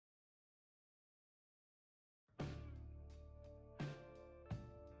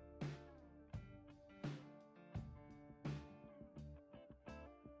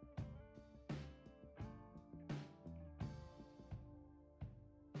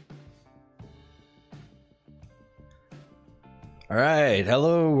All right,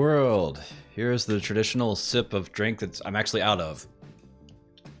 hello world. Here's the traditional sip of drink that I'm actually out of.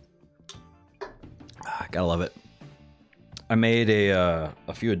 Gotta love it. I made a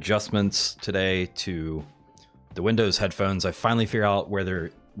few adjustments today to the Windows headphones. I finally figured out where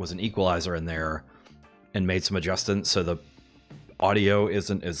there was an equalizer in there and made some adjustments so the audio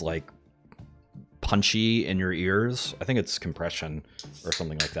isn't as like punchy in your ears. I think it's compression or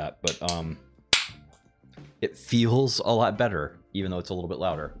something like that, but it feels a lot better, even though it's a little bit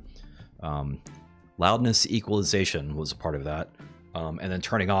louder. Loudness equalization was a part of that. And then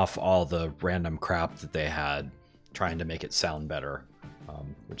turning off all the random crap that they had, trying to make it sound better.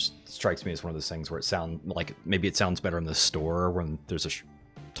 Which strikes me as one of those things where it sounds like maybe it sounds better in the store when there's a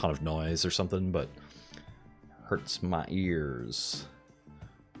ton of noise or something, but hurts my ears.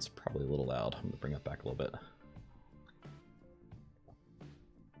 It's probably a little loud. I'm gonna bring it back a little bit.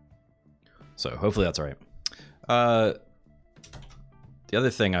 So hopefully that's all right. The other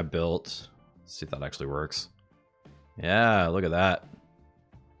thing I built, let's see if that actually works. Yeah, look at that.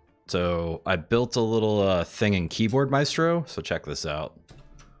 So I built a little thing in Keyboard Maestro. So check this out.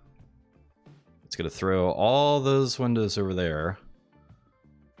 It's gonna throw all those windows over there.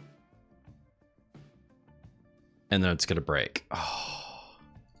 And then it's gonna break. Oh.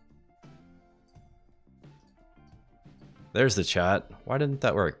 There's the chat. Why didn't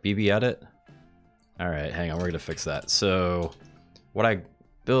that work? BB edit? All right, hang on, we're gonna fix that. So what I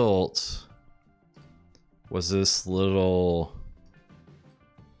built was this little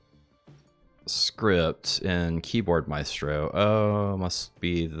script in Keyboard Maestro. Oh, must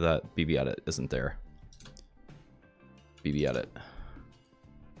be that BB edit isn't there. BB edit.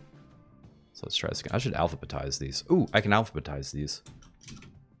 So let's try this again. I should alphabetize these. Ooh, I can alphabetize these.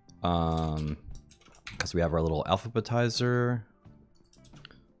 Because we have our little alphabetizer.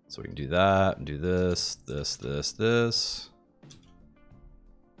 So we can do that and do this, this, this, this.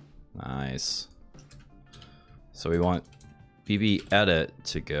 Nice. So we want BB edit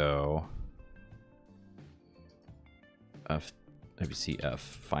to go F, WCF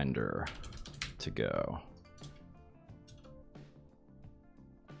finder to go.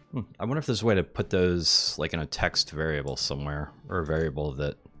 I wonder if there's a way to put those like in a text variable somewhere, or a variable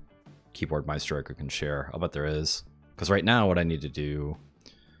that Keyboard Maestro can share. I'll bet there is. Because right now what I need to do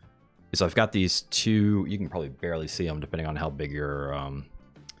is I've got these two, you can probably barely see them depending on how big your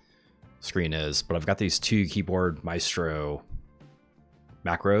screen is, but I've got these two Keyboard Maestro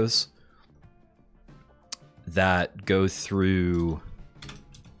macros that go through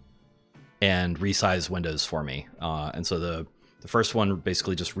and resize windows for me. And so the first one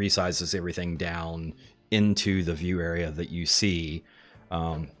basically just resizes everything down into the view area that you see.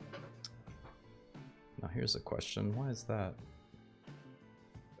 Now here's the question, why is that?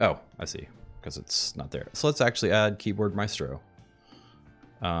 Oh, I see, because it's not there. So let's actually add Keyboard Maestro.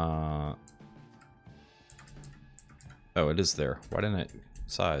 Oh, it is there. Why didn't it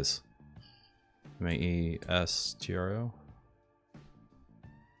size? Maestro?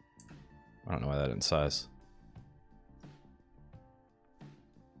 I don't know why that didn't size.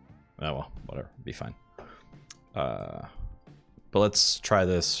 Oh well, whatever, be fine. But let's try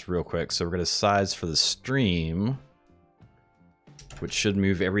this real quick. So we're gonna size for the stream, which should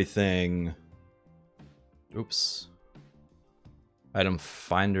move everything. Oops. Item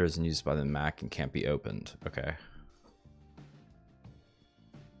finder isn't used by the Mac and can't be opened. Okay.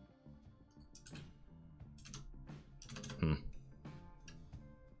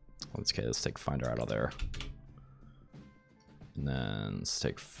 Let's take finder out of there. And then let's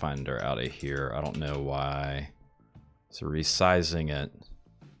take finder out of here. I don't know why. So resizing it.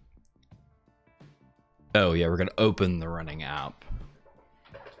 Oh yeah, we're gonna open the running app.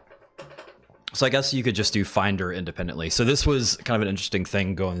 So I guess you could just do finder independently. So this was kind of an interesting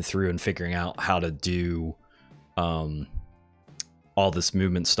thing going through and figuring out how to do all this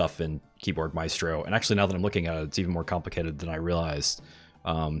movement stuff in Keyboard Maestro. And actually now that I'm looking at it, it's even more complicated than I realized.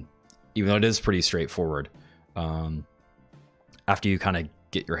 Even though it is pretty straightforward. After you kind of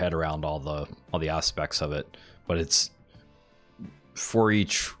get your head around all the aspects of it, but it's for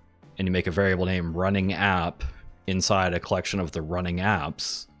each, and you make a variable name running app inside a collection of the running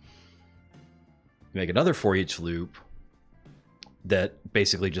apps. You make another for each loop that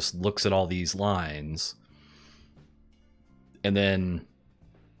basically just looks at all these lines, and then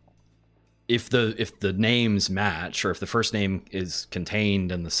if the names match, or if the first name is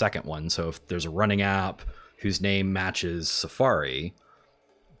contained in the second one, so if there's a running app whose name matches Safari,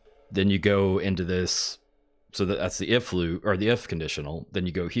 then you go into this, so that's the if loop, or the if conditional, then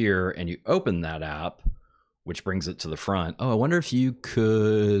you go here and you open that app, which brings it to the front. Oh, I wonder if you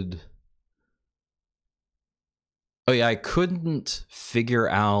could... Oh yeah, I couldn't figure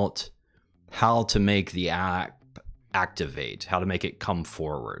out how to make the app activate, how to make it come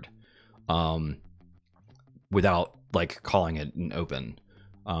forward, without like calling it an open.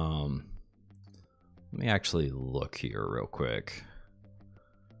 Let me actually look here real quick.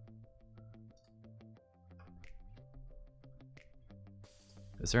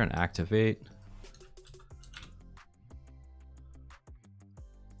 Is there an activate?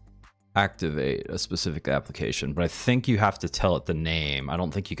 Activate a specific application, but I think you have to tell it the name. I don't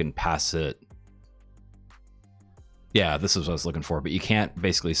think you can pass it. Yeah, this is what I was looking for, but you can't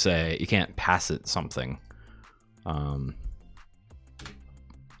basically say, you can't pass it something. I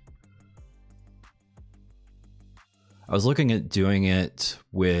was looking at doing it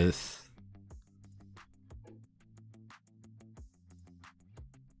with,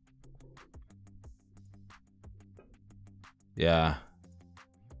 yeah.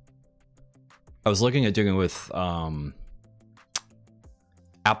 I was looking at doing it with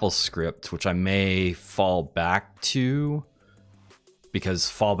Apple script, which I may fall back to,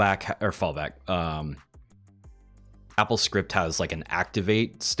 because Apple script has like an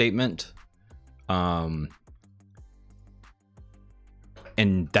activate statement. And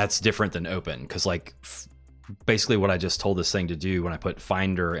that's different than open, because like basically what I just told this thing to do when I put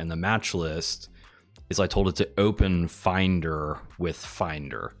Finder in the match list is I told it to open Finder with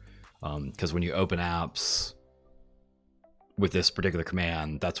Finder. Because when you open apps with this particular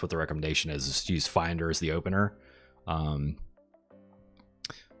command, that's what the recommendation is to use Finder as the opener. But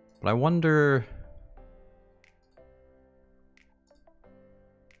I wonder,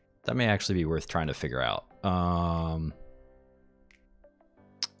 that may actually be worth trying to figure out.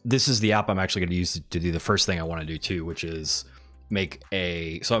 This is the app I'm actually going to use to do the first thing I want to do too, which is make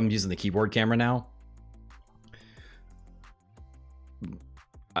a, so I'm using the keyboard camera now.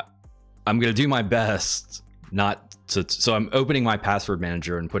 I'm going to do my best not to, so I'm opening my password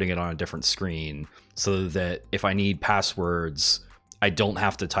manager and putting it on a different screen so that if I need passwords, I don't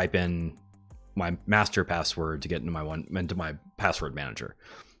have to type in my master password to get into my password manager.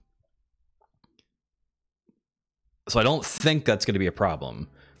 So I don't think that's going to be a problem,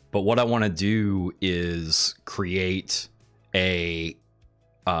 but what I want to do is create a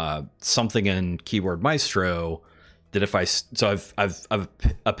something in Keyboard Maestro that if I've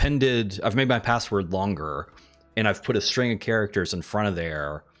made my password longer, and I've put a string of characters in front of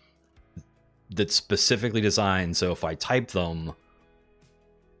there that's specifically designed so if I type them,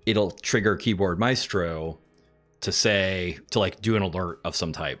 it'll trigger Keyboard Maestro to like do an alert of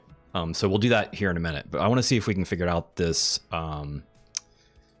some type. So we'll do that here in a minute, but I want to see if we can figure out this how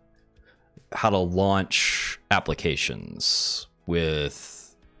to launch applications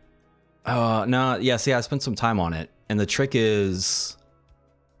with no, yeah, see, I spent some time on it. And the trick is,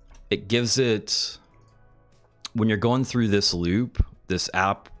 it gives it, when you're going through this loop, this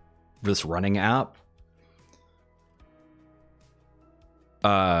running app,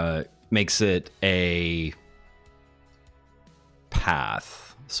 makes it a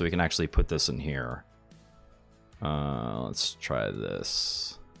path. So we can actually put this in here. Let's try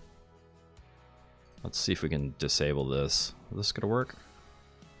this. Let's see if we can disable this. Is this gonna work?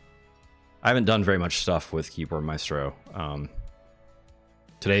 I haven't done very much stuff with Keyboard Maestro.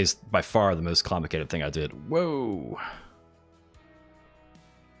 Today's by far the most complicated thing I did. Whoa!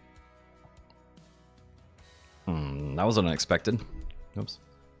 That was unexpected. Oops.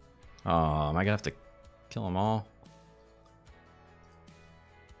 Am I gonna have to kill them all?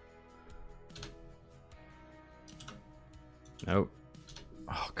 Nope.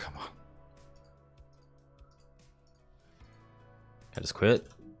 Oh, come on. Can I just quit?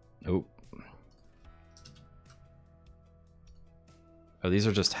 Nope. Oh, these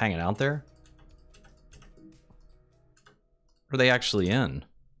are just hanging out there? What are they actually in?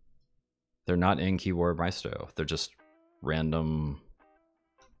 They're not in Keyboard Maestro. They're just random.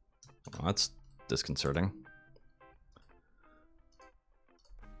 Well, that's disconcerting.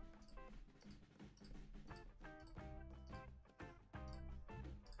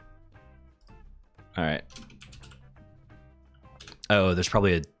 All right. Oh, there's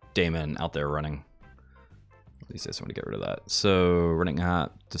probably a daemon out there running. At least I just want to get rid of that. So running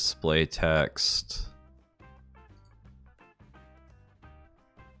app, display text.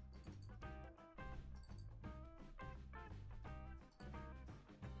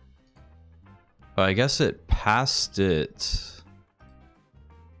 I guess it passed it.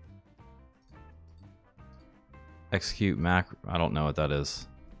 Execute macro. I don't know what that is.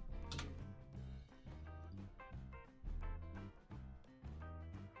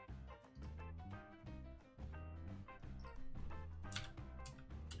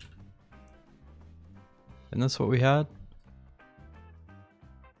 Isn't this what we had?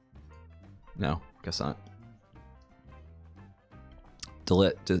 No, guess not.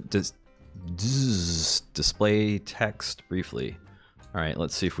 Display text briefly. All right,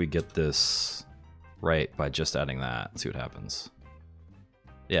 let's see if we get this right by just adding that. Let's see what happens.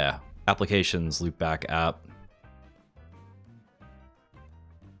 Yeah, applications, loopback app.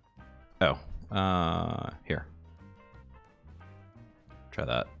 Oh, here. Try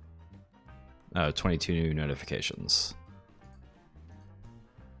that. Oh, 22 new notifications.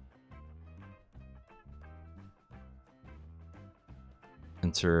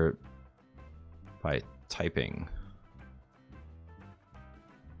 Enter by typing.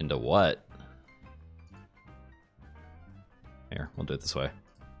 Into what? Here, we'll do it this way.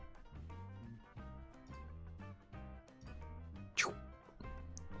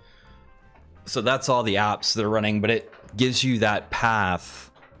 So that's all the apps that are running, but it gives you that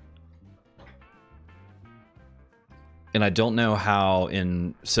path. And I don't know how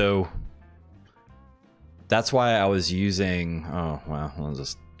so that's why I was using, oh, well, let's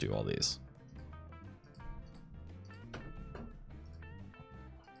just do all these.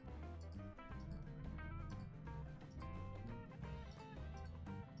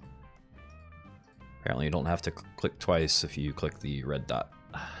 Apparently you don't have to click twice if you click the red dot.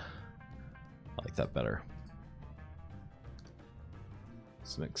 I like that better.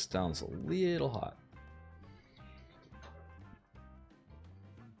 This mix sounds a little hot.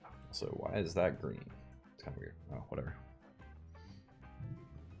 So why is that green? It's kind of weird. Oh, whatever.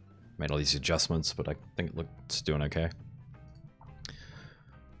 Made all these adjustments, but I think it looks doing okay.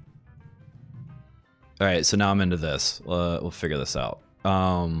 All right, so now I'm into this. We'll figure this out.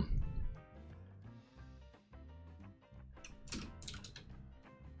 I'm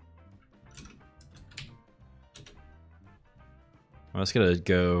just gonna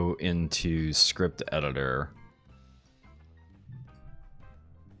go into script editor.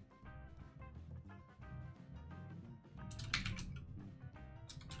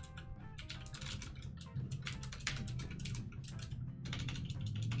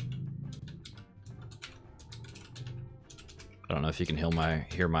 I don't know if you can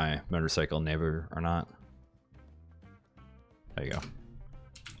hear my motorcycle neighbor or not. There you go.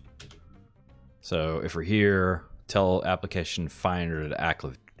 So if we're here, tell application finder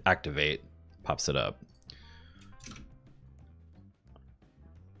to activate, pops it up.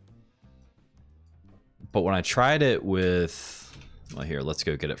 But when I tried it with, well, here, let's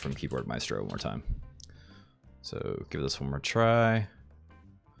go get it from Keyboard Maestro one more time. So give this one more try.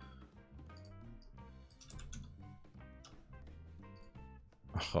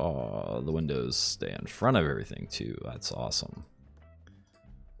 Oh, the windows stay in front of everything too. That's awesome.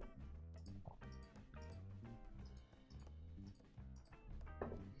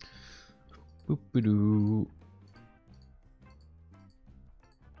 Boop-a-doo.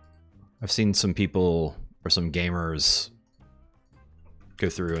 I've seen some people or some gamers go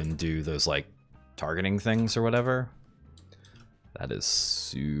through and do those like targeting things or whatever. That is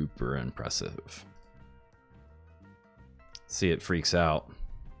super impressive. See, it freaks out.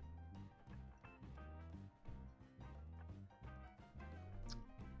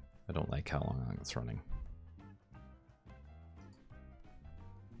 I don't like how long it's running.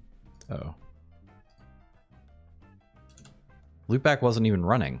 Oh. Loopback wasn't even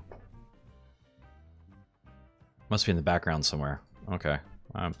running. Must be in the background somewhere. Okay.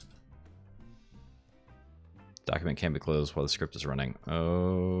 Document can't be closed while the script is running.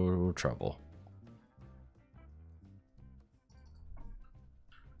 Oh, trouble.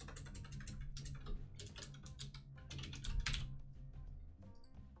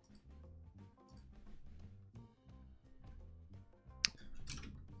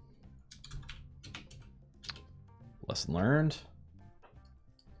 Lesson learned.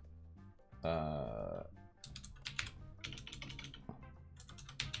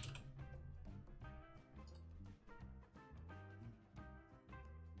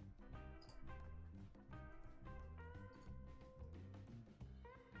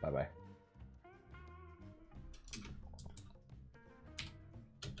 Bye-bye.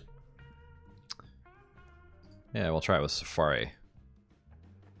 Yeah, we'll try it with Safari.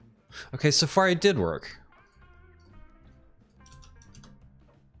 Okay, Safari did work.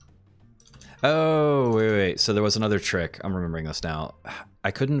 Oh, wait. So there was another trick. I'm remembering this now. I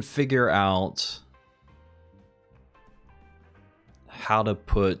couldn't figure out how to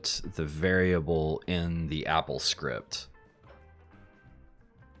put the variable in the Apple script,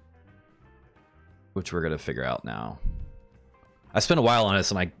 which we're going to figure out now. I spent a while on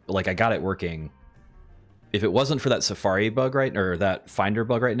this and I got it working. If it wasn't for that Safari bug or that Finder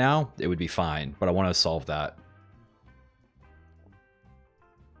bug right now, it would be fine. But I want to solve that.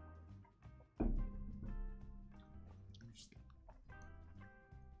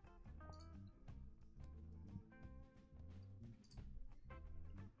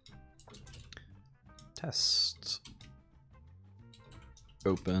 Test.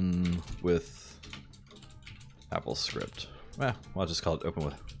 Open with Apple script. Well, I'll just call it open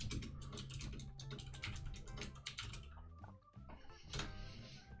with.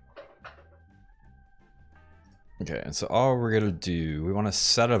 Okay, and so all we're gonna do, we want to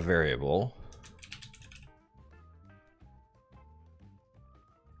set a variable.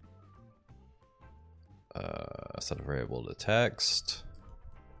 Set a variable to text.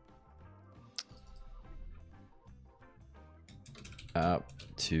 App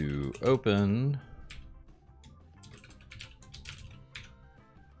to open.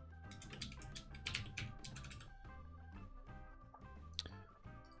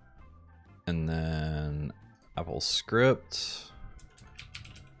 And then Apple script.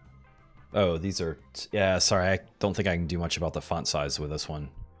 Oh, these are, yeah, sorry, I don't think I can do much about the font size with this one.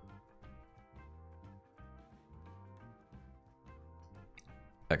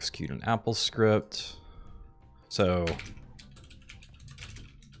 Execute an Apple script. So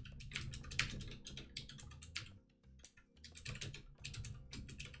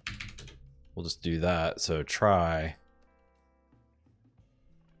we'll just do that. So try.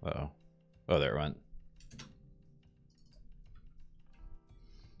 Uh-oh. Oh, there it went.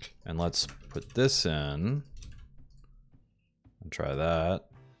 And let's put this in and try that.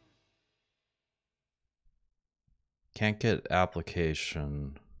 Can't get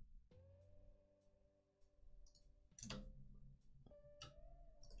application.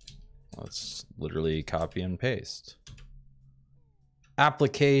 Let's literally copy and paste.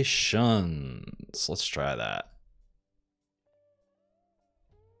 Applications. Let's try that.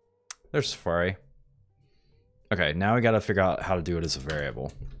 There's Safari. Okay, now we got to figure out how to do it as a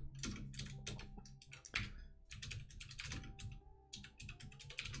variable.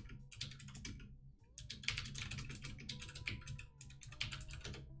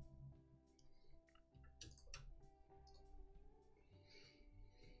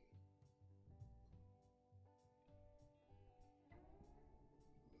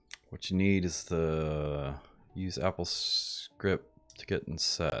 What you need is the use Apple script to get and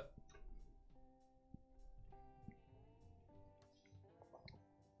set.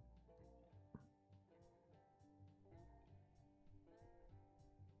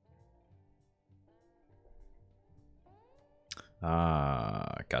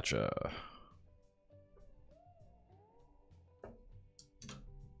 Ah, gotcha.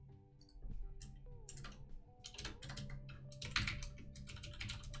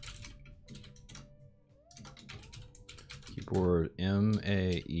 Keyboard Maestro.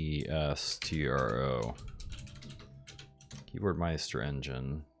 Keyboard Maestro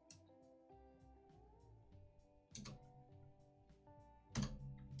engine.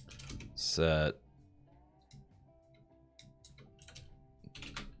 Set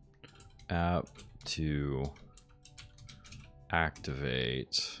app to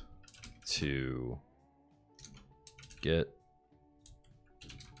activate to get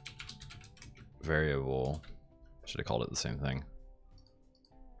variable. Should have called it the same thing.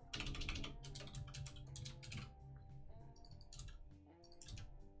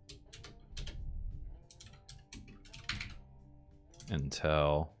 Until.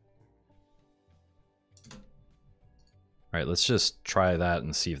 All right, let's just try that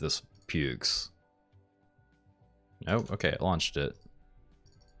and see if this pukes. Nope, okay, it launched it.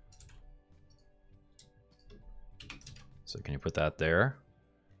 So can you put that there?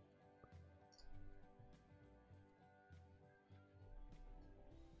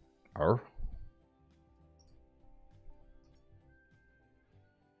 Or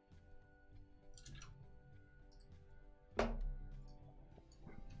I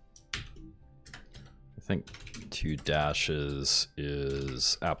think 2 dashes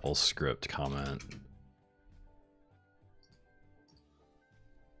is Apple script comment.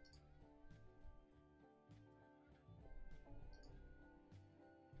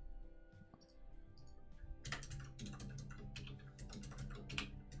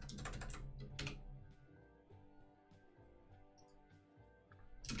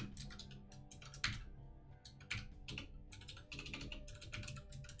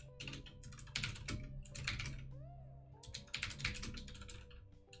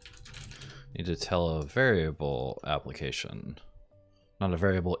 Need to tell a variable application, not a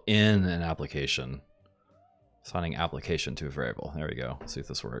variable in an application. Assigning application to a variable. There we go. Let's see if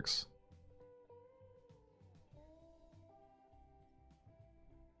this works.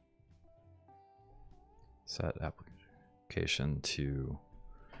 Set application to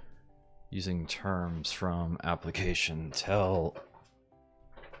using terms from application. Tell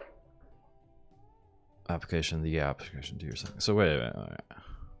application the application do your thing. So wait a minute.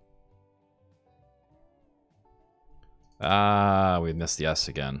 Ah, we missed the S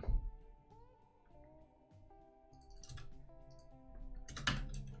again.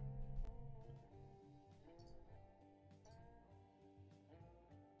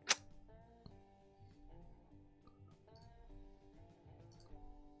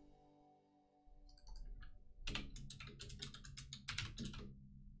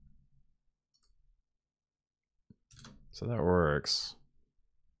 So that works.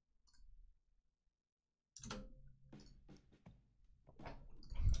 All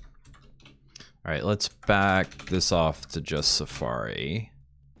right, let's back this off to just Safari.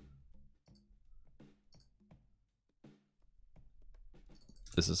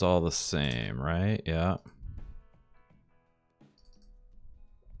 This is all the same, right? Yeah.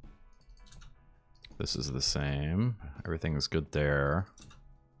 This is the same. Everything is good there.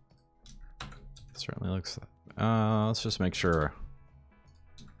 Certainly looks. Let's just make sure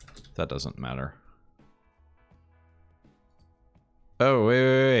that doesn't matter. Oh,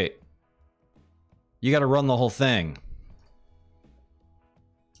 wait. You got to run the whole thing.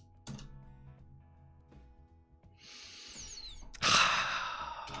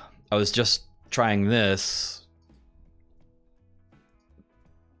 I was just trying this,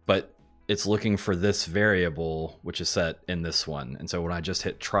 but it's looking for this variable, which is set in this one. And so when I just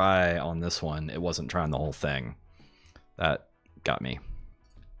hit try on this one, it wasn't trying the whole thing. That got me.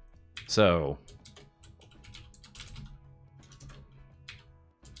 So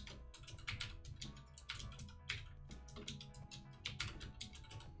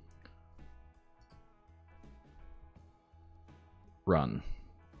run.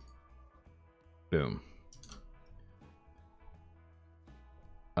 Boom.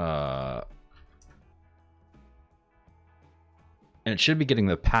 And it should be getting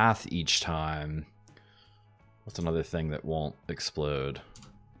the path each time. What's another thing that won't explode?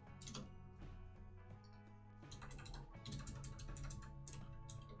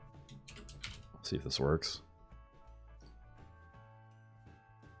 Let's see if this works.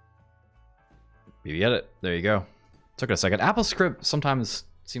 You get it. There you go. Took a second. AppleScript sometimes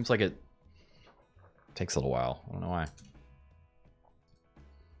seems like it takes a little while. I don't know why.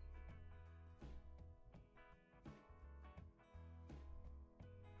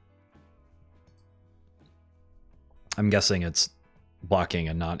 I'm guessing it's blocking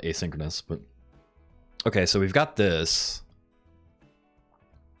and not asynchronous, but okay, so we've got this,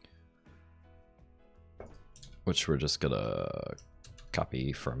 which we're just gonna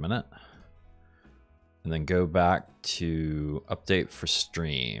copy for a minute and then go back to update for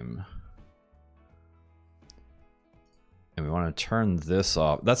stream. And we want to turn this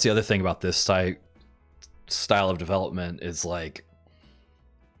off. That's the other thing about this style of development is like,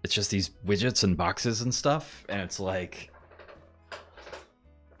 it's just these widgets and boxes and stuff. And it's like,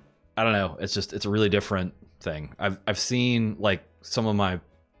 I don't know. It's just, it's a really different thing. I've seen like some of my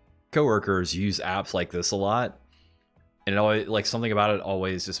coworkers use apps like this a lot. And it always, like, something about it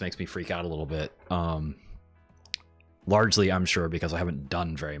always just makes me freak out a little bit. Largely, I'm sure, because I haven't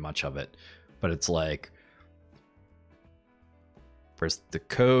done very much of it. But it's like, where's the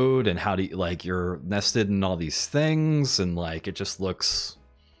code and how do you, like, you're nested in all these things and like it just looks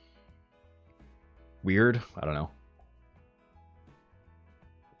weird. I don't know.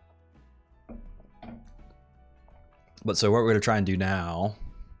 But so what we're going to try and do now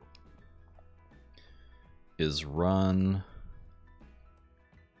is run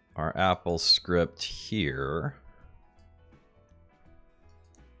our Apple script here.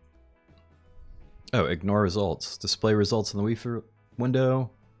 Oh, ignore results. Display results in the Wi-Fi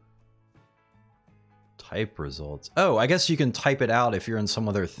window. Type results. Oh, I guess you can type it out if you're in some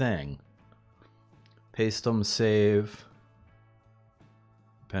other thing. Paste them, save.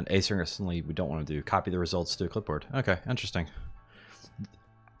 Append asynchronously, we don't want to do. Copy the results to a clipboard. Okay, interesting.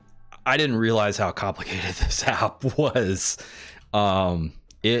 I didn't realize how complicated this app was.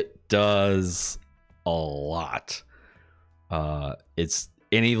 It does a lot. It's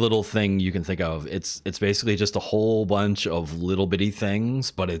any little thing you can think of. It's basically just a whole bunch of little bitty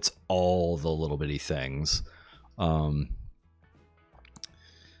things, but it's all the little bitty things. All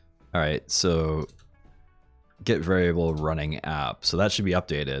right, so get variable running app. So that should be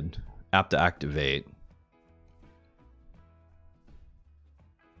updated. App to activate.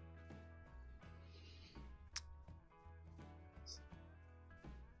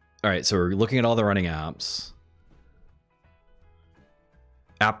 All right, so we're looking at all the running apps.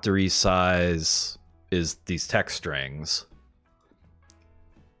 App to resize is these text strings.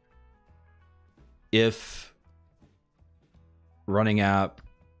 If running app,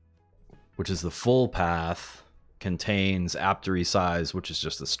 which is the full path, contains app to resize, which is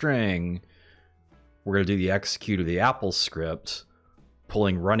just a string, we're going to do the execute of the Apple script,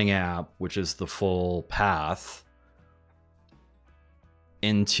 pulling running app, which is the full path,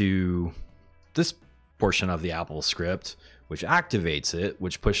 into this portion of the Apple script, which activates it,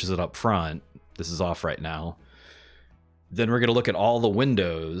 which pushes it up front. This is off right now. Then we're going to look at all the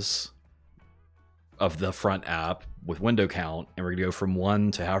windows of the front app with window count, and we're going to go from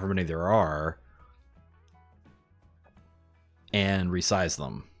 1 to however many there are and resize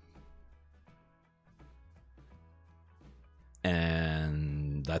them.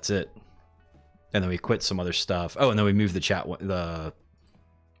 And that's it. And then we quit some other stuff. Oh, and then we move the chat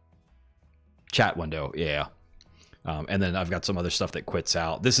window. Yeah. And then I've got some other stuff that quits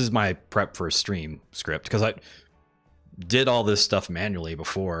out. This is my prep for a stream script, because I did all this stuff manually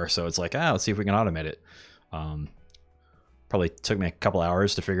before. So it's like, let's see if we can automate it. Probably took me a couple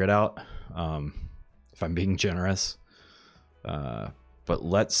hours to figure it out, if I'm being generous. But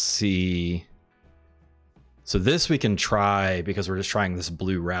let's see. So this we can try, because we're just trying this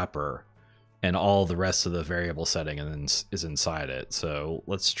blue wrapper, and all the rest of the variable setting and then is inside it. So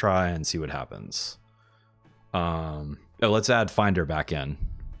let's try and see what happens. Let's add Finder back in,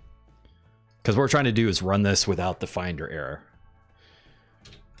 because what we're trying to do is run this without the Finder error.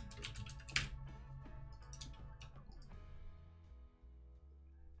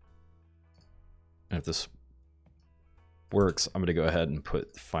 And if this works, I'm going to go ahead and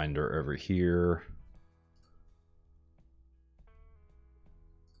put Finder over here.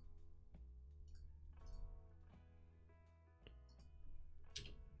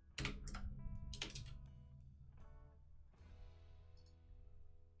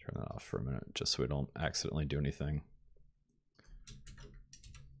 Turn that off for a minute, just so we don't accidentally do anything.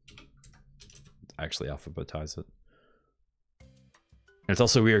 Actually alphabetize it. And it's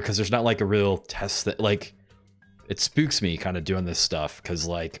also weird because there's not like a real test that, like, it spooks me kind of doing this stuff, because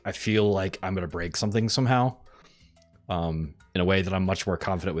like I feel like I'm gonna break something somehow, in a way that I'm much more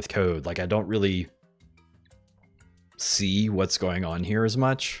confident with code. Like I don't really see what's going on here as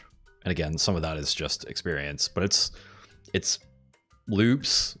much. And again, some of that is just experience, but it's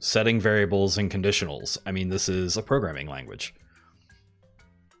loops, setting variables, and conditionals. I mean, this is a programming language.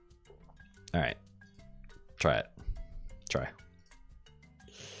 All right, try it. Try.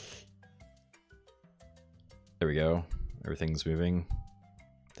 There we go. Everything's moving.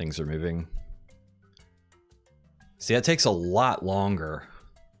 Things are moving. See, that takes a lot longer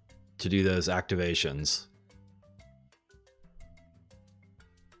to do those activations.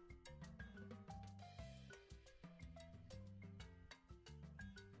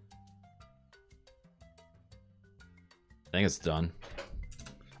 I think it's done.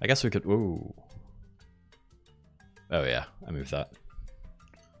 I guess we could, ooh. Oh yeah, I moved that.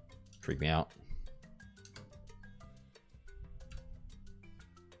 Freak me out.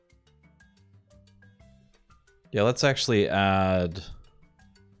 Yeah, let's actually add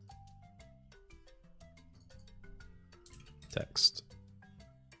text.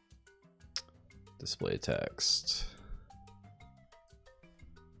 Display text.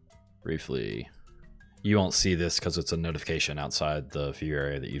 Briefly. You won't see this because it's a notification outside the view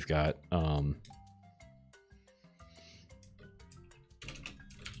area that you've got.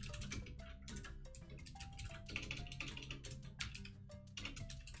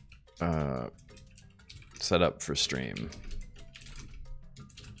 Set up for stream.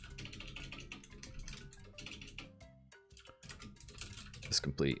 Is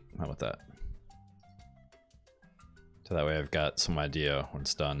complete. How about that? So that way I've got some idea when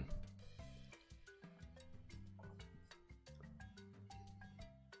it's done.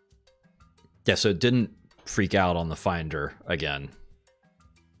 Yeah, so it didn't freak out on the Finder again.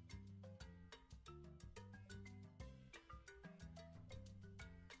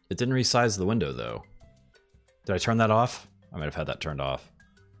 It didn't resize the window though. Did I turn that off? I might have had that turned off.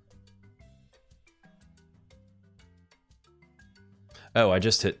 Oh, I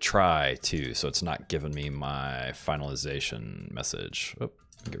just hit try too, so it's not giving me my finalization message. Oh,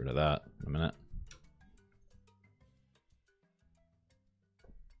 get rid of that in a minute.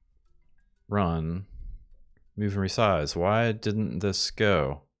 Run, move and resize. Why didn't this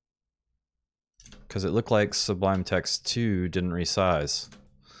go? Because it looked like Sublime Text 2 didn't resize.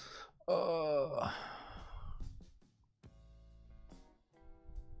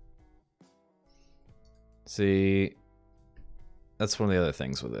 See, that's one of the other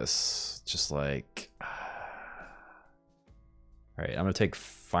things with this. Just like, all All right, I'm gonna take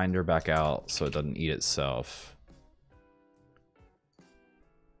Finder back out so it doesn't eat itself.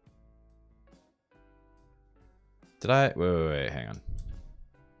 Did I? Wait, hang on.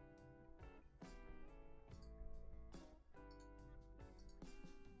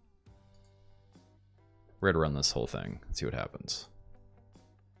 We're gonna run this whole thing and see what happens.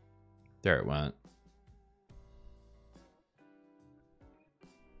 There it went.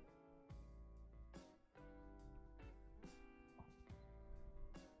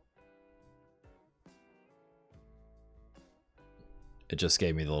 It just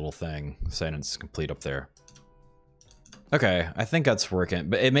gave me the little thing saying it's complete up there. Okay, I think that's working,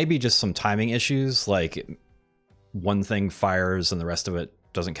 but it may be just some timing issues, like one thing fires and the rest of it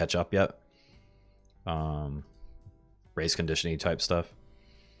doesn't catch up yet. Race conditioning type stuff.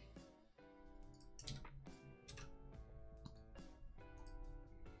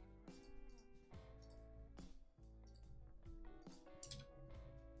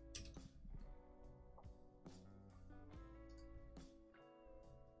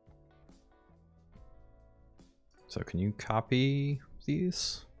 So can you copy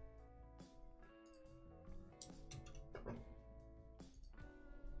these?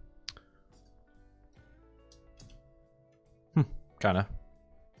 Kinda.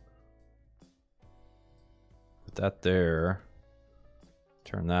 Put that there.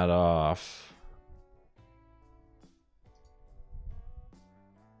 Turn that off.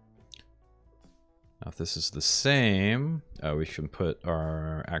 Now if this is the same, we can put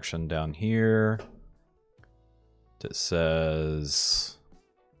our action down here. It says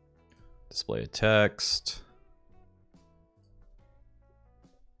display text.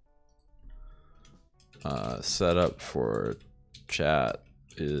 Setup for chat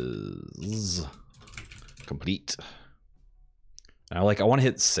is complete. And I want to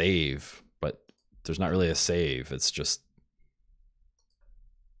hit save, but there's not really a save. It's just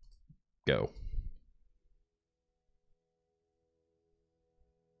go.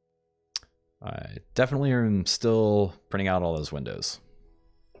 I definitely am still printing out all those windows.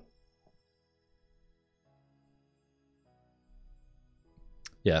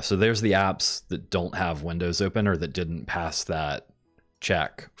 Yeah, so there's the apps that don't have windows open or that didn't pass that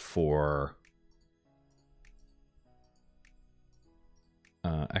check for...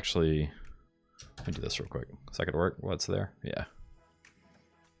 actually, let me do this real quick. Is that gonna work? What's there? Yeah.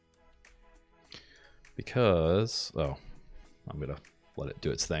 Because, oh, I'm gonna let it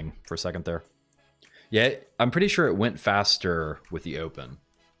do its thing for a second there. Yeah, I'm pretty sure it went faster with the open.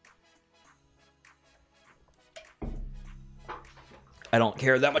 I don't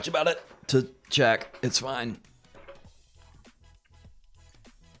care that much about it to check. It's fine.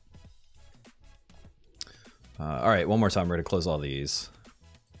 All right, one more time. We're going to close all these.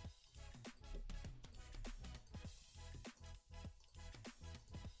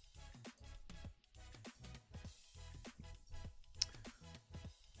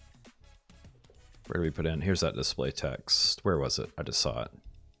 Where do we put in? Here's that display text. Where was it? I just saw it.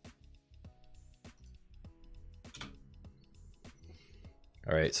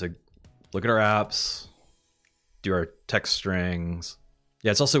 All right, so look at our apps, do our text strings.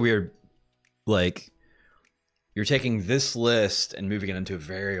 Yeah, it's also weird, like you're taking this list and moving it into a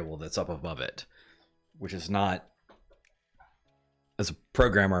variable that's up above it, which is not, as a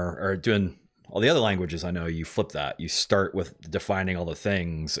programmer or doing all the other languages I know, you flip that. You start with defining all the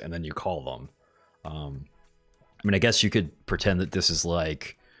things and then you call them. I mean, I guess you could pretend that this is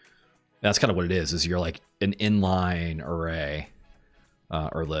like, that's kind of what it is you're like an inline array.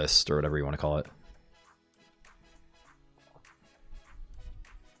 Or list, or whatever you want to call it.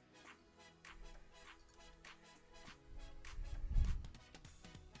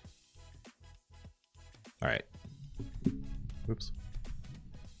 All right. Oops.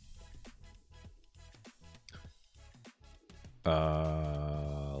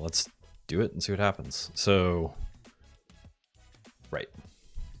 Let's do it and see what happens. So, right.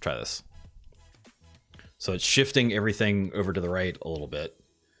 Try this. So it's shifting everything over to the right a little bit.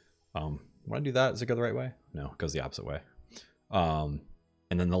 When I do that, does it go the right way? No, it goes the opposite way. And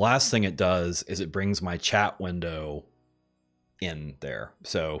then the last thing it does is it brings my chat window in there.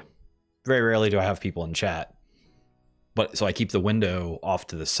 So very rarely do I have people in chat. But so I keep the window off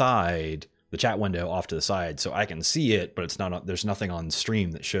to the side, the chat window off to the side, so I can see it, but it's not, there's nothing on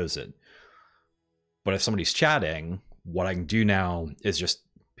stream that shows it. But if somebody's chatting, what I can do now is just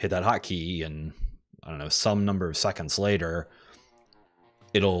hit that hotkey and I don't know, some number of seconds later,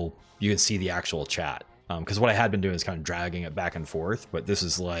 you can see the actual chat. Because what I had been doing is kind of dragging it back and forth, but this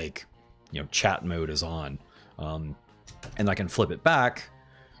is like, chat mode is on. And I can flip it back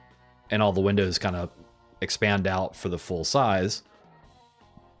and all the windows kind of expand out for the full size.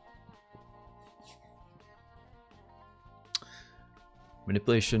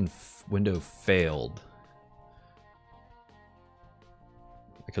 Manipulation window failed.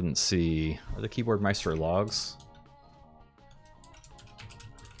 I couldn't see. Are the Keyboard Maestro logs?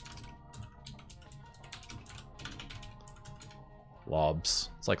 Lobs.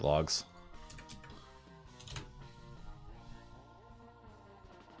 It's like logs.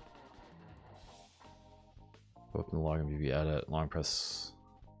 Open the log and VB edit. Long press.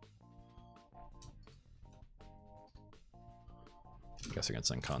 I'm guessing it's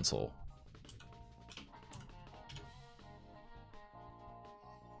in console.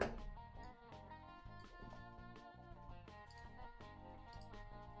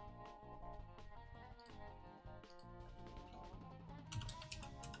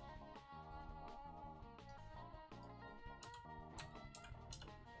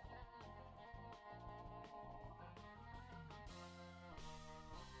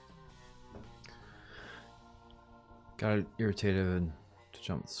 Got irritated to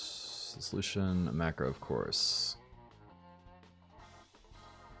jump the solution. A macro, of course.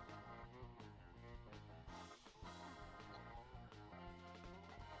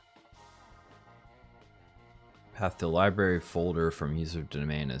 Path to library folder from user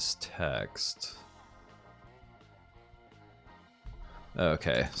domain is text.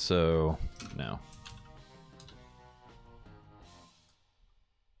 Okay, so no.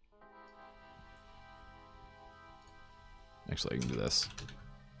 Actually, I can do this.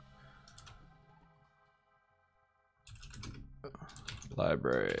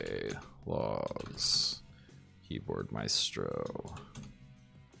 Library, logs, Keyboard Maestro.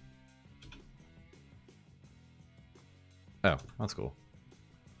 Oh, that's cool.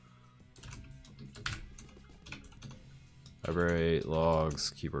 Library, logs,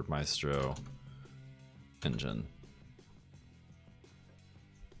 Keyboard Maestro, engine.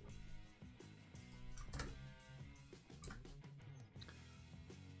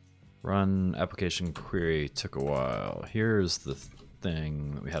 Run application query took a while. Here's the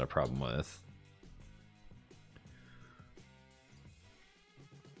thing that we had a problem with.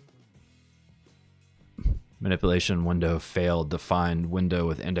 Manipulation window failed to find window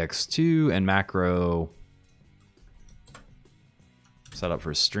with index 2 and macro set up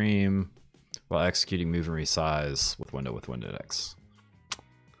for stream while executing move and resize with window index.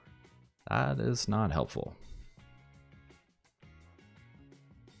 That is not helpful.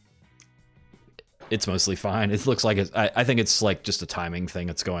 It's mostly fine. It looks like it's, I think it's like just a timing thing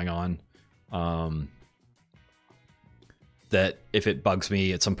that's going on. That if it bugs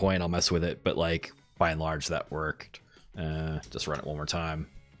me at some point, I'll mess with it. But like by and large, that worked. Just run it one more time.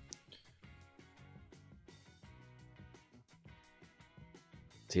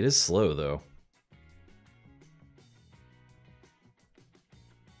 See, it is slow though.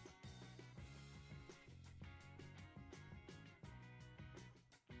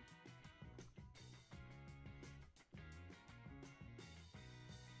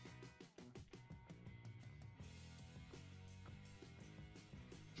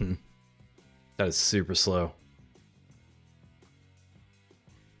 That is super slow.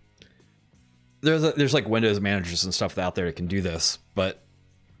 There's like Windows managers and stuff out there that can do this, but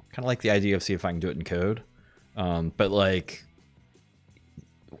kind of like the idea of see if I can do it in code. But like,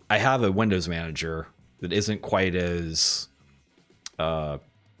 I have a Windows manager that isn't quite as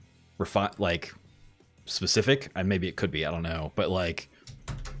refined, like specific. And maybe it could be, I don't know. But like,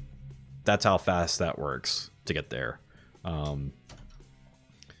 that's how fast that works to get there.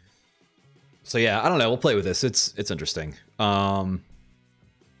 So yeah, I don't know. We'll play with this. It's interesting. That's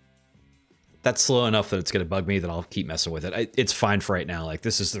slow enough that it's gonna bug me that I'll keep messing with it. It's fine for right now. Like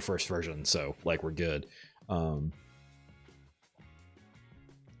this is the first version, so like we're good.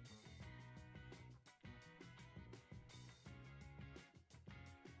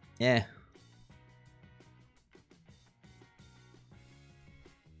 Yeah.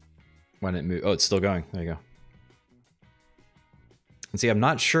 When it moved, oh, it's still going. There you go. And see, I'm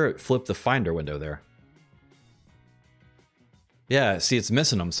not sure it flipped the Finder window there. Yeah, see, it's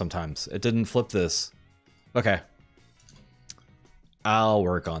missing them sometimes. It didn't flip this. Okay. I'll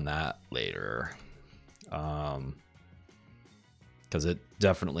work on that later. Because it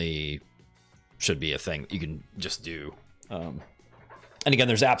definitely should be a thing you can just do. And again,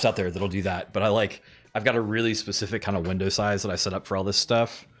 there's apps out there that'll do that, but I've got a really specific kind of window size that I set up for all this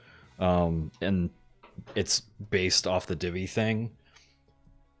stuff. And it's based off the Divi thing.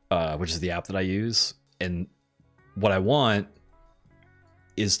 Which is the app that I use. And what I want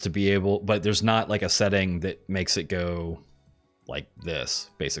is to be able, but there's not like a setting that makes it go like this,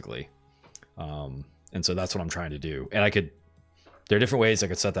 basically. And so that's what I'm trying to do. And there are different ways I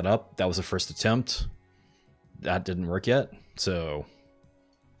could set that up. That was the first attempt. That didn't work yet. So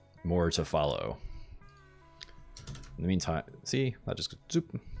More to follow. In the meantime, see, that just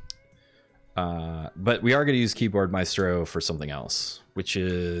zoop. But we are going to use Keyboard Maestro for something else, which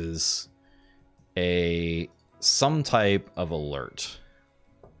is some type of alert.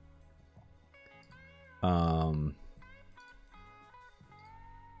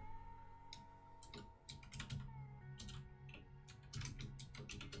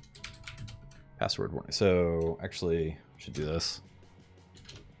 Password warning. So actually, I should do this.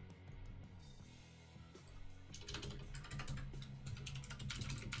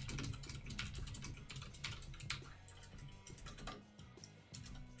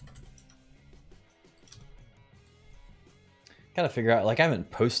 Gotta figure out, like, I haven't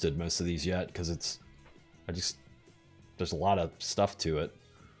posted most of these yet because there's a lot of stuff to it.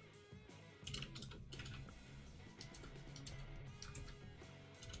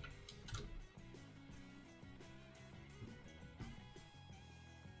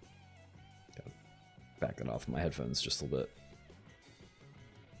 Gotta back it off my headphones just a little bit.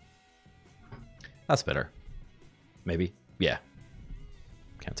 That's better. Maybe. Yeah.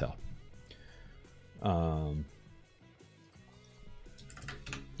 Can't tell.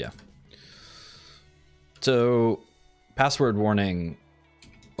 Yeah. So, password warning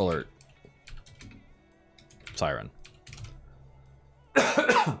alert. Siren.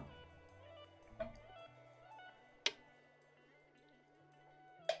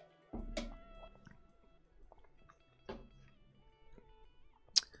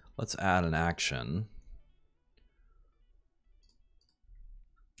 Let's add an action.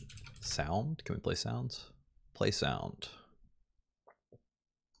 Sound? Can we play sounds? Play sound.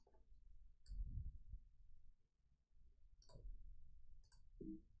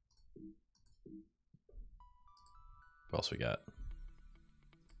 What else we got?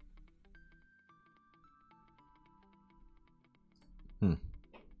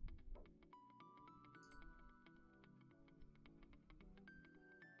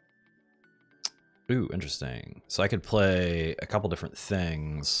 Ooh, interesting. So I could play a couple different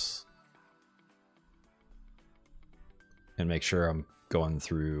things and make sure I'm going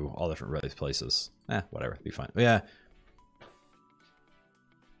through all different places. Whatever, be fine. Yeah.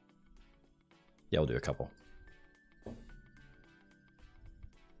 Yeah, we'll do a couple.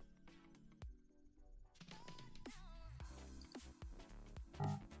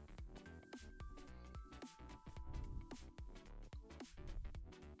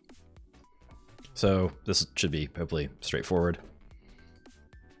 So this should be hopefully straightforward.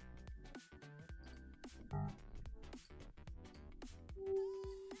 I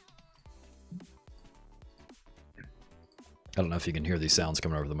don't know if you can hear these sounds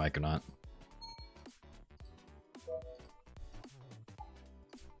coming over the mic or not.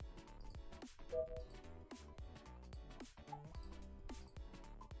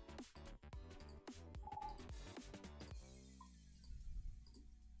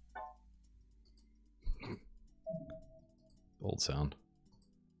 Old sound.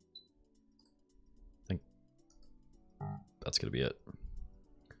 I think that's gonna be it.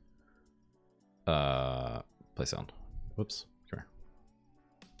 Play sound. Whoops. Come here.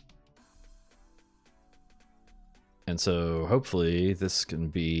 And so hopefully this can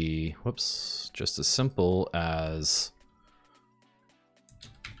be, whoops, just as simple as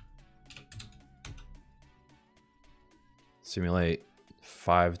simulate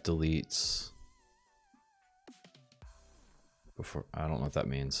 5 deletes. Before, I don't know what that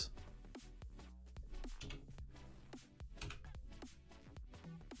means.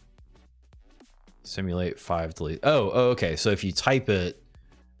 Simulate 5 delete. Oh, okay. So if you type it,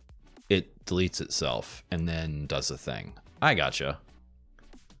 it deletes itself and then does a thing. I gotcha.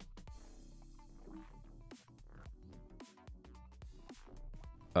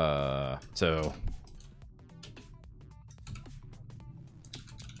 So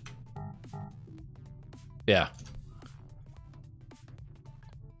yeah.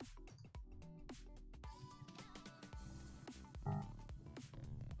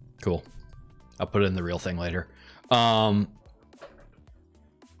 Cool. I'll put it in the real thing later.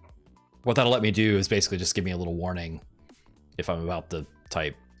 What that'll let me do is basically just give me a little warning if I'm about to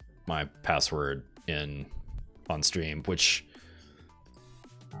type my password in on stream, which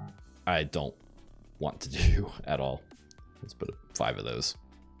I don't want to do at all. Let's put 5 of those.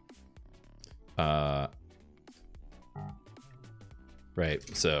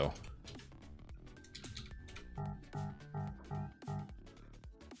 Right, so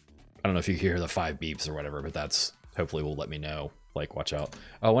I don't know if you hear the 5 beeps or whatever, but that's hopefully will let me know, like, watch out.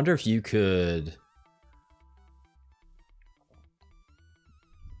 I wonder if you could...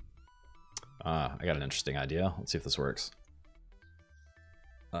 I got an interesting idea. Let's see if this works.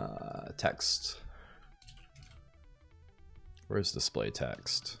 Text. Where's display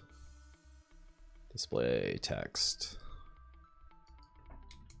text? Display text.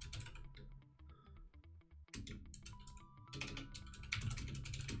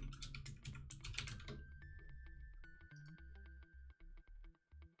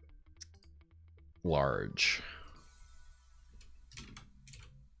 Large.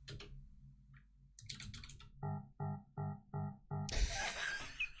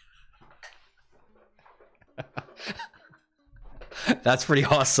 That's pretty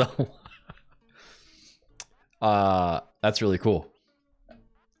awesome. That's really cool.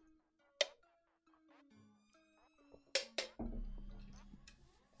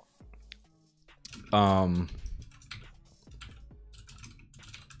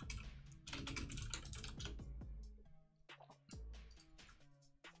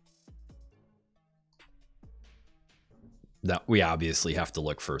 That we obviously have to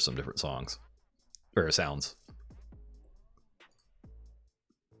look for some different songs or sounds.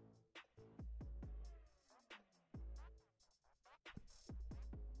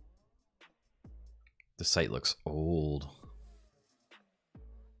 The site looks old.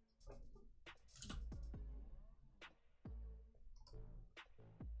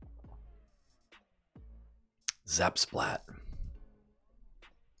 Zapsplat.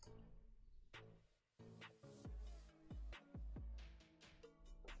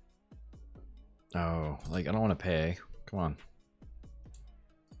 Oh, like I don't want to pay. Come on.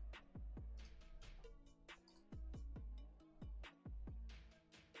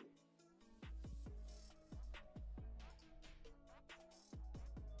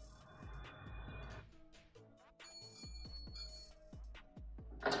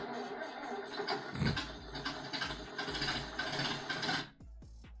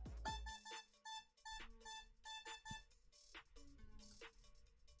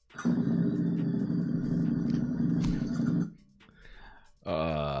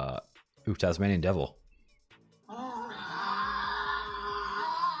 Ooh, Tasmanian Devil.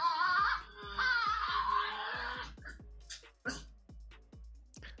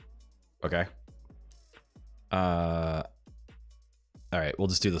 Okay. All right, we'll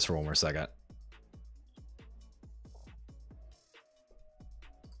just do this for one more second.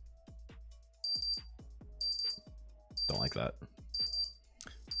 Don't like that.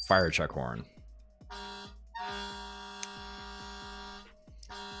 Fire check horn.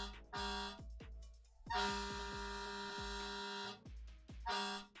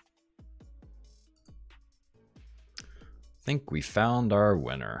 I think we found our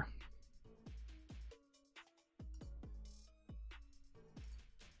winner.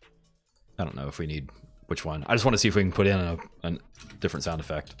 I don't know if we need which one. I just want to see if we can put in a different sound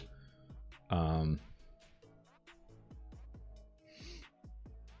effect. I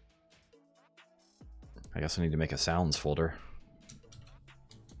guess I need to make a sounds folder.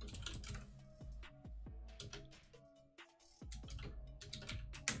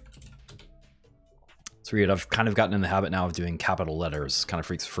 It's weird. I've kind of gotten in the habit now of doing capital letters. Kind of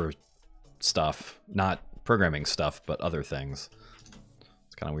freaks for stuff. Not programming stuff, but other things.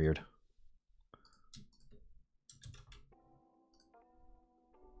 It's kind of weird.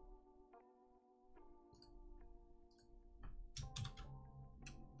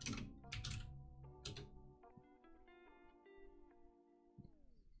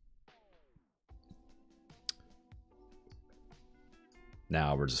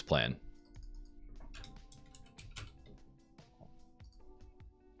 Now we're just playing.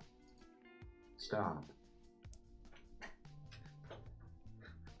 Stop.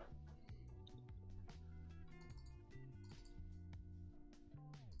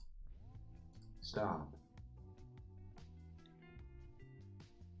 Stop.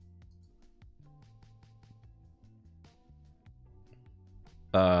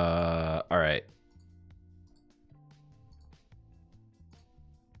 All right.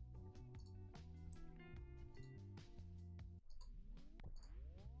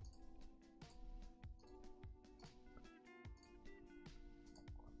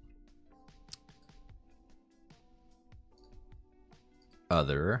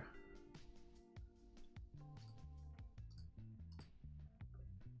 Other.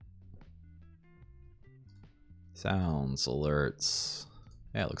 Sounds, alerts.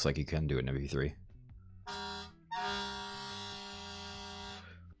 Yeah, it looks like you can do it in MP3.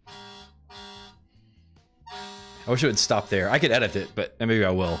 I wish it would stop there. I could edit it, but maybe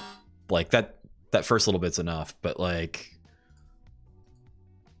I will. Like that first little bit's enough, but like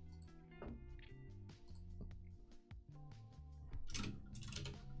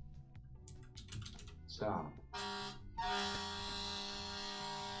Stop.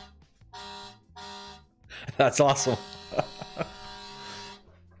 That's awesome.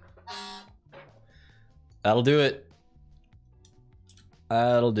 That'll do it.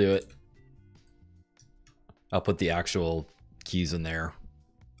 That'll do it. I'll put the actual keys in there.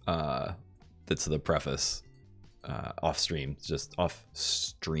 That's the preface. Off stream, just off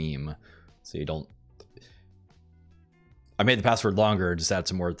stream, so you don't. I made the password longer, just add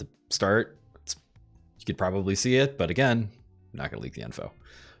some more at the start. You could probably see it, but again, I'm not gonna leak the info.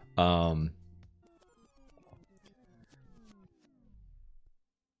 Where am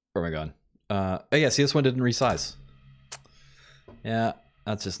I going? Oh yeah, see, this one didn't resize. Yeah,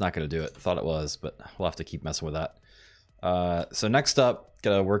 that's just not gonna do it. Thought it was, but we'll have to keep messing with that. So next up,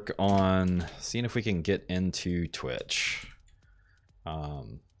 gotta work on seeing if we can get into Twitch.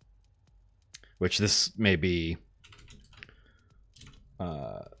 Which this may be,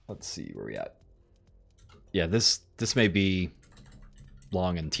 let's see where we at. Yeah, this may be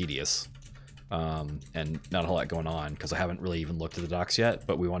long and tedious, and not a whole lot going on because I haven't really even looked at the docs yet,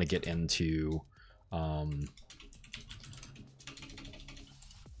 but we want to get into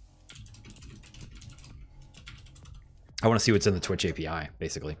I want to see what's in the Twitch API,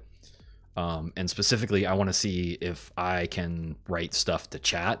 basically. And specifically, I want to see if I can write stuff to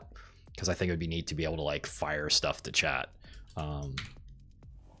chat, because I think it would be neat to be able to like fire stuff to chat.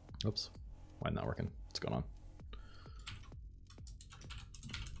 Oops, why not working? What's going on?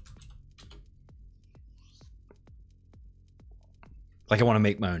 Like I want to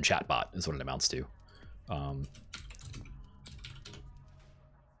make my own chat bot is what it amounts to. What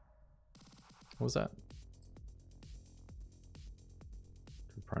was that?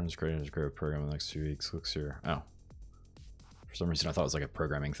 Partners creating a great program in the next 2 weeks. Looks here. Oh. For some reason I thought it was like a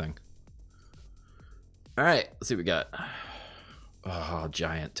programming thing. Alright, let's see what we got. Oh,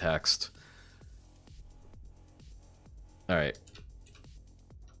 giant text. Alright.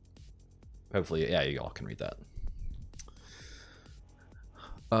 Hopefully, yeah, you all can read that.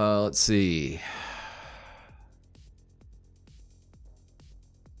 Let's see.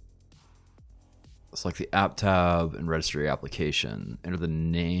 Select the app tab and register your application. Enter the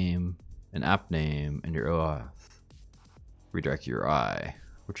name and app name and your OAuth. Redirect your UI,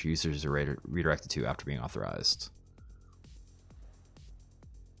 which users are redirected to after being authorized.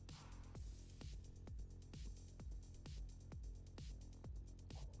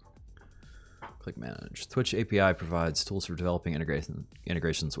 Click Manage. Twitch API provides tools for developing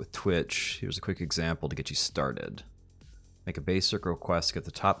integrations with Twitch. Here's a quick example to get you started. Make a basic request to get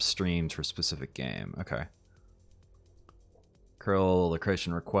the top streams for a specific game. Okay. Curl,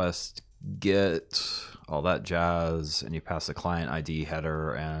 location request, get, all that jazz, and you pass a client ID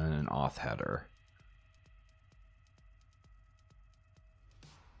header and an auth header.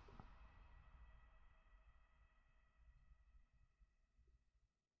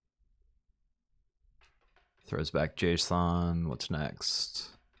 Throws back JSON. What's next?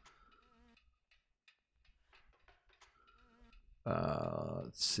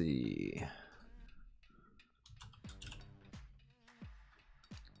 Let's see.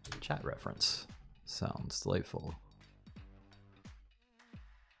 Chat reference. Sounds delightful.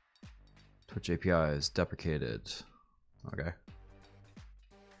 Twitch API is deprecated. Okay.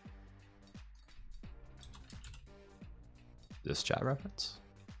 This chat reference?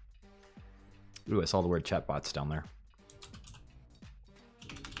 Ooh, I saw the word chatbots down there.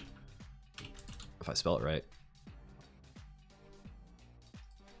 If I spell it right.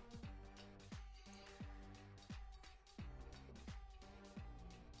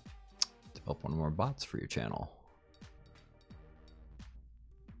 Develop one more bots for your channel.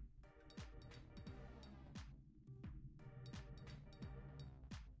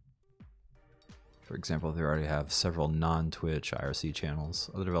 For example, they already have several non-Twitch IRC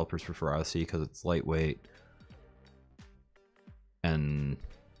channels. Other developers prefer IRC because it's lightweight and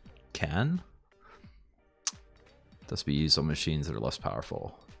can thus be used on machines that are less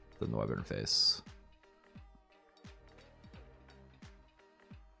powerful than the web interface.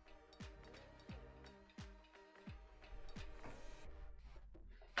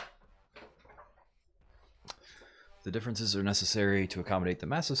 The differences are necessary to accommodate the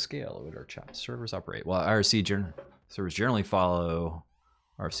massive scale at which our chat servers operate. While IRC servers generally follow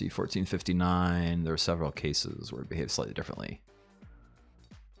RFC 1459, there are several cases where it behaves slightly differently.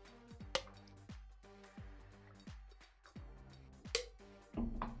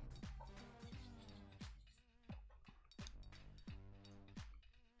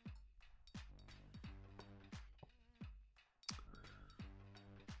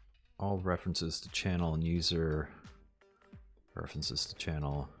 All references to channel and user. References to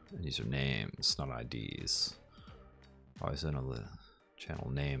channel and user names, not IDs. Always in the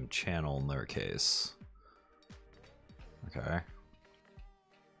channel name, channel in lowercase. Okay.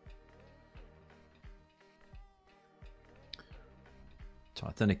 To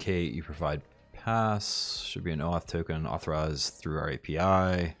authenticate, you provide pass. Should be an OAuth token authorized through our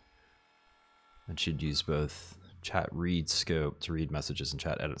API. And should use both chat read scope to read messages and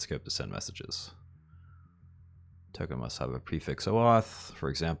chat edit scope to send messages. Token must have a prefix OAuth. For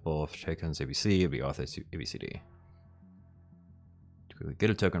example, if token's ABC, it'd be auth ABCD. To get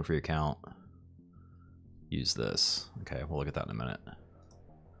a token for your account, use this. Okay, we'll look at that in a minute.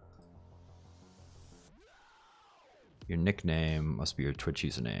 Your nickname must be your Twitch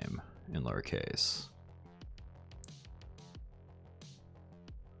username in lowercase.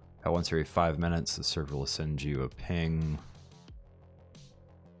 At once every 5 minutes, the server will send you a ping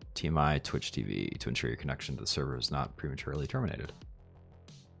TMI Twitch TV to ensure your connection to the server is not prematurely terminated.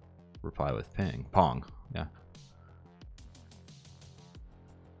 Reply with ping. Pong, yeah.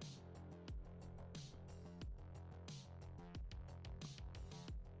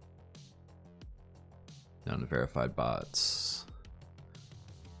 Unverified bots.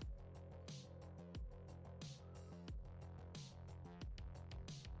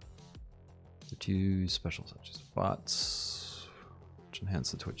 The two special such as bots, which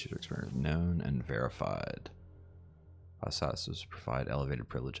enhance the Twitch user experience. Known and verified. Processes provide elevated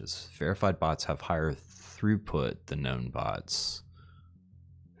privileges. Verified bots have higher throughput than known bots.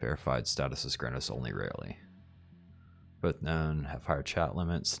 Verified status is granted only rarely. Both known have higher chat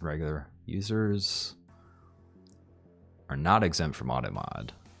limits than regular users. Are not exempt from auto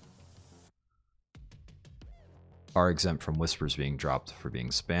mod. Are exempt from whispers being dropped for being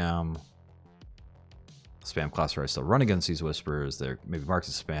spam. Spam classifiers still run against these whispers. They're maybe marked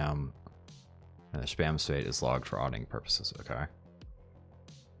as spam. And the spam state is logged for auditing purposes. Okay.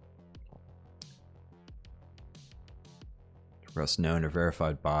 Rest known or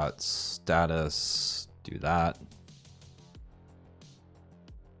verified bots. Status. Do that.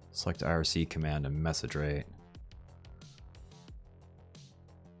 Select IRC command and message rate.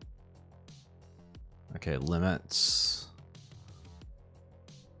 Okay, limits.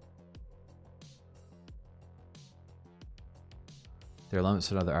 There are limits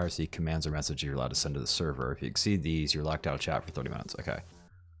to other IRC commands or messages you're allowed to send to the server. If you exceed these, you're locked out of chat for 30 minutes. Okay.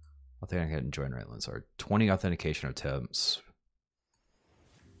 Authenticate and join rate limits are 20 authentication attempts.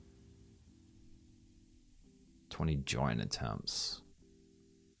 20 join attempts.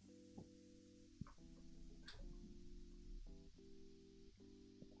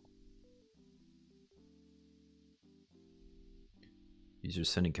 Users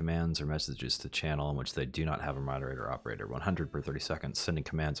sending commands or messages to channel in which they do not have a moderator or operator. 100 per 30 seconds. Sending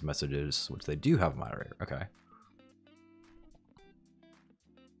commands and messages which they do have a moderator. Okay.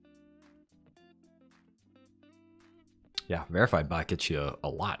 Yeah, verified bot gets you a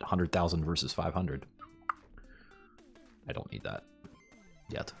lot. 100,000 versus 500. I don't need that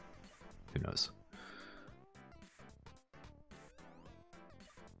yet. Who knows?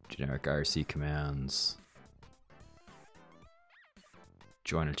 Generic IRC commands.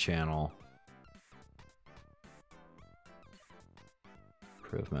 Join a channel.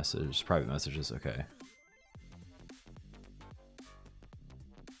 Private message, private messages, okay.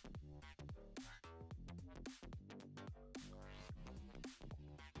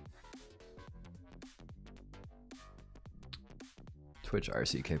 Twitch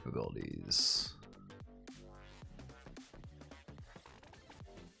IRC capabilities.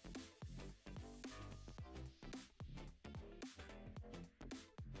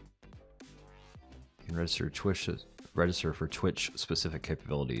 Register for Twitch specific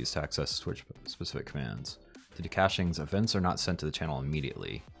capabilities to access Twitch specific commands. Due to cachings, events are not sent to the channel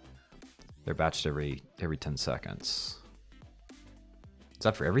immediately. They're batched every 10 seconds. Is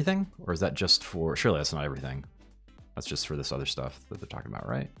that for everything? Or is that just for... Surely that's not everything. That's just for this other stuff that they're talking about,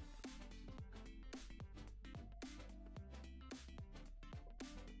 right?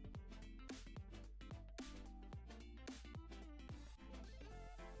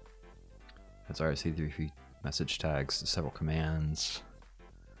 That's RSC3 message tags to several commands.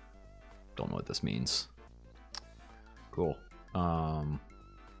 Don't know what this means. Cool.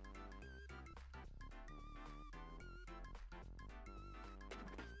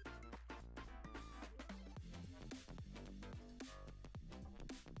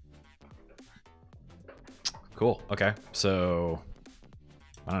 Cool. Okay. So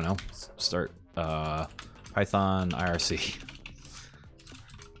I don't know. Start Python IRC.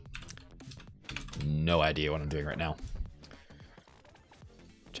 No idea what I'm doing right now.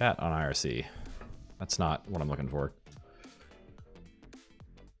 Chat on IRC. That's not what I'm looking for.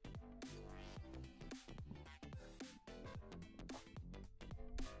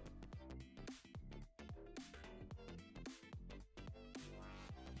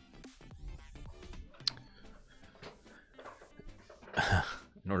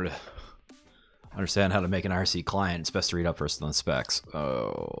 In order to understand how to make an IRC client, it's best to read up first on the specs.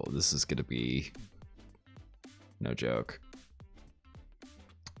 Oh, this is gonna be no joke.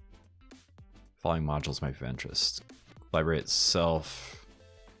 Following modules might be of interest. Library itself.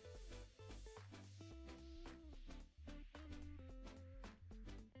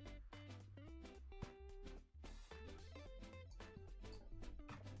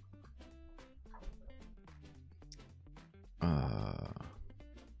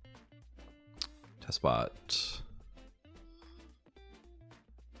 Testbot.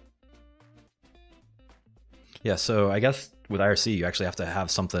 Yeah, so I guess with IRC, you actually have to have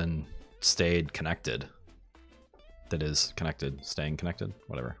something stayed connected. That is connected, staying connected,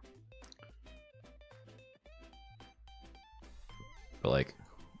 whatever. But like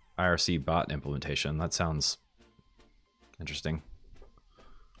IRC bot implementation, that sounds interesting.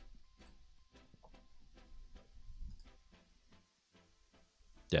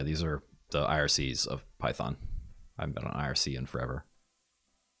 Yeah, these are the IRCs of Python. I haven't been on IRC in forever.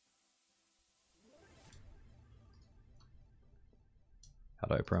 How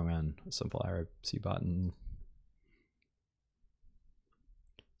do I program a simple IRC button?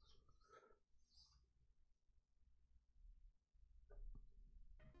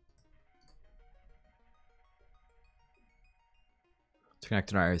 To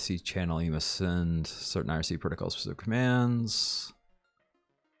connect an IRC channel, you must send certain IRC protocol specific commands.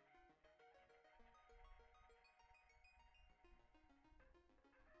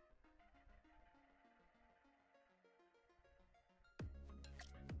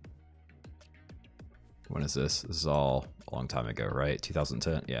 When is this? This is all a long time ago, right?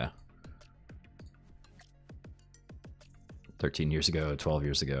 2010, yeah. 13 years ago, 12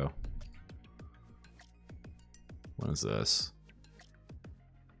 years ago. When is this?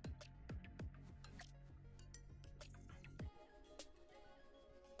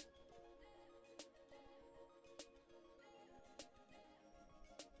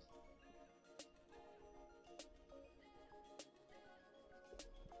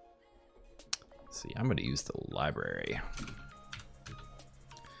 See, I'm going to use the library.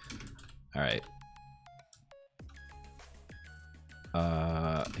 All right.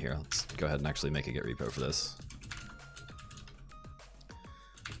 Here, let's go ahead and actually make a Git repo for this.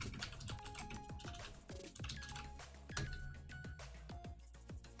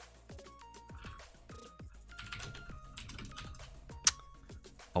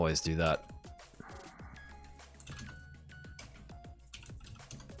 Always do that.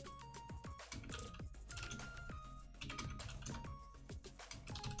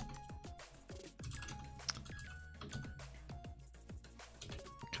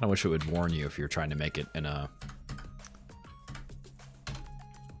 I wish it would warn you if you're trying to make it in a...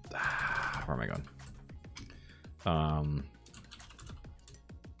 Where am I going?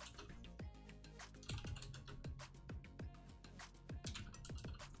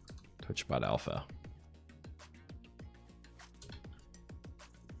 TwitchBot Alpha.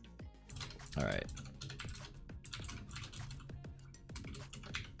 All right.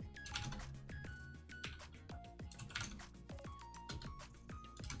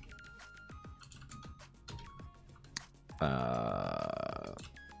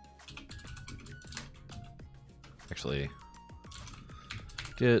 Actually,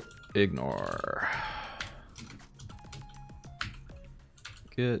 git ignore.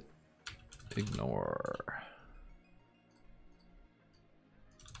 Git ignore.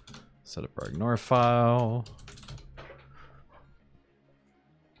 Set up our ignore file.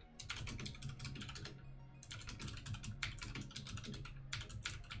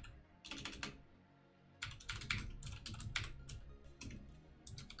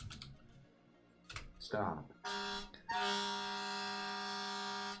 Stop.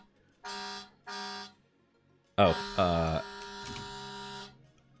 Oh,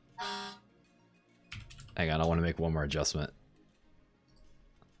 hang on, I want to make one more adjustment.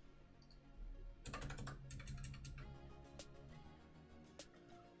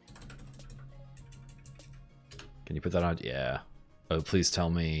 Can you put that on? Yeah. Oh, please tell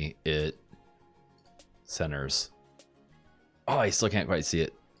me it centers. Oh, I still can't quite see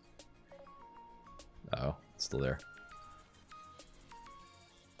it. Oh, it's still there.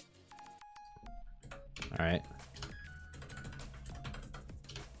 All right.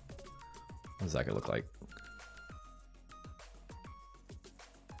 What's that gonna look like?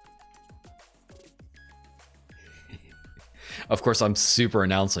 Of course, I'm super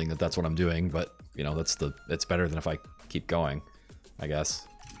announcing that that's what I'm doing, but you know, it's better than if I keep going, I guess.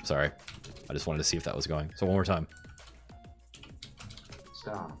 Sorry, I just wanted to see if that was going. So one more time.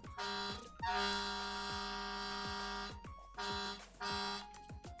 Stop.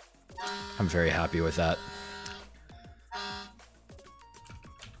 I'm very happy with that.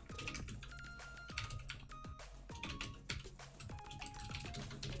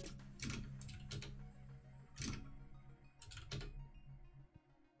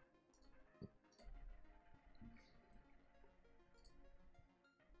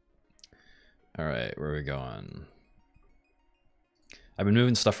 All right, where are we going? I've been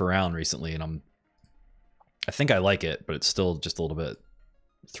moving stuff around recently, and I think I like it, but it's still just a little bit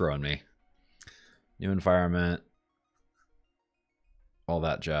throwing me. New environment, all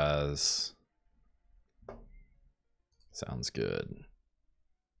that jazz. Sounds good.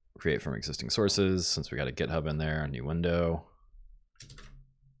 Create from existing sources, since we got a GitHub in there, a new window.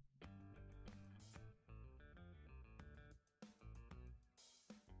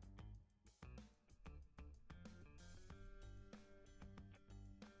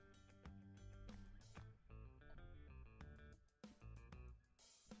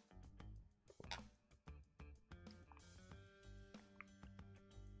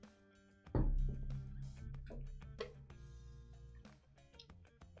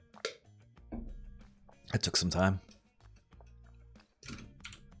 It took some time.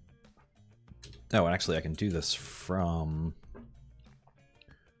 Oh, and actually I can do this from...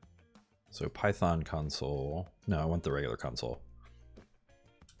 So Python console. No, I want the regular console.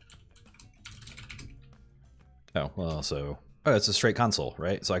 Oh, well, so... Oh, it's a straight console,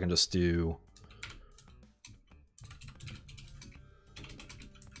 right? So I can just do...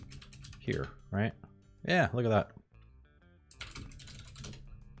 Here, right? Yeah, look at that.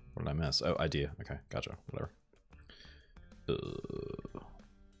 What did I miss? Oh, idea. Okay, gotcha. Whatever.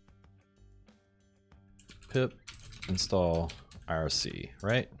 Pip install IRC,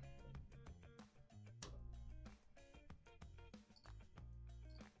 right?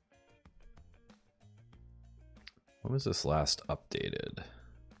 When was this last updated?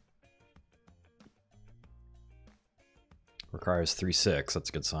 Requires 3.6. That's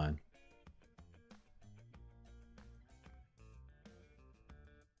a good sign.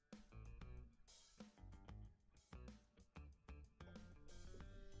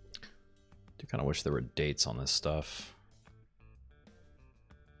 I kind of wish there were dates on this stuff.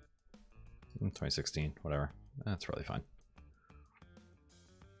 2016, whatever. That's probably fine.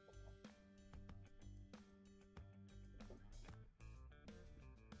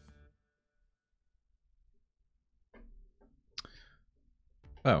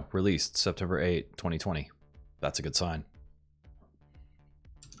 Oh, released September 8, 2020. That's a good sign.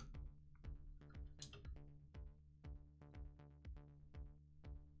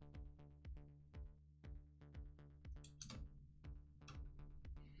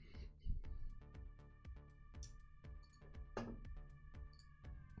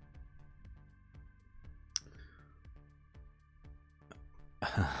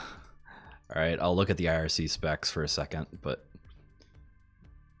 All right, I'll look at the IRC specs for a second, but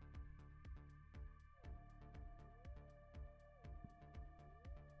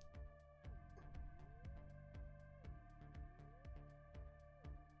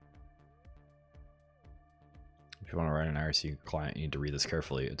if you want to write an IRC client, you need to read this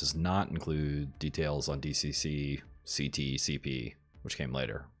carefully. It does not include details on DCC, CT, CP, which came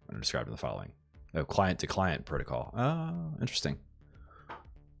later and are described in the following. Oh, client-to-client protocol. Oh, interesting.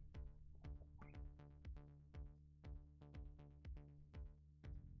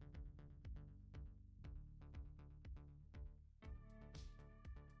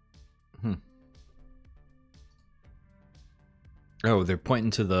 Oh, they're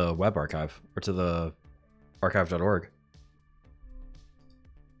pointing to the web archive, or to the archive.org.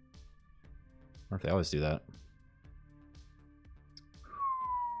 Or if they always do that.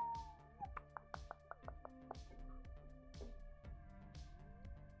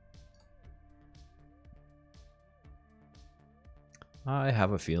 I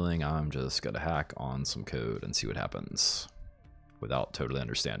have a feeling I'm just gonna hack on some code and see what happens without totally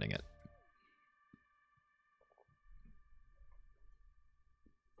understanding it.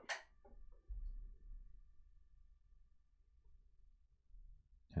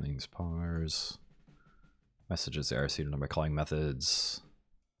 Headings, pars, messages, IRC by calling methods,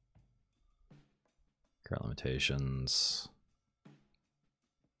 current limitations,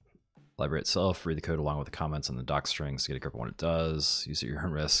 library itself, read the code along with the comments and the doc strings to get a grip on what it does, use it at your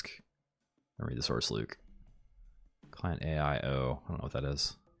own risk, and read the source Luke. Client AIO, I don't know what that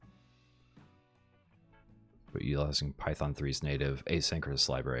is. But utilizing Python 3's native asynchronous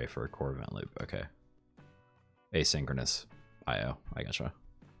library for a core event loop. Okay. Asynchronous IO, I gotcha.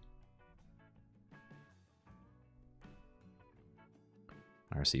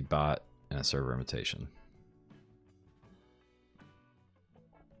 IRC bot and a server invitation.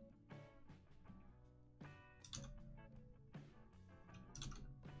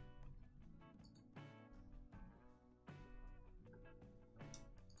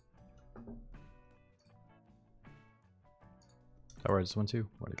 Oh, where is this one too?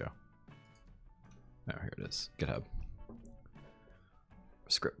 Where'd it go? Oh, here it is. GitHub.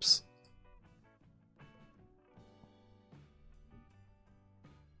 Scripts.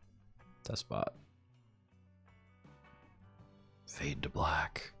 Testbot. Fade to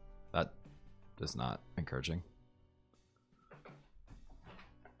black. That is not encouraging.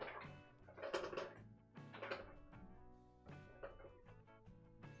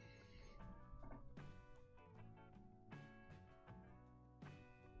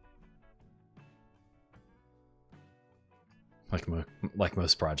 Like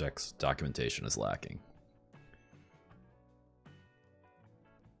most projects, documentation is lacking.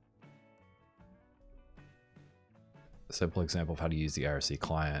 A simple example of how to use the IRC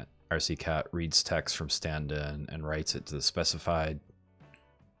client. IRC cat reads text from stand-in and writes it to the specified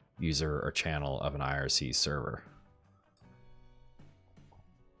user or channel of an IRC server.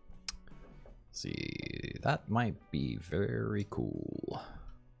 See, that might be very cool.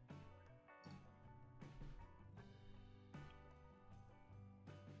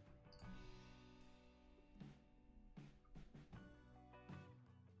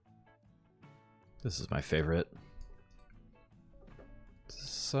 This is my favorite.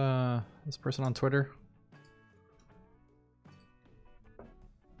 This person on Twitter.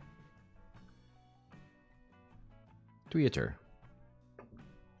 Twitter.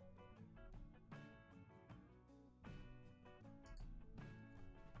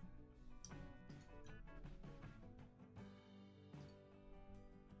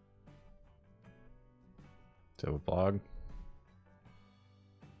 Do you have a blog?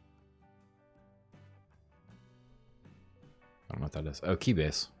 I don't know what that is. Oh,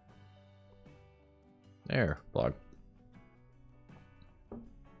 Keybase. There, blog.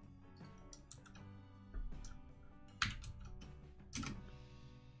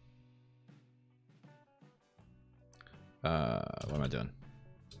 What am I doing?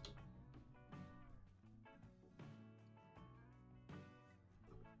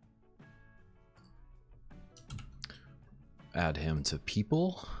 Add him to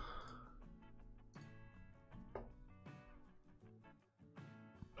people.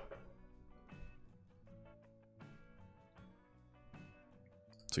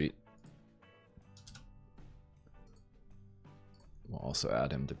 Sweet. We'll also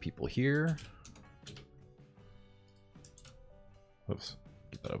add him to people here. Oops,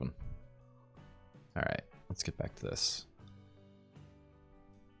 keep that open. All right, let's get back to this.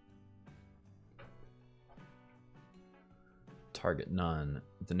 Target none.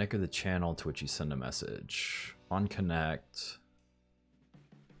 The nick of the channel to which you send a message. On connect.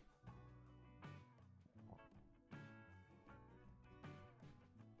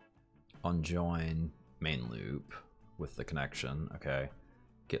 On join main loop with the connection. Okay.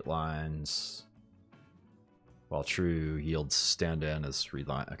 Get lines. While true yields stand in as read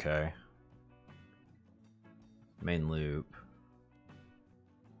line. Okay. Main loop.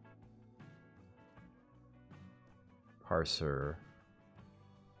 Parser.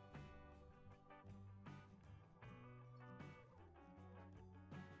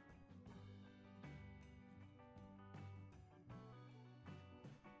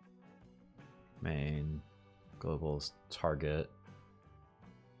 Main. Globals. Target.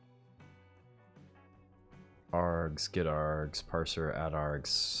 Args. Get args. Parser. Add args.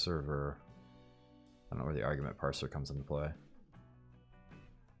 Server. I don't know where the argument parser comes into play.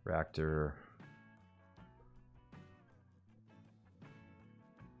 Reactor.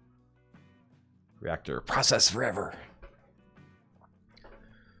 Reactor. Process forever.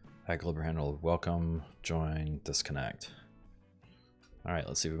 Add global handle. Welcome. Join. Disconnect. All right,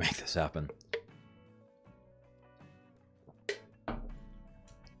 let's see if we make this happen.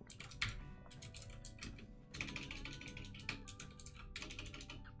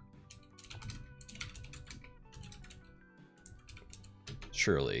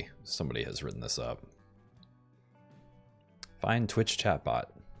 Surely somebody has written this up. Find Twitch chatbot.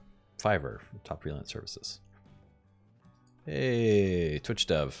 Fiverr, top freelance services. Hey, Twitch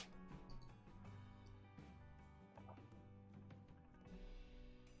dev.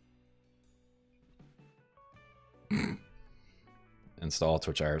 Install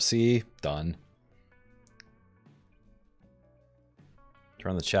TwtichIRC. Done. To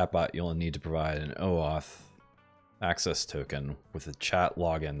run the chatbot, you'll need to provide an OAuth access token with a chat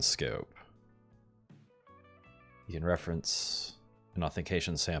login scope. You can reference an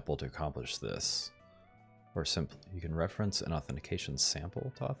authentication sample to accomplish this. Or simply, you can reference an authentication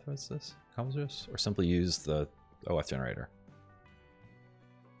sample to authorize this, accomplish this, or simply use the OAuth generator.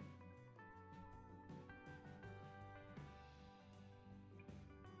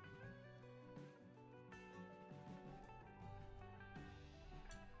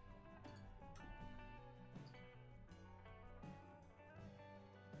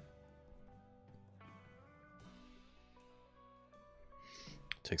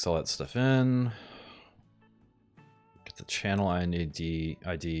 Takes all that stuff in. Get the channel ID.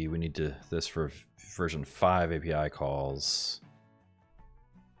 We need this for version 5 API calls.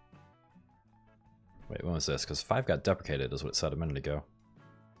 Wait, when was this? Because 5 got deprecated is what it said a minute ago.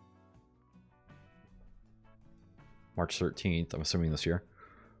 March 13th, I'm assuming this year.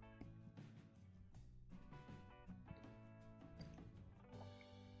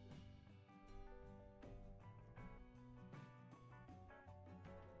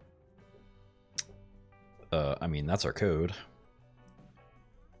 I mean, that's our code.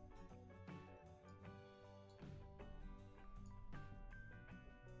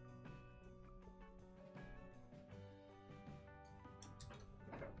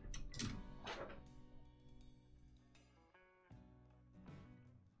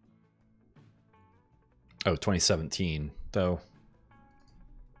 Oh, 2017, though.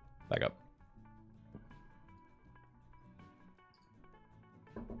 Back up.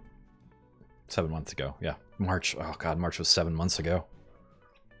 $7 months ago. Yeah. March. Oh, God. March was 7 months ago.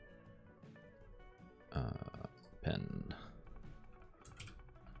 Pen.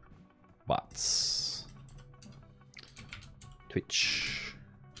 Bots. Twitch.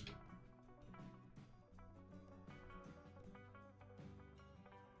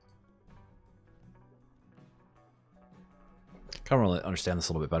 I don't really understand this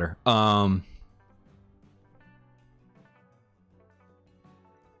a little bit better.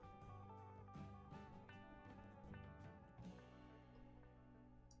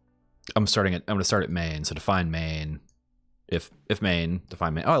 I'm going to start at main. So define main. If main,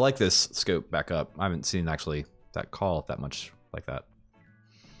 define main. Oh, I like this scope back up. I haven't seen actually that call that much like that.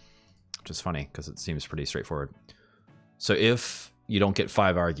 Which is funny because it seems pretty straightforward. So if you don't get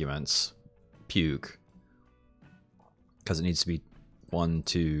 5 arguments, puke. Because it needs to be 1,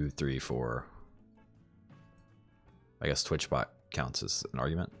 2, 3, 4. I guess TwitchBot counts as an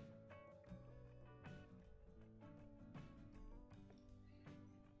argument.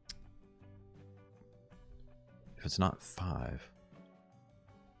 If it's not 5,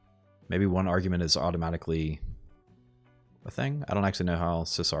 maybe 1 argument is automatically a thing. I don't actually know how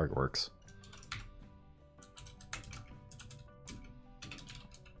sysarg works.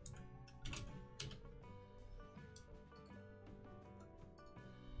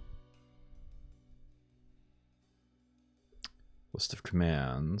 List of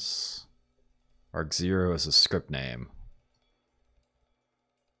commands. arg0 is a script name.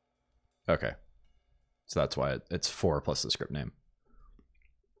 Okay. So that's why it's 4 plus the script name.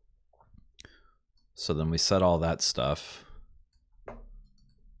 So then we set all that stuff.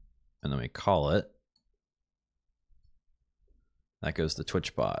 And then we call it. That goes to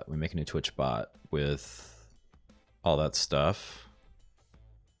TwitchBot. We make a new TwitchBot with all that stuff.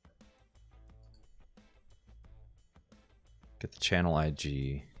 Get the channel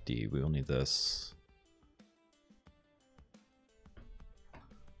IGD. We will need this.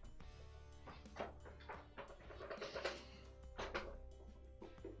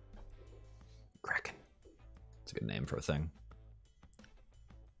 Kraken. It's a good name for a thing.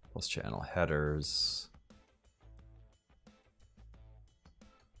 Plus channel headers.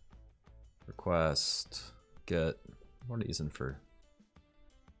 Request. Get. What are you using for?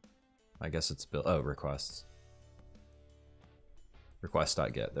 I guess it's built. Oh, requests.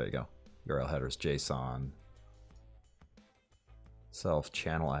 Request.get. There you go. URL headers JSON. Self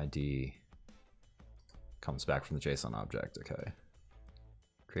channel ID comes back from the JSON object. Okay.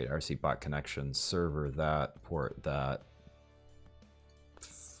 Create RC bot connection, server that, port that,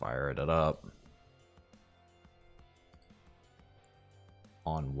 fire it up.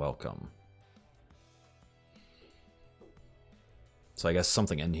 On welcome. So I guess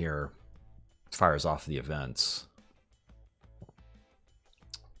something in here fires off the events.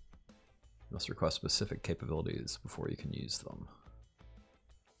 Must request specific capabilities before you can use them.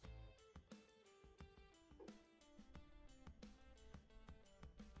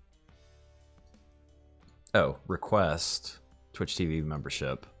 Oh, request, Twitch TV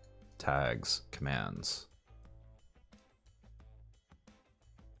membership, tags, commands.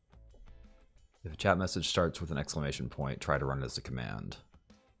 If a chat message starts with an exclamation point, try to run it as a command.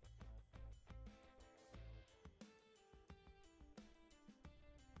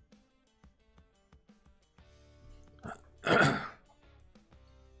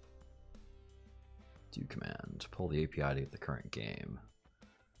 Do command, pull the API to get the current game.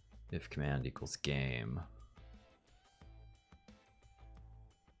 If command equals game.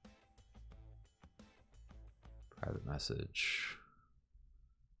 Private message.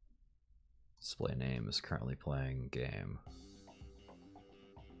 Display name is currently playing game.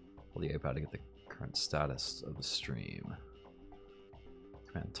 Pull the API to get the current status of the stream.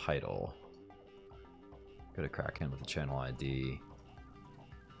 Command title. Go to Kraken with the channel ID.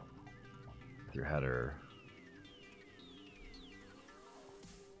 With your header.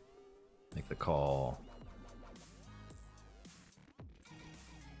 Make the call.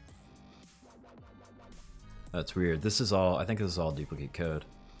 That's weird. This is all, I think this is all duplicate code.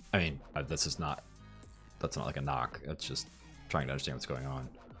 I mean, that's not like a knock. It's just trying to understand what's going on.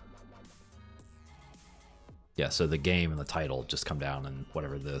 Yeah, so the game and the title just come down and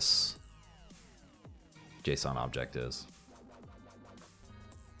whatever this JSON object is.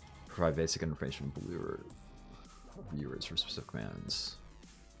 Provide basic information for viewers for specific commands.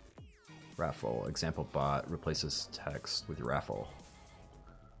 Raffle. Example bot replaces text with your raffle.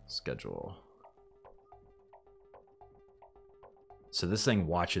 Schedule. So this thing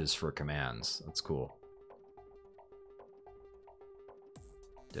watches for commands. That's cool.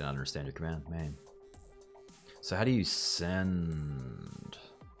 Didn't understand your command, main. So how do you send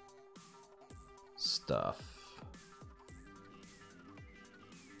stuff?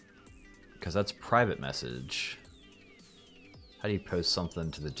 Because that's private message. How do you post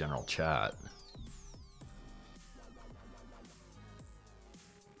something to the general chat?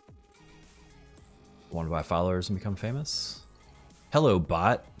 Want to buy followers and become famous? Hello,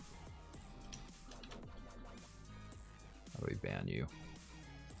 bot. How do we ban you?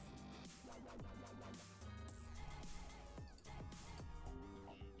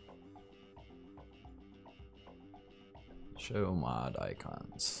 Show mod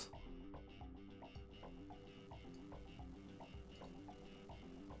icons.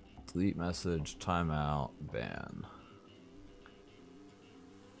 Delete message, timeout, ban.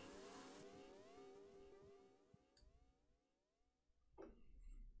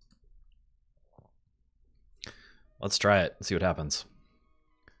 Let's try it, see what happens.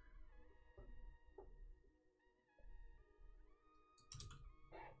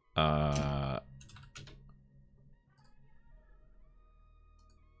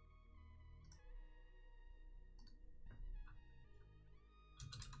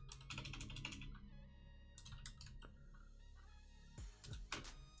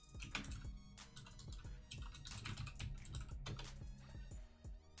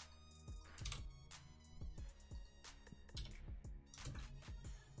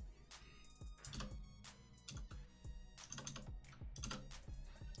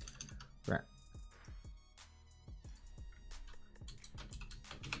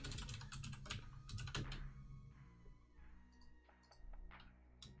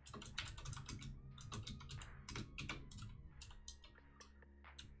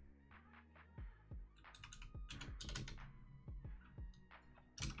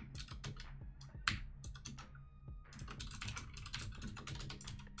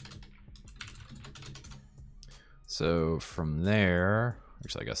 So from there,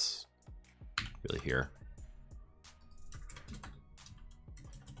 actually I guess really here.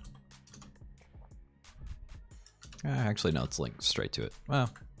 Actually no, it's linked straight to it.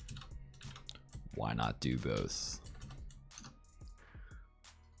 Well, why not do both?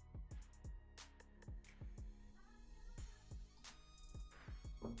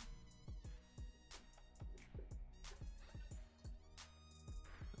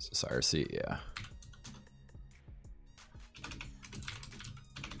 Is this IRC? Yeah.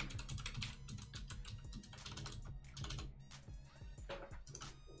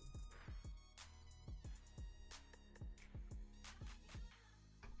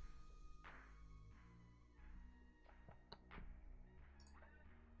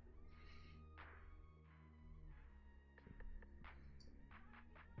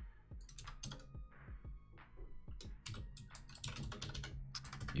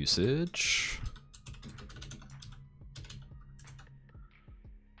 Usage.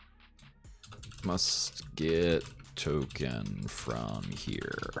 Must get token from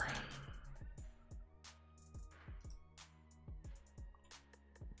here.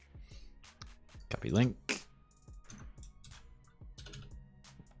 Copy link.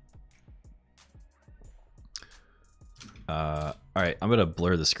 All right, I'm gonna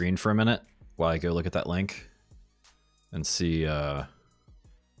blur the screen for a minute while I go look at that link and see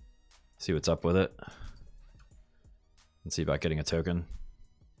what's up with it and see about getting a token.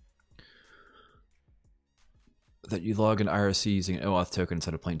 That you log in IRC using an OAuth token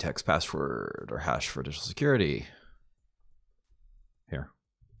instead of plain text password or hash for additional security. Here.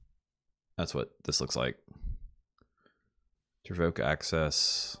 That's what this looks like. To revoke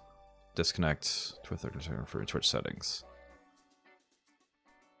access, disconnect for Twitch settings.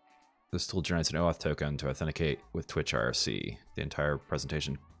 This tool generates an OAuth token to authenticate with Twitch IRC. The entire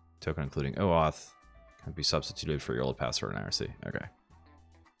presentation token, including OAuth, can be substituted for your old password in IRC. Okay.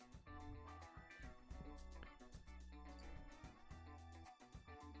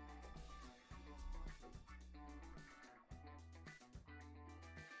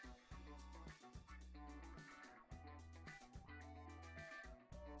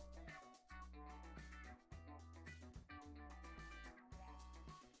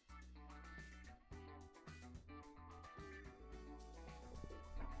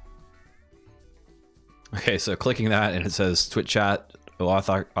 Okay, so clicking that and it says Twitch chat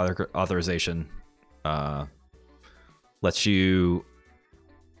authorization lets you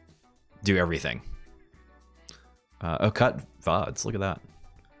do everything. Oh, cut VODs. Look at that.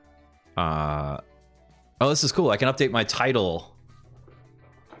 Oh, this is cool. I can update my title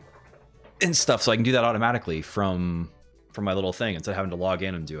and stuff, so I can do that automatically from my little thing instead of having to log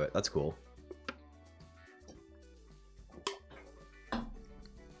in and do it. That's cool.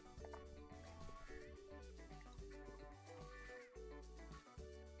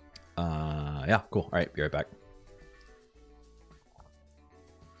 Yeah, cool. All right, be right back.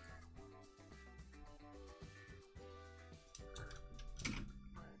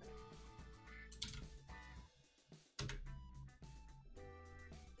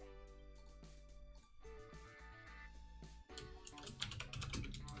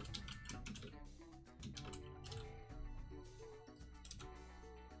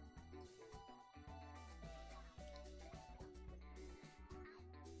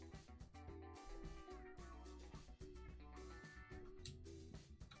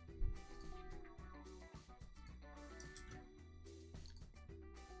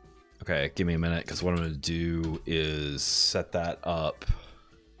 Okay, give me a minute, because what I'm going to do is set that up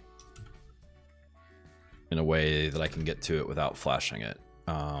in a way that I can get to it without flashing it.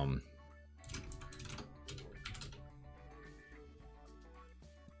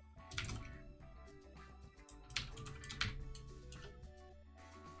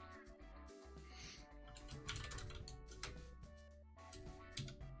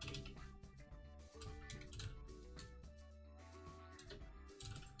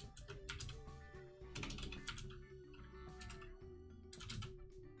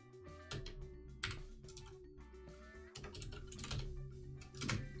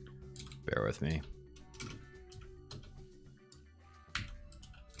 Bear with me.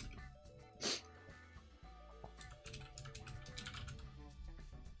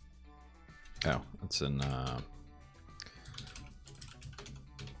 Oh, it's in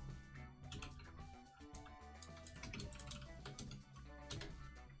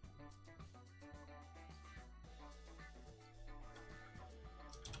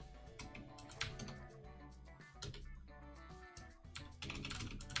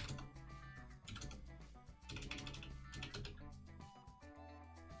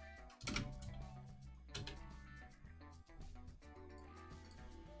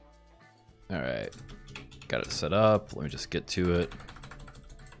all right, got it set up. Let me just get to it.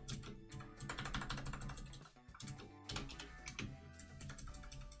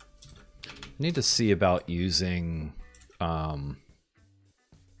 I need to see about using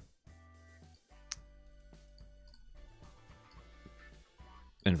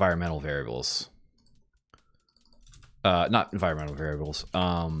environmental variables. Not environmental variables.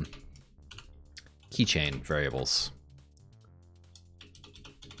 Keychain variables.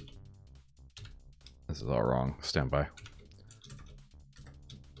 This is all wrong. Stand by.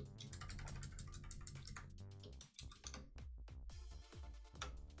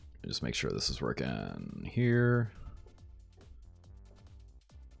 Just make sure this is working here.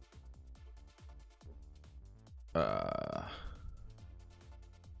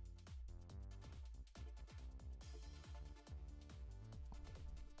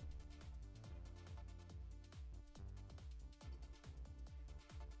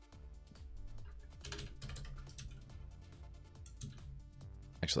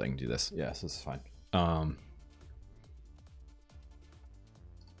 Actually, I can do this. Yes, this is fine.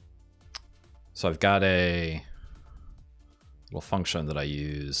 So I've got a little function that I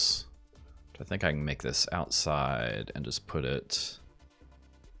use. I think I can make this outside and just put it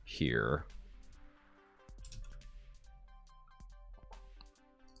here.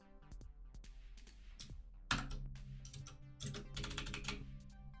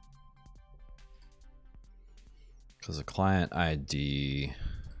 Because a client ID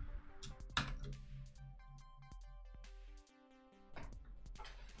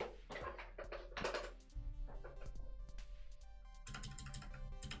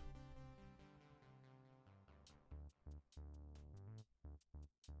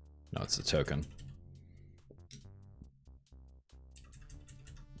no, it's a token.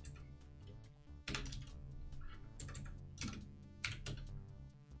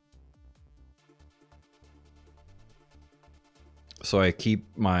 So I keep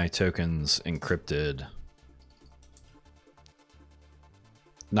my tokens encrypted,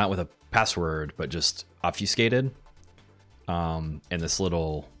 not with a password, but just obfuscated in this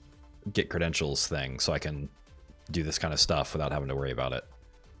little get credentials thing, so I can do this kind of stuff without having to worry about it.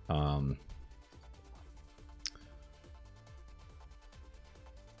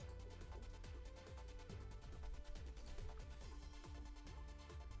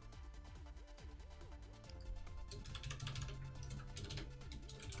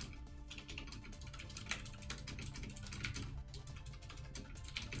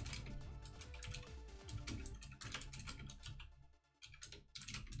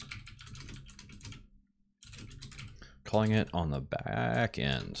 calling it on the back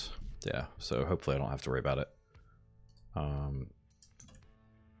end. Yeah, so hopefully I don't have to worry about it.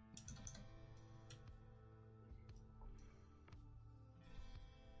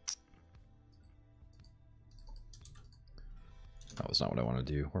 That was not what I want to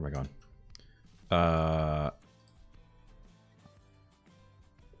do. Where am I going?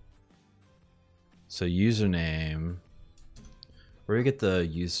 So username. Where do we get the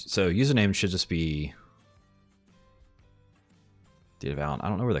use? So username should just be date of out. I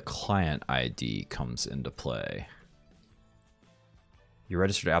don't know where the client ID comes into play. You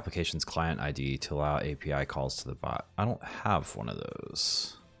registered application's client ID to allow API calls to the bot. I don't have one of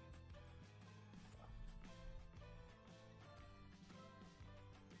those.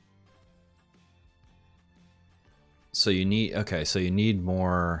 So you need, okay, so you need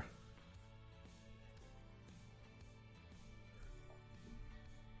more.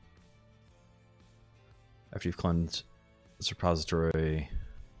 After you've cleansed this repository,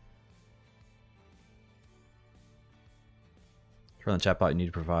 to run the chatbot, you need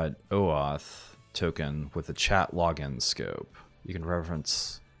to provide OAuth token with a chat login scope. You can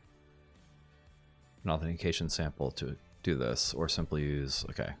reference an authentication sample to do this, or simply use,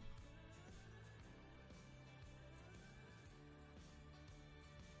 okay.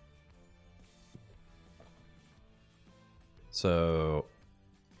 So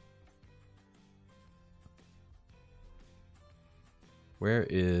where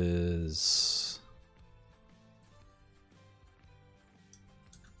is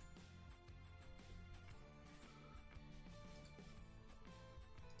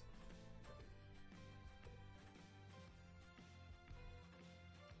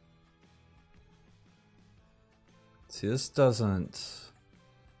see, this doesn't.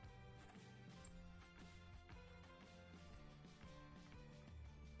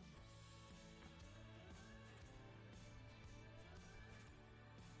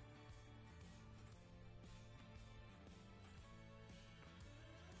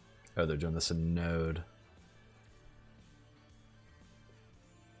 Oh, they're doing this in Node.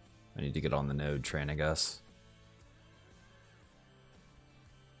 I need to get on the Node train, I guess.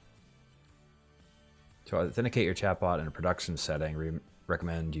 To authenticate your chatbot in a production setting, we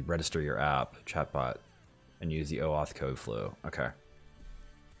recommend you register your app, chatbot, and use the OAuth code flow. Okay.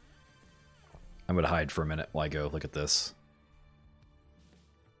 I'm going to hide for a minute while I go look at this.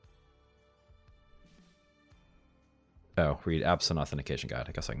 Oh, read apps and authentication guide.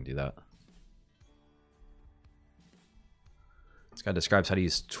 I guess I can do that. This guide describes how to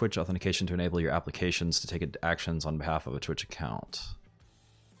use Twitch authentication to enable your applications to take actions on behalf of a Twitch account.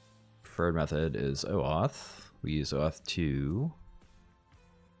 Preferred method is OAuth. We use OAuth 2.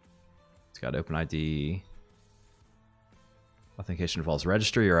 It's got OpenID. Authentication involves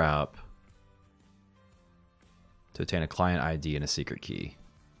register your app to obtain a client ID and a secret key.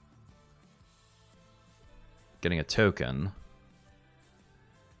 Getting a token.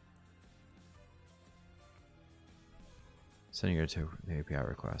 Sending your to the API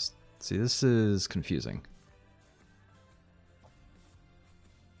request. See, this is confusing.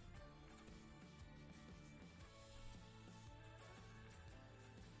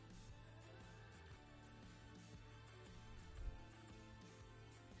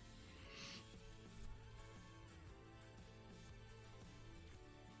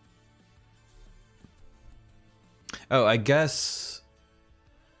 Oh, I guess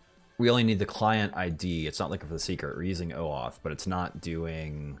we only need the client ID. It's not looking for the secret. We're using OAuth, but it's not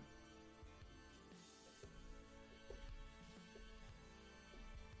doing...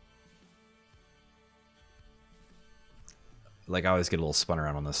 Like, I always get a little spun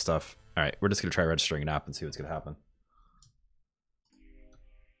around on this stuff. All right, we're just going to try registering an app and see what's going to happen.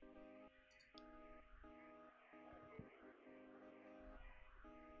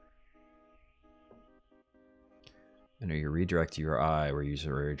 Enter your redirect URI where users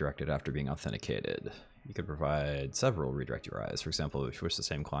are redirected after being authenticated. You could provide several redirect URIs. For example, if you wish the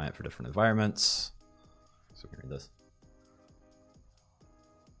same client for different environments. So we can read this.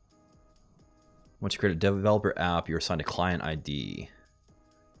 Once you create a developer app, you're assigned a client ID.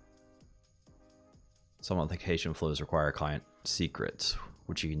 Some authentication flows require a client secret,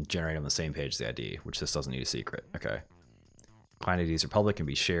 which you can generate on the same page as the ID, which this doesn't need a secret. Okay. Client IDs are public and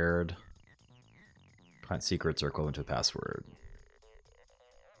be shared. Client secrets are equivalent to a password.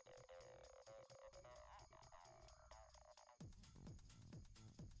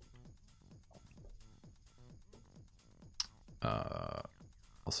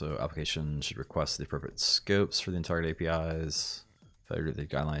 Also, application should request the appropriate scopes for the target APIs. Failure to the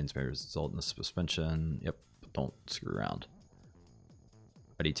guidelines may result in a suspension. Yep, don't screw around.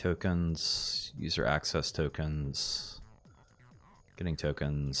 ID tokens, user access tokens. Getting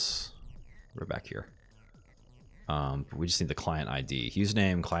tokens. We're back here. We just need the client ID.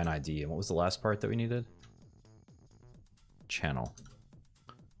 Username, client ID, and what was the last part that we needed? Channel.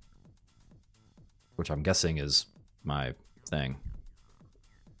 Which I'm guessing is my thing.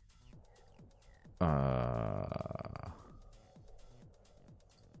 On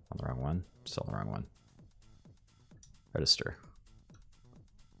the wrong one. Still on the wrong one. Register.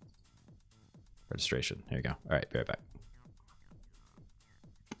 Registration. Here you go. All right, be right back.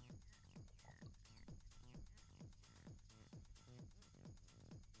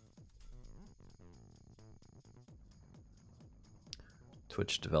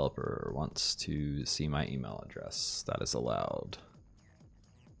 Twitch developer wants to see my email address. That is allowed.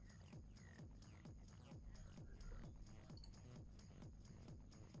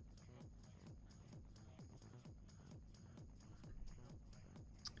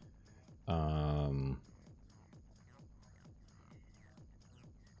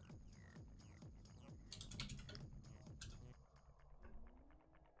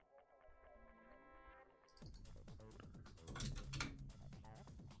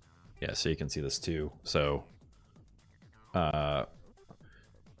 Yeah, so you can see this too. So we'll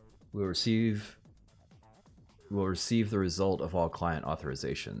receive the result of all client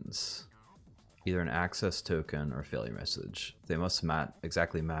authorizations, either an access token or failure message. They must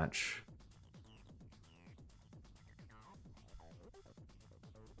exactly match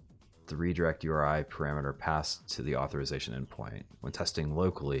the redirect URI parameter passed to the authorization endpoint. When testing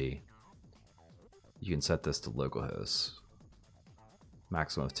locally, you can set this to localhost.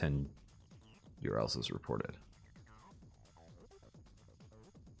 Maximum of 10 URLs is reported.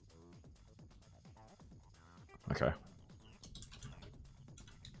 Okay.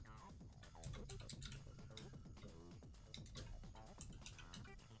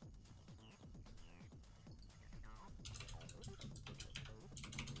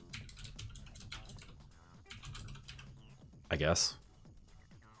 I guess.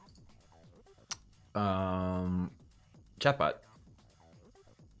 Chatbot.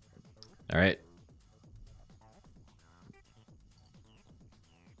 All right.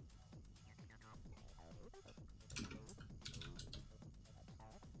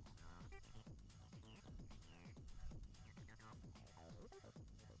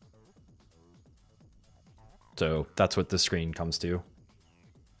 So that's what this screen comes to.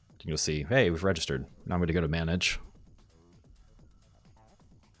 You'll see, hey, we've registered. Now I'm going to go to manage.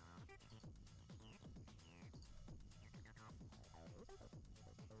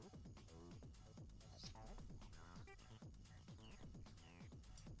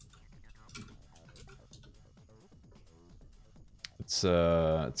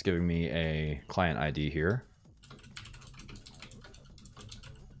 It's giving me a client ID here.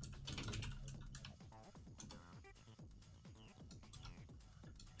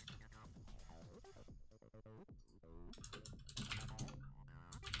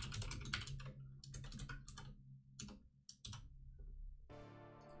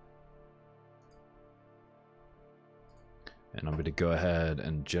 And I'm going to go ahead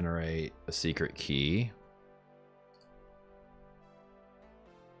and generate a secret key.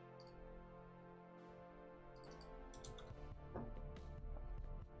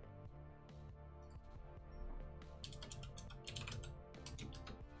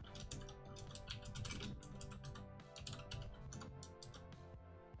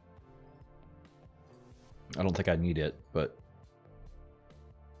 I don't think I need it, but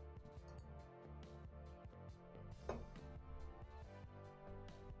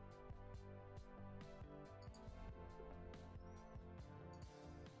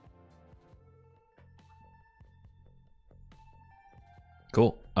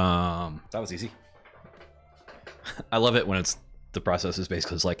cool. That was easy. I love it when the process is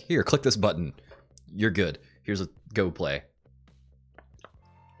basically just like, here, click this button. You're good. Here's a go play.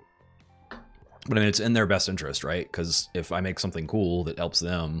 But I mean, it's in their best interest, right? Because if I make something cool that helps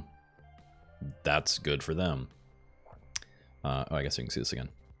them, that's good for them. Oh, I guess you can see this again.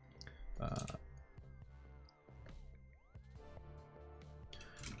 All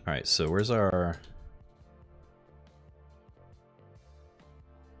right, so where's our...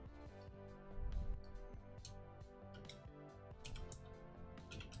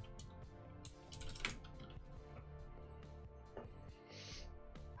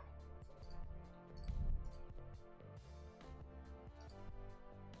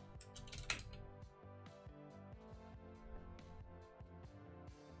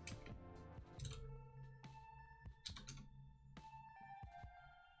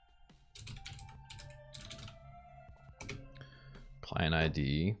 client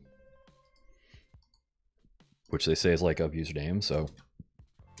ID. which they say is like a username, so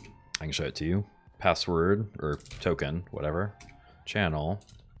I can show it to you. Password or token, whatever. Channel.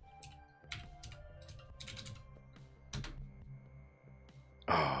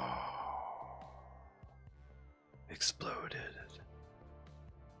 Oh. Exploded.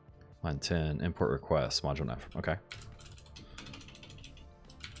 Line 10, import request, module F. Okay.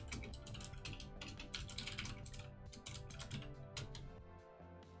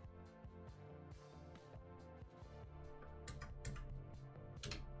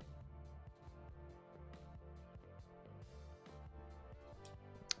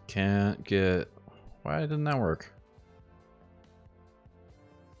 Can't get... Why didn't that work?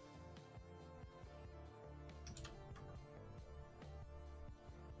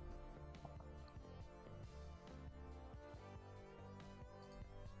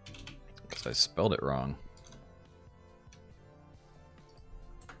 Because I spelled it wrong.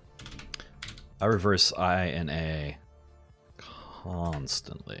 I reverse I and A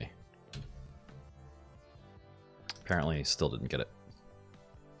constantly. Apparently still didn't get it.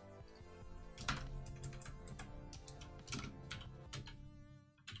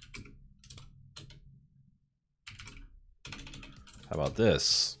 How about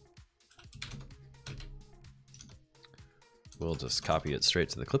this? We'll just copy it straight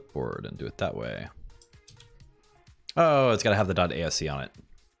to the clipboard and do it that way. Oh, it's got to have the .asc on it.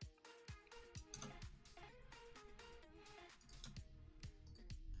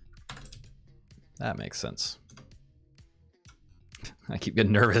 That makes sense. I keep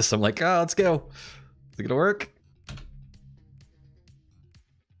getting nervous. I'm like, oh, let's go. Is it gonna work?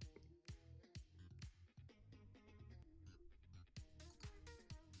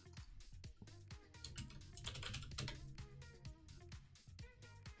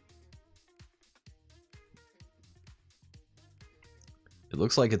 It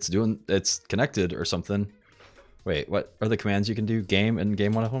looks like it's connected or something. Wait, what are the commands you can do? Game and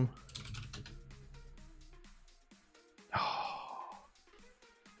game one of them? Oh.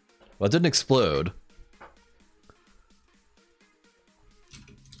 Well, it didn't explode.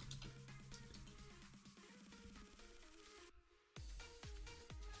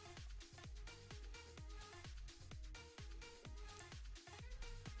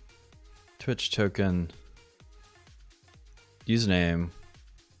 Twitch token. Username.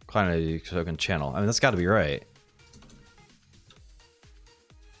 Client ID token channel. I mean, that's got to be right.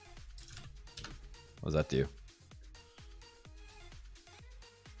 What does that do?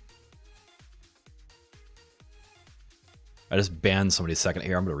 I just banned somebody a second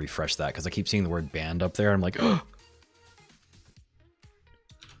here. I'm going to refresh that because I keep seeing the word banned up there. I'm like, oh.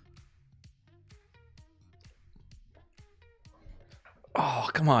 Oh,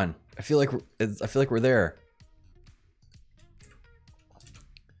 come on. I feel like we're there.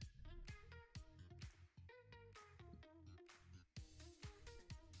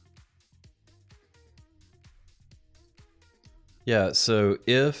 Yeah, so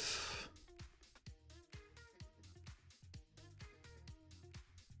if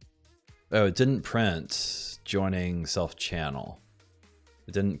it didn't print joining self channel.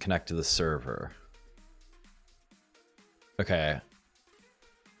 It didn't connect to the server. Okay.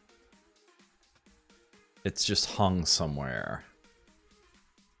 It's just hung somewhere.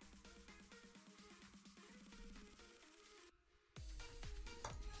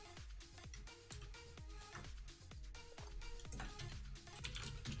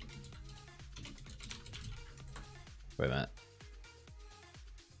 Wait a minute.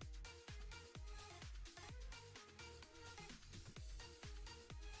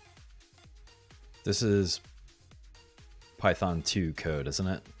 This is Python 2 code, isn't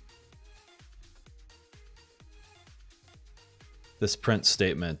it? This print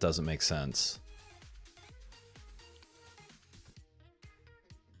statement doesn't make sense.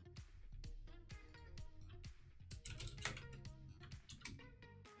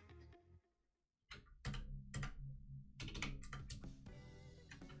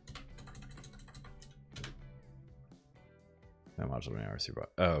 No module RC.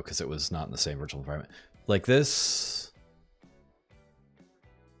 Oh, because it was not in the same virtual environment. Like this.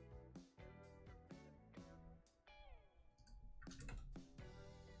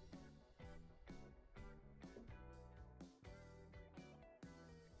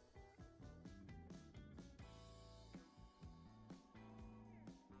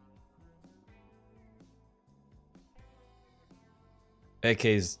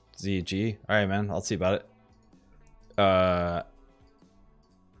 AKZG. All right, man. I'll see about it.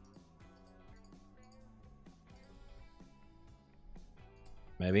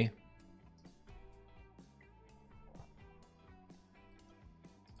 Maybe.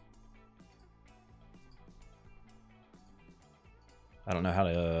 I don't know how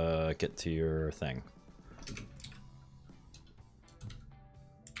to get to your thing.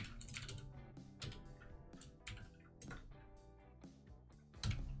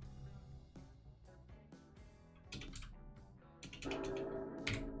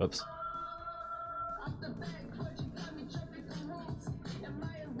 Oops.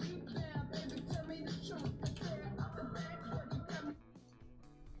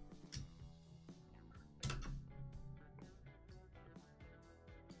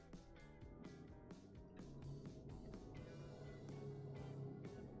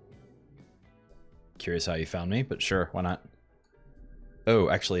 Curious how you found me, but sure, why not?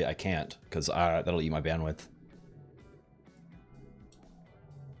 Oh, actually, I can't, because that'll eat my bandwidth.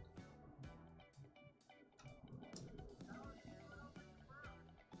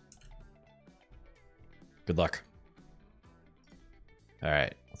 Good luck.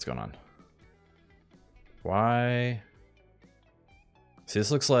 Alright, what's going on? Why? See,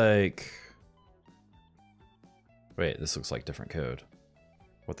 this looks like... Wait, this looks like different code.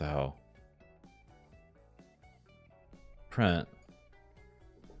 What the hell? Print.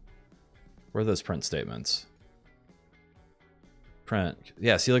 Where are those print statements? Print.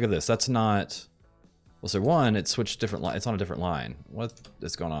 Yeah, see, look at this. That's not... Well, so one, it switched different line. It's on a different line. What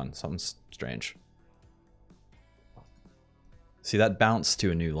is going on? Something's strange. See, that bounced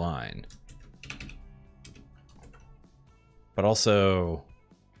to a new line. But also...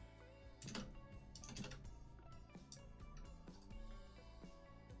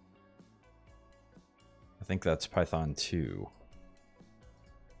 I think that's Python 2.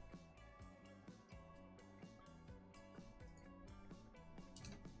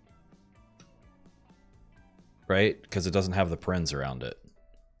 Right? Because it doesn't have the parens around it.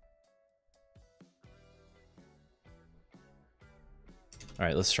 All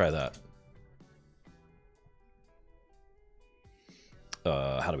right, let's try that.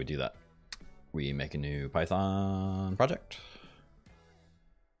 How do we do that? We make a new Python project.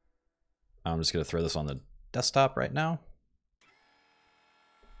 I'm just going to throw this on the desktop right now.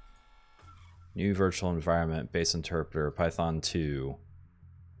 New virtual environment, base interpreter, Python 2.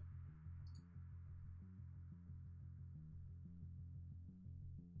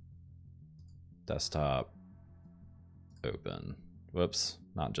 Desktop, open. Whoops,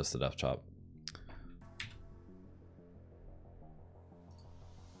 not just the desktop.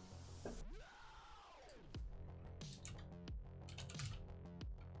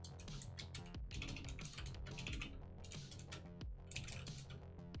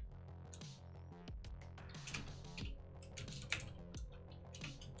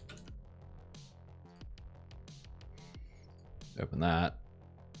 Open that.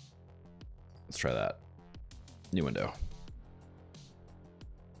 Let's try that. New window.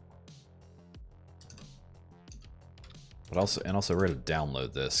 But also we're going to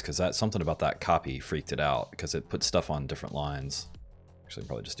download this because that something about that copy freaked it out because it put stuff on different lines. Actually,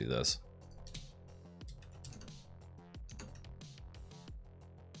 probably just do this.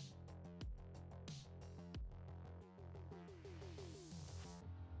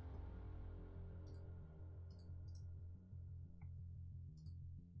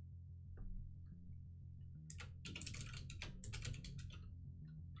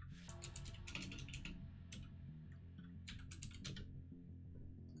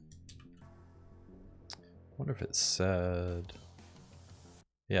 Wonder if it said,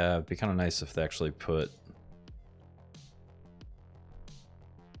 yeah, it'd be kind of nice if they actually put,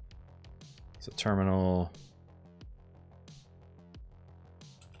 it's a terminal.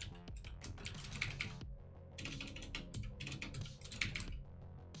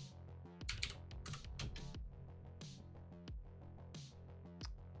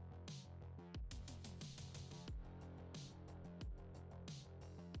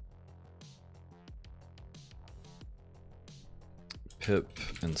 Pip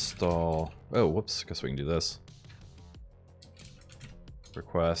install. Oh, whoops. Guess we can do this.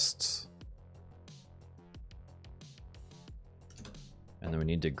 Requests. And then we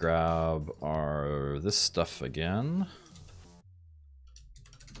need to grab this stuff again.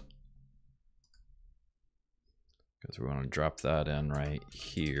 Because we want to drop that in right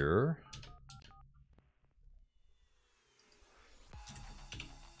here.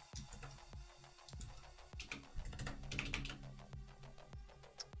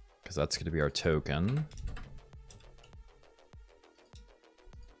 Because that's going to be our token.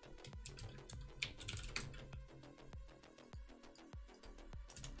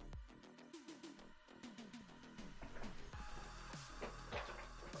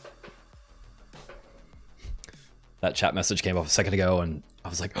 That chat message came up a second ago and I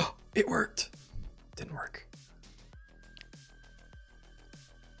was like, oh, it worked. Didn't work.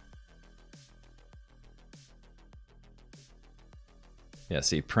 Yeah,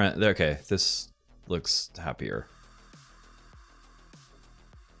 see, print. Okay, this looks happier.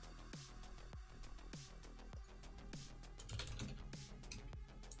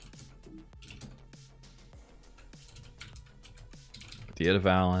 The id of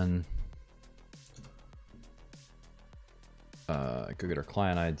Allen. Go get our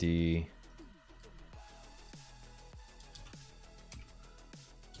client ID.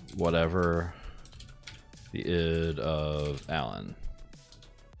 Whatever. The id of Allen.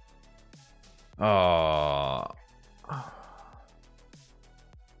 Oh.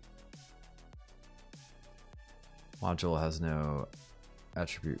 Module has no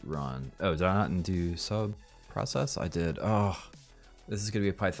attribute run. Oh, did I not undo sub process? I did. Oh, this is going to be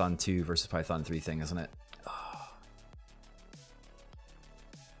a Python 2 versus Python 3 thing, isn't it?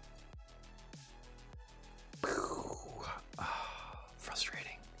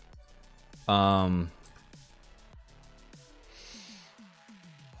 Frustrating.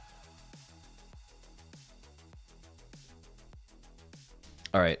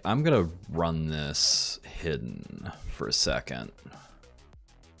 All right, I'm gonna run this hidden for a second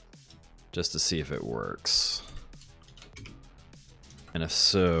just to see if it works. And if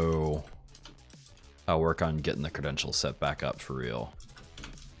so, I'll work on getting the credentials set back up for real.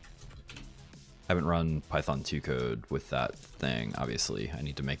 I haven't run Python 2 code with that thing, obviously. I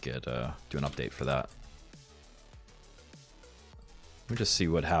need to make it, do an update for that. Let me just see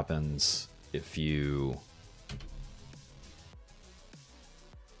what happens if you...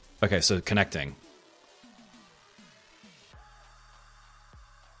 Okay, so connecting.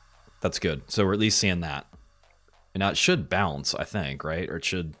 That's good. So we're at least seeing that. And now it should bounce, I think, right? Or it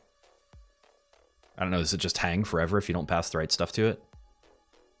should... I don't know, does it just hang forever if you don't pass the right stuff to it?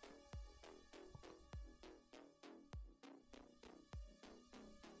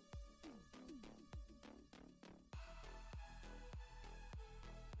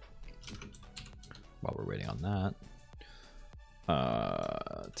 While we're waiting on that.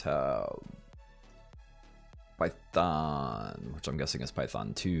 Tab Python, which I'm guessing is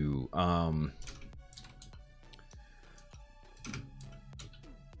Python 2.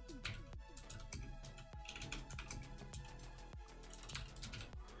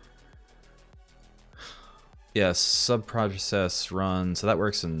 Yeah, subprocess run. So that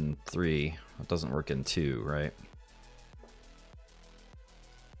works in 3. It doesn't work in 2, right?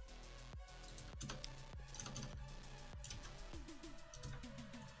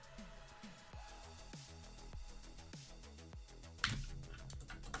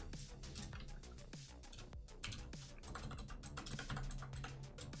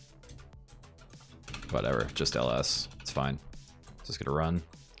 Whatever, just ls. It's fine. Just gonna run.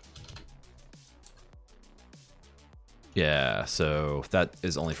 Yeah, so that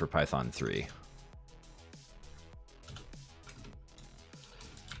is only for Python 3.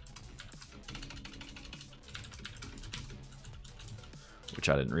 Which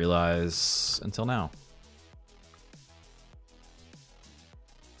I didn't realize until now.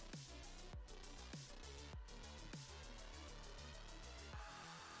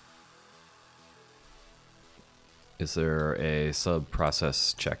 Is there a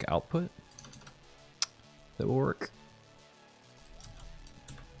sub-process check output that will work?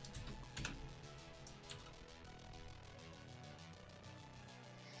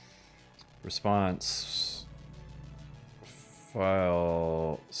 Response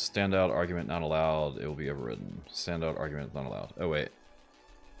file standout argument not allowed. It will be overridden. Standout argument not allowed. Oh wait,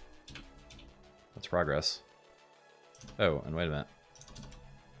 that's progress. Oh, and wait a minute.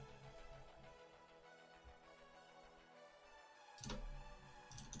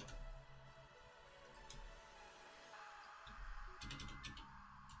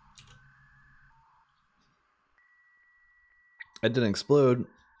 It didn't explode.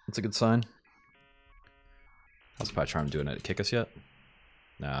 That's a good sign. How's PyCharm doing it? Kick us yet?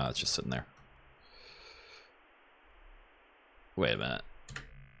 Nah, it's just sitting there. Wait a minute.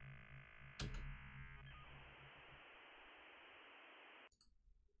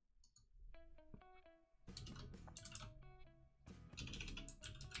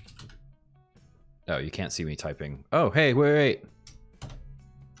 Oh, you can't see me typing. Oh, hey, wait.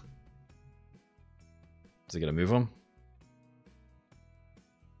 Is it gonna move them?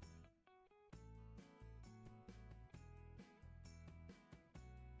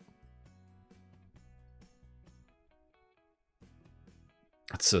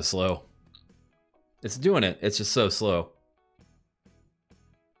 It's so slow. It's doing it. It's just so slow.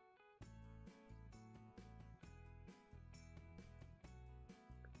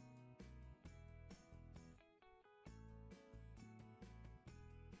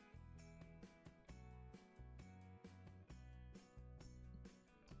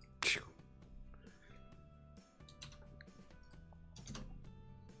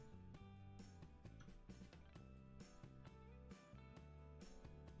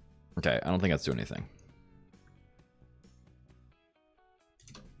 Okay, I don't think that's doing anything.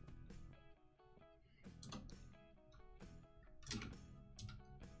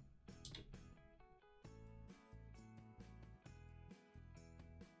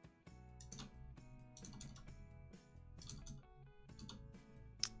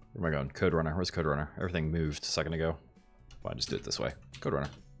 Where am I going? Code Runner. Where's Code Runner? Everything moved a second ago. Why just do it this way? Code Runner.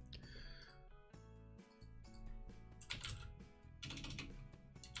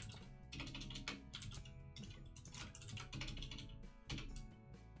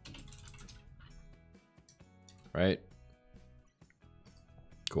 Right?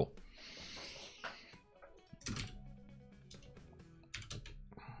 Cool.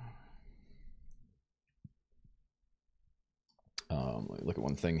 Let me look at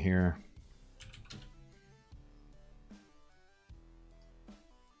one thing here.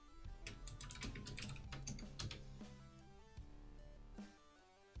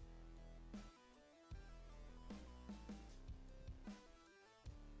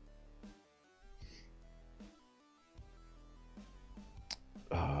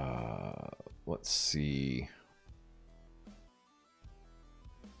 Let's see.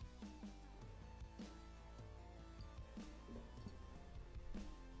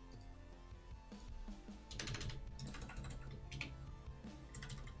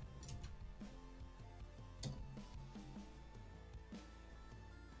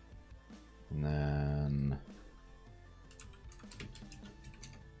 And then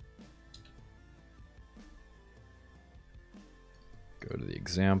go to the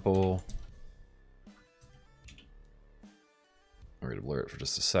example. We're going to blur it for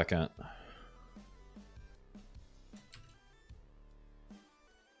just a second.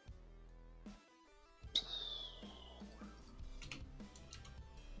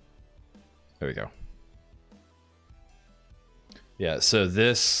 There we go. Yeah, so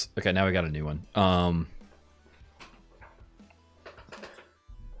this, okay, now we got a new one. I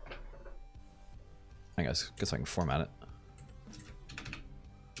guess I can format it.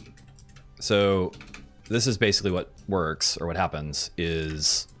 So this is basically what works, or what happens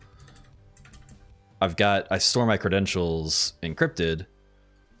is I store my credentials encrypted,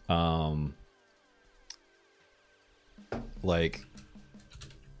 like,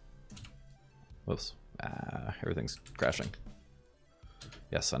 whoops, everything's crashing.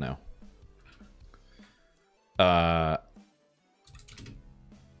 Yes, I know.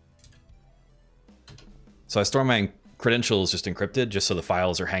 So I store my credentials just encrypted, just so the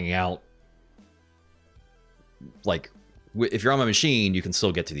files are hanging out. Like, if you're on my machine, you can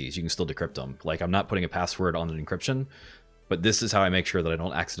still get to these. You can still decrypt them. Like, I'm not putting a password on an encryption, but this is how I make sure that I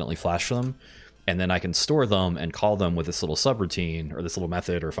don't accidentally flash them. And then I can store them and call them with this little subroutine, or this little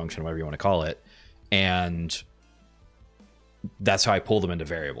method or function, whatever you want to call it. And that's how I pull them into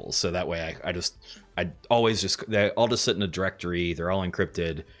variables. So that way they all just sit in a directory. They're all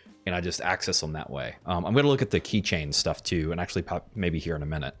encrypted, and I just access them that way. I'm going to look at the keychain stuff too, and actually pop maybe here in a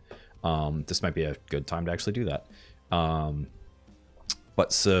minute. This might be a good time to actually do that.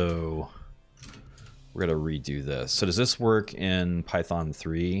 But so we're going to redo this. So does this work in Python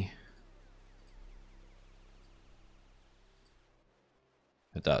 3?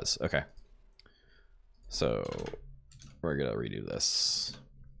 It does. Okay. So we're going to redo this.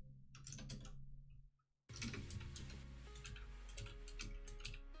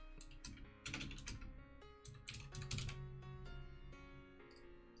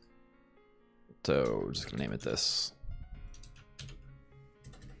 So we're just gonna name it this.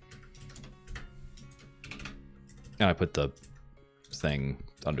 And I put the thing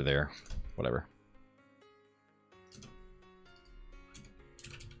under there, whatever.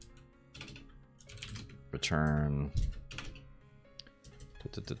 Return.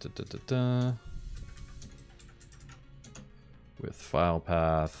 With file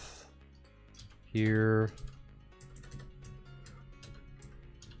path here.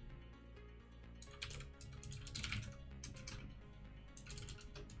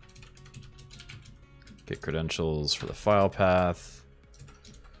 Get credentials for the file path.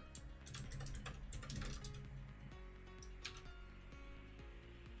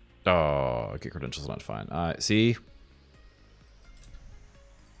 Oh, get credentials not fine. See?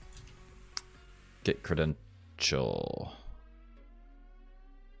 Get credential.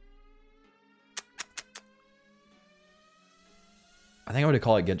 I think I'm going to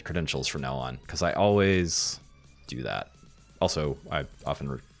call it get credentials from now on, because I always do that. Also, I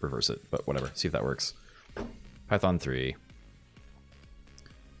often reverse it, but whatever. See if that works. Python 3.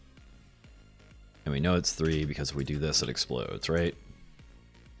 And we know it's 3 because if we do this, it explodes, right?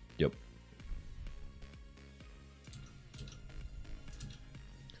 Yep.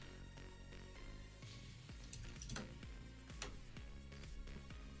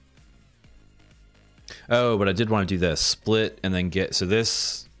 Oh, but I did want to do this. Split and then get... So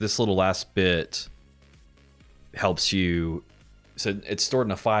this little last bit helps you... So it's stored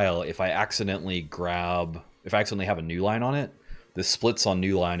in a file. If I accidentally have a new line on it, this splits on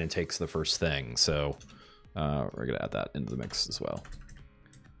new line and takes the first thing. So we're going to add that into the mix as well.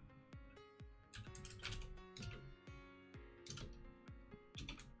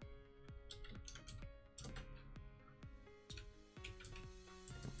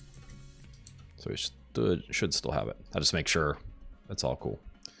 So we should still have it. I'll just make sure that's all cool.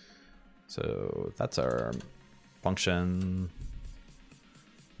 So that's our function.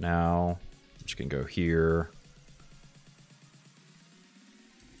 Now, which can go here.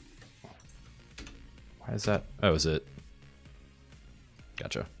 Why is that? Oh, is it?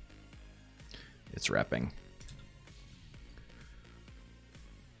 Gotcha. It's wrapping.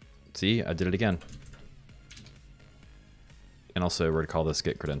 See, I did it again. And also, we're going to call this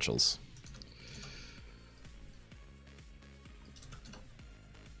get credentials.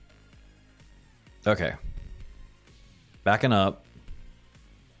 Okay. Backing up.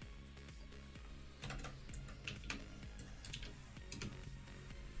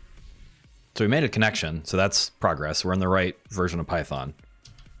 So we made a connection, so that's progress. We're in the right version of Python.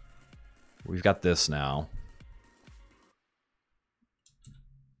 We've got this now.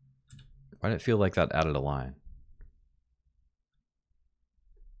 Why did it feel like that added a line?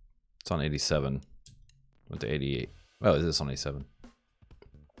 It's on 87. Went to 88. Oh, is this on 87?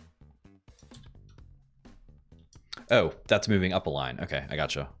 Oh, that's moving up a line. Okay, I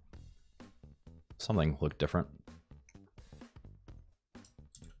gotcha. Something looked different.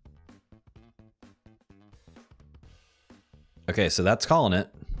 Okay, so that's calling it.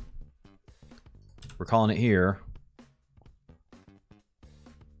 We're calling it here.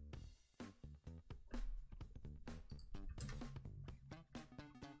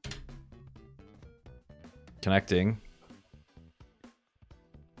 Connecting.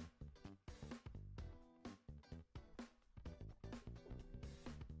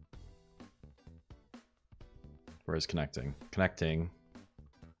 Where's connecting? Connecting.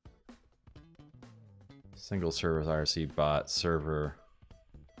 Single server IRC bot server.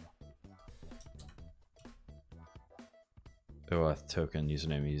 OAuth token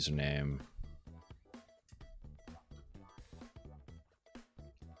username.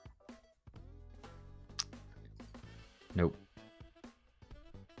 Nope.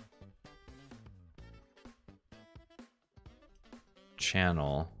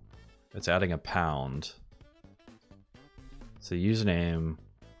 Channel. It's adding a pound. So username.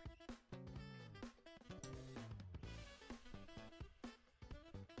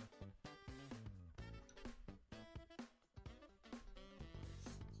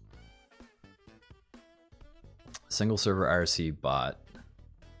 Single server IRC bot.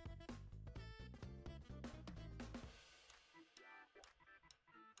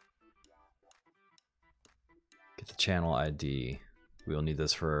 Get the channel ID. We will need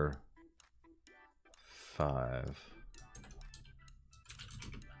this for 5.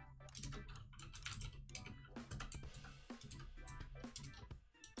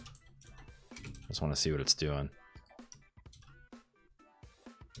 Just want to see what it's doing.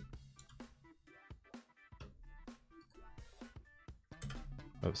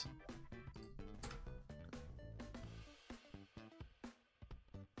 Oops.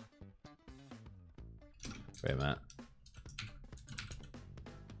 Wait a minute.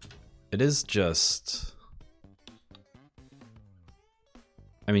 It is just...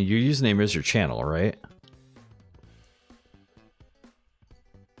 I mean, your username is your channel, right?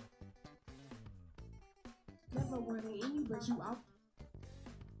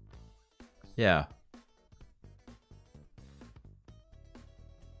 Yeah.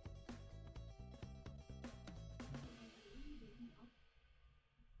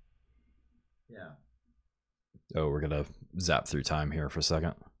 Yeah. Oh, we're gonna zap through time here for a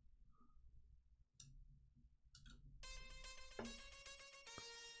second.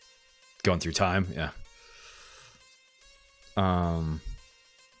 Going through time, yeah.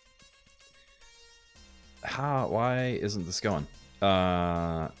 Why isn't this going?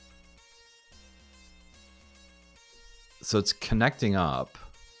 So it's connecting up,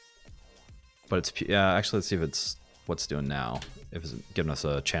 but it's, yeah, actually let's see if it's what's doing now. If it's giving us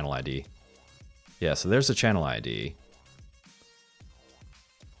a channel ID. Yeah, so there's a channel ID.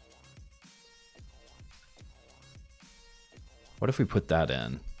 What if we put that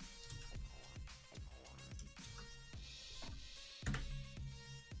in?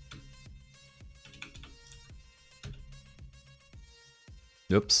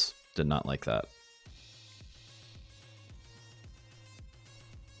 Oops, did not like that.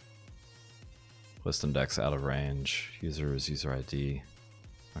 List index out of range. User is user ID.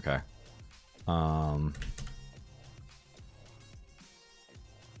 Okay. I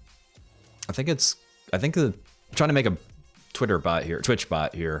think I'm trying to make a Twitch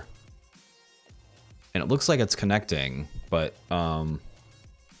bot here. And it looks like it's connecting, but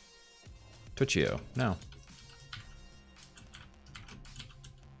TwtichIO, no.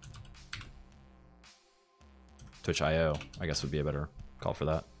 TwtichIO, I guess would be a better call for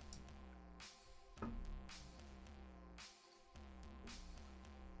that.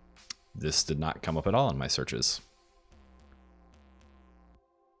 This did not come up at all in my searches.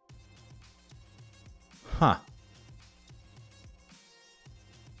 Huh.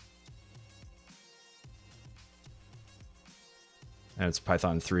 And it's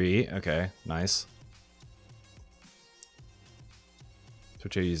Python 3. Okay, nice.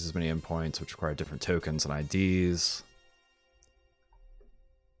 TwtichIO uses many endpoints which require different tokens and IDs.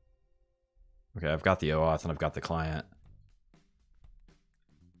 Okay, I've got the OAuth and I've got the client.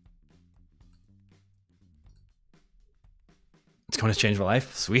 It's going to change my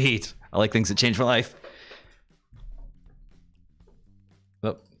life? Sweet. I like things that change my life.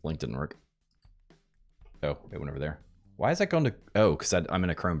 Oh, link didn't work. Oh, it went over there. Why is that going to... Oh, because I'm in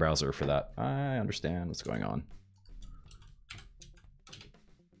a Chrome browser for that. I understand what's going on.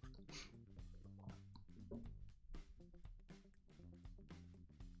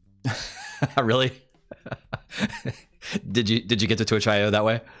 Really? Did you get to TwtichIO that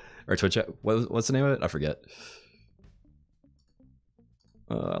way? Or Twitch? What's the name of it? I forget.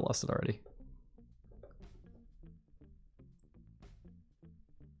 I lost it already.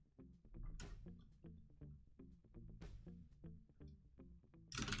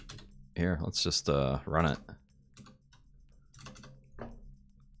 Here, let's just run it.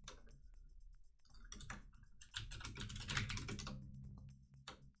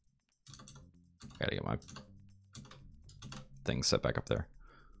 Gotta get my thing set back up there.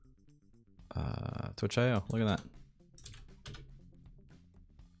 TwtichIO, look at that.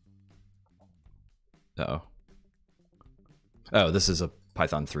 Uh-oh. Oh, this is a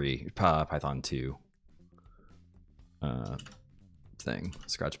Python 3, Python 2 thing.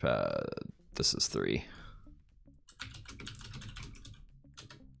 Scratchpad, this is 3.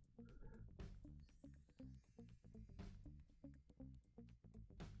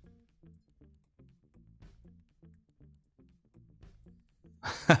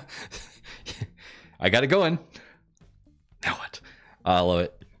 I got it going. Now what? I love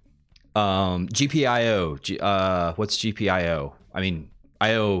it. GPIO. What's GPIO? I mean,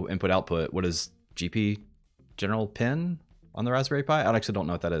 IO input output. What is GP? General pin on the Raspberry Pi? I actually don't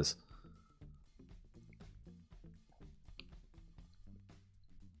know what that is.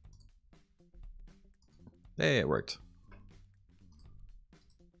 Hey, it worked.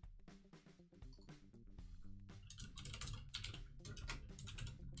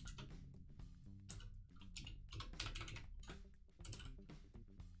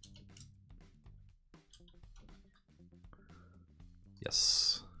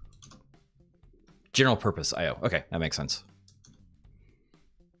 Yes. General purpose IO. Okay, that makes sense.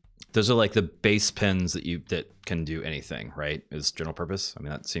 Those are like the base pins that can do anything, right? Is general purpose. I mean,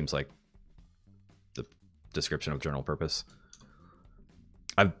 that seems like the description of general purpose.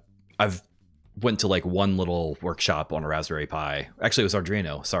 I've went to like one little workshop on a Raspberry Pi. Actually, it was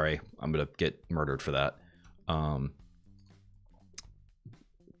Arduino. Sorry, I'm gonna get murdered for that.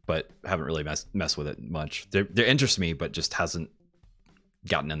 But haven't really messed with it much. They interest me, but just hasn't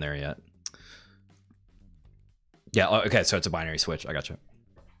gotten in there yet. Yeah, okay, so it's a binary switch. I gotcha.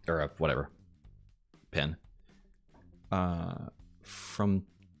 Or a whatever pin. From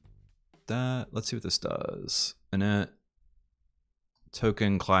that, let's see what this does. Init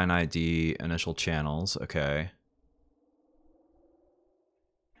token client ID initial channels. Okay.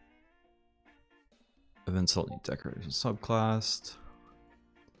 Events decoration subclass.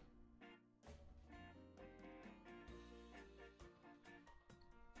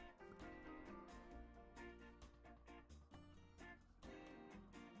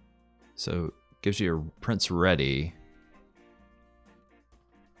 So gives you your prints ready.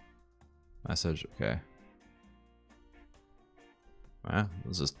 Message, okay. Well,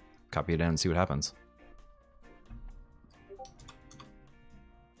 let's just copy it in and see what happens.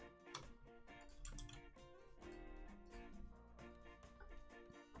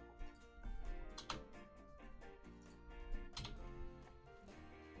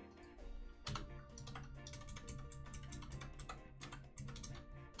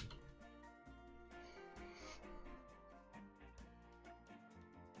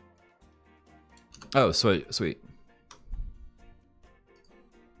 Oh, sweet, sweet.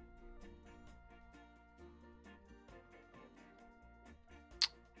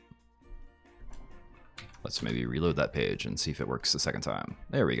 Let's maybe reload that page and see if it works the second time.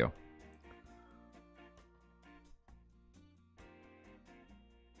 There we go.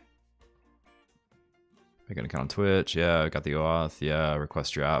 Make an account on Twitch. Yeah, I got the auth. Yeah,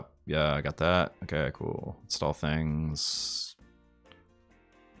 request your app. Yeah, I got that. Okay, cool. Install things.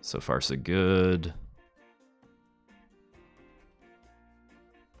 So far, so good.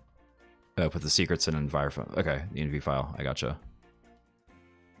 Put the secrets in an environment. Okay, the env file. I gotcha.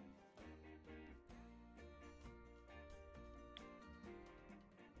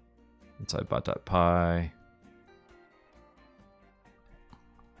 Inside bot.py.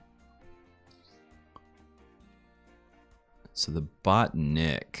 So the bot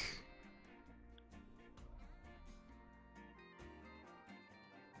nick.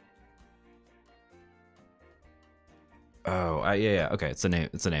 Oh, yeah. Okay, it's the name.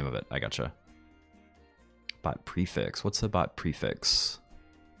 It's the name of it. I gotcha. Bot prefix. What's the bot prefix?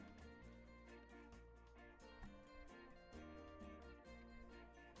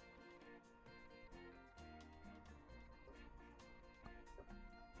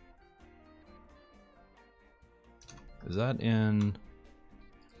 Is that in?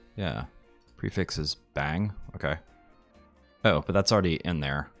 Yeah. Prefix is bang. Okay. Oh, but that's already in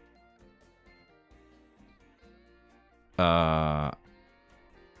there.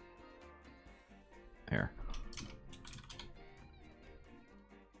 Here.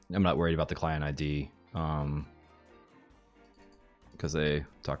 I'm not worried about the client ID, because they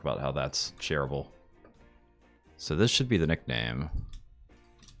talk about how that's shareable. So this should be the nickname.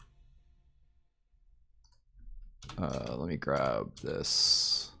 Let me grab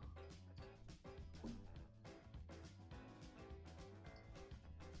this.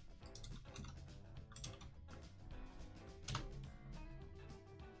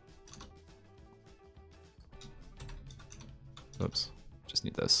 Oops, just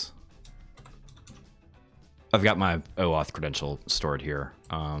need this. I've got my OAuth credential stored here.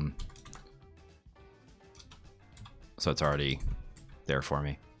 So it's already there for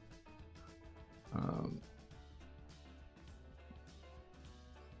me.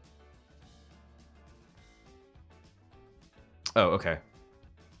 Oh, okay.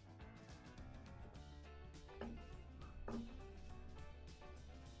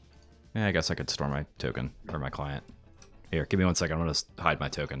 Yeah, I guess I could store my token or my client. Here, give me 1 second. I'm gonna hide my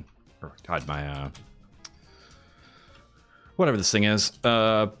token or hide my whatever this thing is.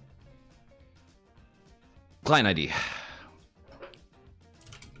 Client ID.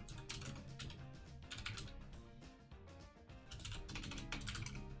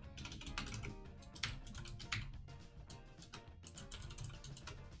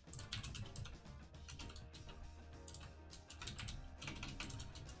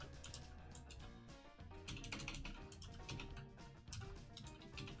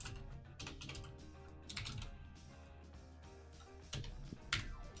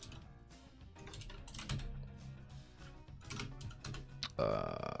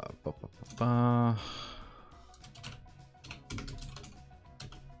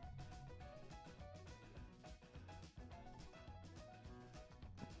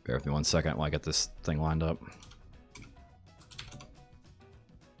 Bear with me 1 second while I get this thing lined up.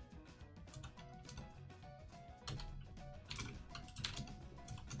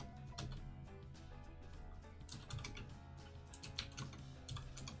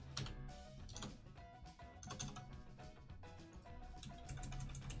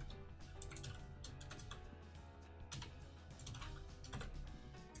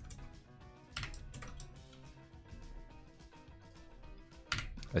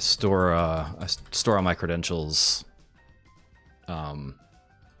 I store all my credentials in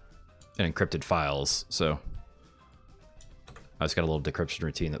encrypted files, so I just got a little decryption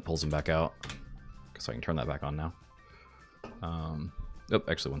routine that pulls them back out. So I can turn that back on now. Oh,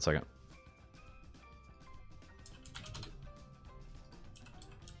 actually, 1 second.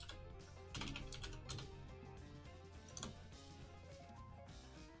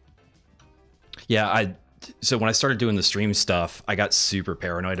 Yeah, so when I started doing the stream stuff, I got super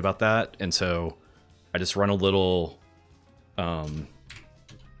paranoid about that, and so I just run a little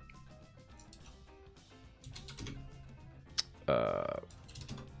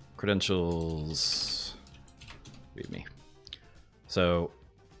credentials readme. So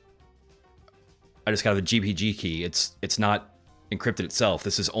I just got a GPG key. It's not encrypted itself.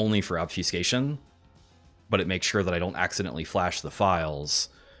 This is only for obfuscation, but it makes sure that I don't accidentally flash the files.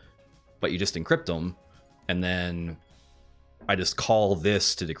 But you just encrypt them, and then I just call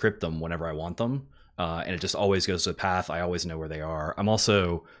this to decrypt them whenever I want them. And it just always goes to a path. I always know where they are. I'm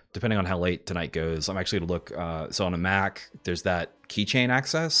also, depending on how late tonight goes, I'm actually going to look. So on a Mac, there's that keychain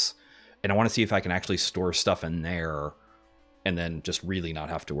access. And I want to see if I can actually store stuff in there and then just really not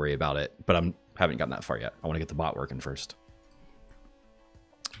have to worry about it. But haven't gotten that far yet. I want to get the bot working first.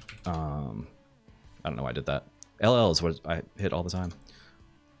 I don't know why I did that. LL is what I hit all the time.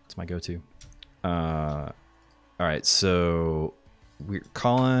 It's my go-to. All right, so we're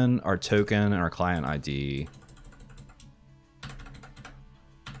calling our token and our client ID.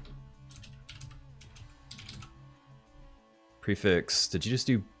 Prefix, did you just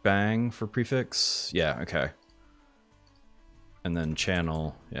do bang for prefix? Yeah, okay. And then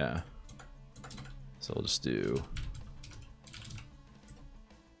channel, yeah. So we'll just do...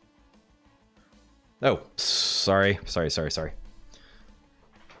 Oh, sorry. It's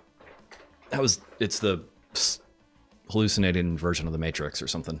the hallucinating version of the Matrix or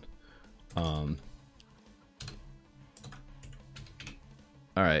something. All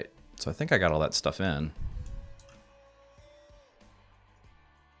right, so I think I got all that stuff in.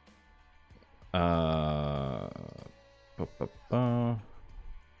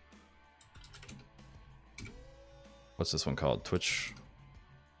 What's this one called? Twitch.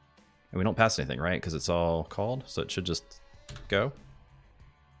 And we don't pass anything, right? Because it's all called, so it should just go.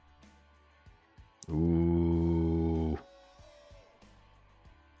 Ooh.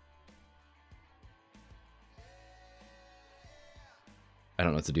 I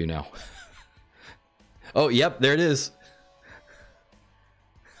don't know what to do now. Oh, yep, there it is.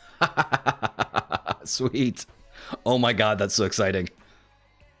 Sweet. Oh my god, that's so exciting.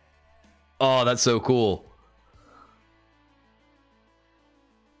 Oh, that's so cool.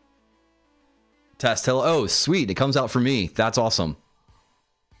 Test, hello. Oh, sweet. It comes out for me. That's awesome.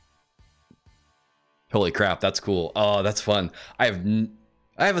 Holy crap, that's cool. Oh, that's fun. I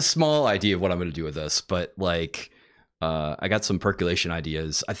have a small idea of what I'm going to do with this, but like I got some percolation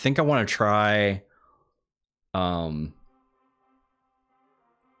ideas. I think I want to try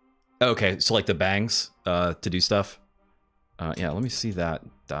okay, so like the bangs to do stuff. Yeah, let me see that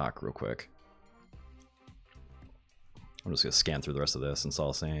doc real quick. I'm just gonna scan through the rest of this.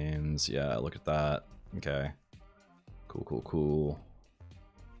 Install sames. Yeah, look at that. Okay. Cool.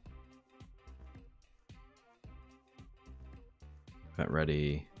 Event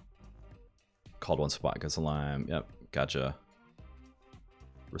ready. Called one spot, gets a lime. Yep, gotcha.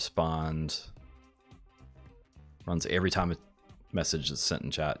 Respond. Runs every time a message is sent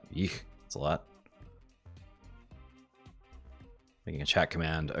in chat. Eek, that's a lot. Making a chat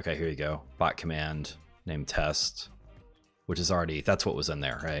command. Okay, here you go. Bot command. Name test. Which is already, that's what was in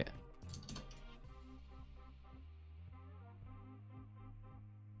there, right?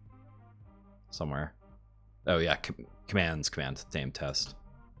 Somewhere. Oh yeah, command, name test.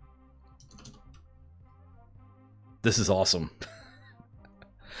 This is awesome.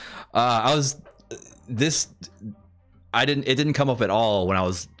 It didn't come up at all when I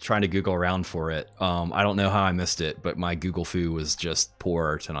was trying to Google around for it. I don't know how I missed it, but my Google foo was just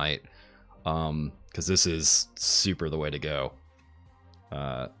poor tonight. Because this is super the way to go.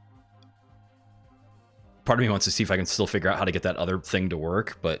 Part of me wants to see if I can still figure out how to get that other thing to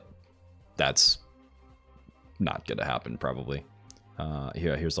work, but that's not gonna happen probably.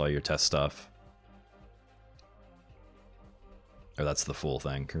 Here's all your test stuff. Oh, that's the full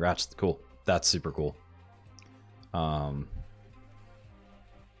thing. Congrats, cool. That's super cool.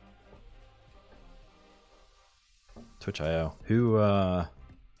 TwtichIO. Who,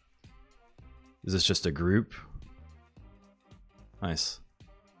 is this just a group? Nice.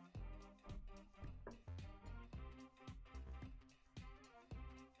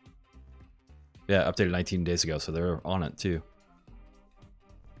 Yeah, updated 19 days ago, so they're on it too.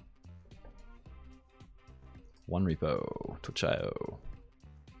 One repo, TwtichIO.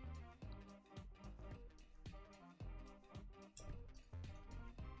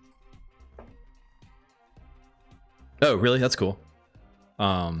 Oh, really? That's cool.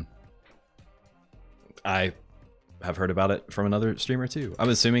 I have heard about it from another streamer too. I'm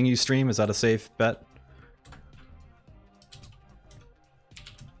assuming you stream. Is that a safe bet?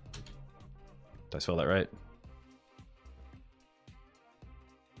 Did I spell that right?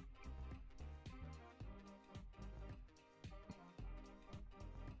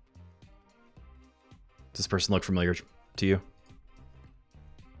 Does this person look familiar to you?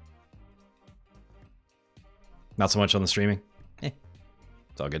 Not so much on the streaming. It's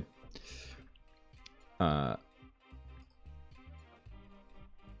all good.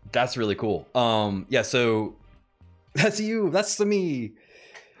 That's really cool. Yeah, so that's you. That's to me.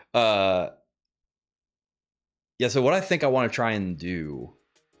 Yeah, so what I think I want to try and do.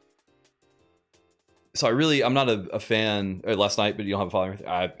 So I'm not a fan. Last night, but you don't have a following.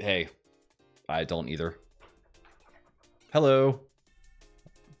 Hey, I don't either. Hello.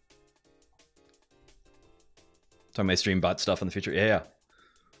 So I may stream bot stuff in the future. Yeah.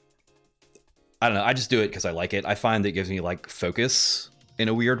 I don't know. I just do it because I like it. I find it gives me like focus in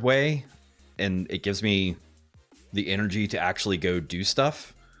a weird way, and it gives me the energy to actually go do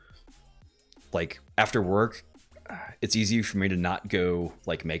stuff. Like after work, it's easy for me to not go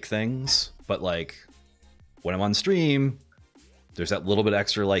like make things, but like when I'm on stream, there's that little bit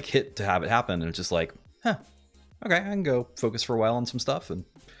extra like hit to have it happen, and it's just like, huh, okay, I can go focus for a while on some stuff, and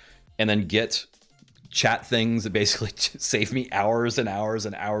then get chat things that basically save me hours and hours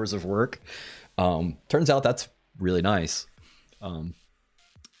and hours of work. Turns out that's really nice.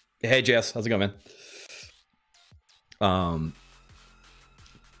 Hey JS, how's it going, man?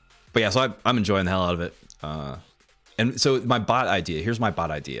 But yeah, so I'm enjoying the hell out of it. And so my bot idea, here's my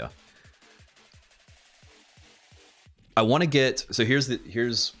bot idea. I want to get, so here's,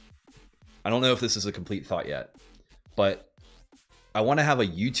 I don't know if this is a complete thought yet, but I want to have a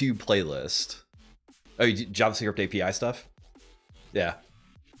YouTube playlist. Oh, JavaScript API stuff? Yeah.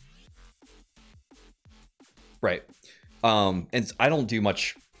 Right. And I don't do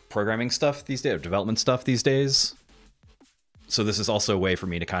much programming stuff these days, or development stuff these days. So this is also a way for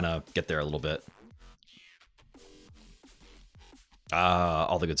me to kind of get there a little bit.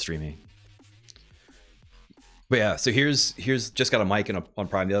 All the good streaming. But yeah, so here's just got a mic and on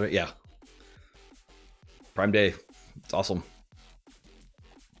Prime the other. Yeah. Prime Day. It's awesome.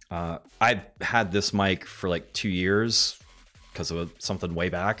 I had this mic for like 2 years because of something way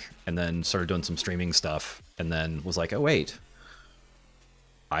back, and then started doing some streaming stuff, and then was like, oh wait,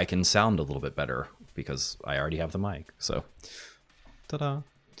 I can sound a little bit better because I already have the mic. So, ta-da.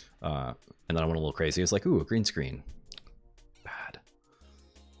 And then I went a little crazy. It's like, ooh, a green screen. Bad.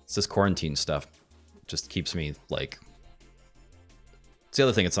 It's this quarantine stuff. Just keeps me like. It's the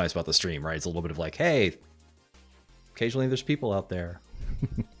other thing that's nice about the stream, right? It's a little bit of like, hey, occasionally there's people out there.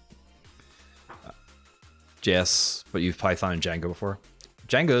 JS, but you've Python and Django before.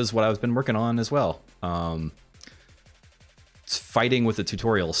 Django is what I've been working on as well. It's fighting with the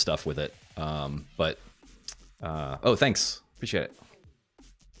tutorial stuff with it. Oh, thanks. Appreciate it.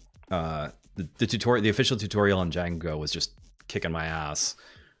 The tutorial, the official tutorial on Django was just kicking my ass.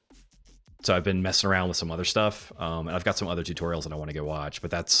 So I've been messing around with some other stuff. And I've got some other tutorials that I want to go watch, but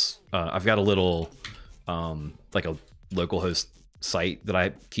that's, I've got a little, like a localhost site that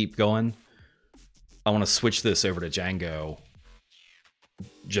I keep going. I want to switch this over to Django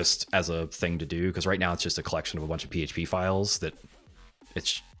just as a thing to do, because right now it's just a collection of a bunch of PHP files that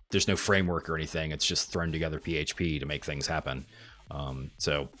there's no framework or anything. It's just thrown together PHP to make things happen.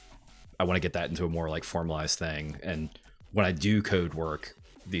 So I want to get that into a more like formalized thing. And when I do code work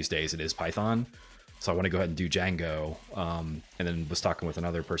these days, it is Python. So I want to go ahead and do Django. And then was talking with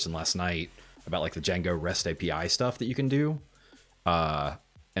another person last night about like the Django REST API stuff that you can do.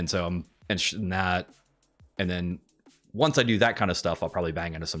 And so I'm interested in that. And then once I do that kind of stuff, I'll probably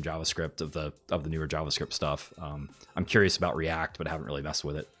bang into some JavaScript of the newer JavaScript stuff. I'm curious about React, but I haven't really messed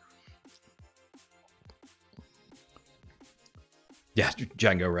with it. Yeah,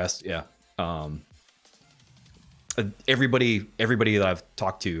 Django REST. Yeah. Everybody that I've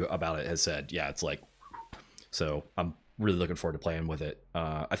talked to about it has said, yeah, it's like, so I'm really looking forward to playing with it.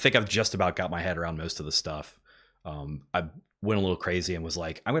 I think I've just about got my head around most of the stuff. I went a little crazy and was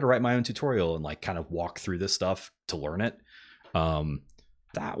like, I'm going to write my own tutorial and like kind of walk through this stuff to learn it.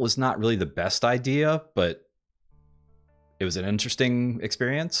 That was not really the best idea, but it was an interesting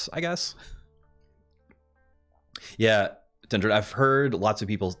experience, I guess. Yeah, Tendrid, I've heard lots of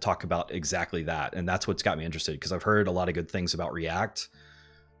people talk about exactly that, and that's what's got me interested, because I've heard a lot of good things about React,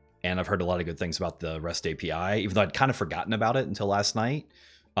 and I've heard a lot of good things about the REST API, even though I'd kind of forgotten about it until last night.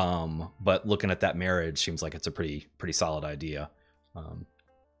 But looking at that marriage seems like it's a pretty solid idea.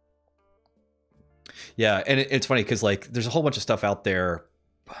 Yeah, and it's funny because like there's a whole bunch of stuff out there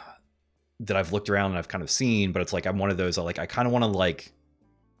that I've looked around and I've kind of seen, but it's like I'm one of those I kind of want to like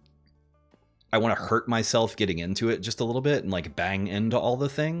I want to hurt myself getting into it just a little bit and like bang into all the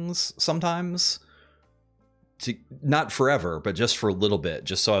things sometimes. To not forever, but just for a little bit,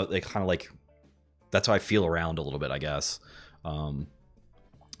 just so they kind of like that's how I feel around a little bit, I guess.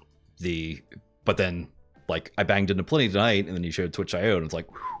 But then like I banged into plenty tonight, and then you showed TwtichIO, and it's like,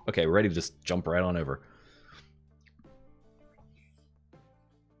 whew, okay, we're ready to just jump right on over.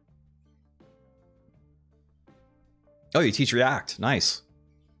 Oh, you teach React. Nice.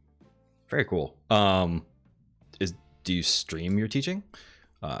 Very cool. Do you stream your teaching?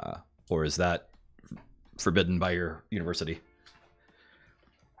 Or is that forbidden by your university?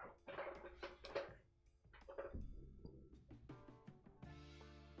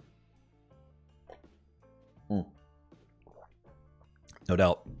 No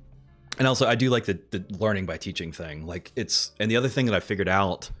doubt. And also, I do like the learning by teaching thing. Like and the other thing that I figured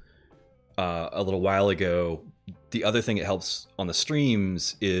out a little while ago, the other thing it helps on the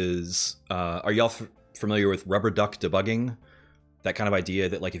streams is, are y'all familiar with rubber duck debugging? That kind of idea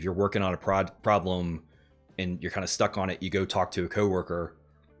that like if you're working on a problem and you're kind of stuck on it, you go talk to a coworker,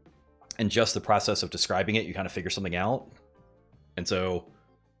 and just the process of describing it, you kind of figure something out. And so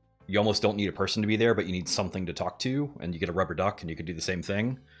you almost don't need a person to be there, but you need something to talk to, and you get a rubber duck and you can do the same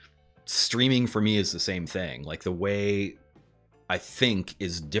thing. Streaming for me is the same thing. Like the way I think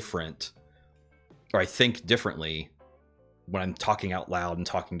is different, or I think differently when I'm talking out loud and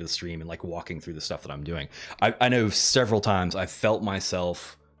talking to the stream and like walking through the stuff that I'm doing. I know several times I felt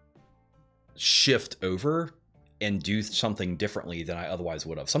myself shift over and do something differently than I otherwise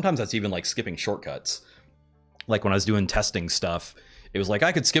would have. Sometimes that's even like skipping shortcuts. Like when I was doing testing stuff, it was like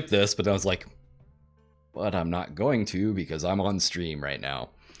I could skip this, but I was like, but I'm not going to because I'm on stream right now.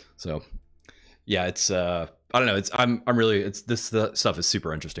 So yeah, it's I don't know, I'm really, the stuff is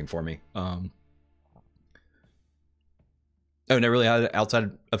super interesting for me. Oh, never really had it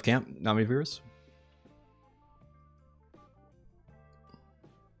outside of camp? Not many viewers?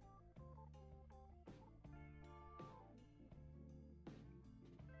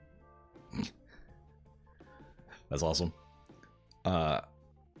 That's awesome.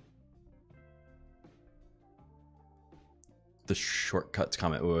 The shortcuts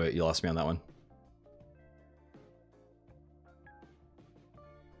comment. Wait, you lost me on that one.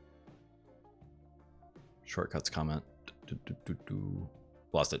 Shortcuts comment.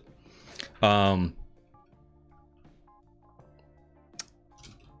 Lost it. All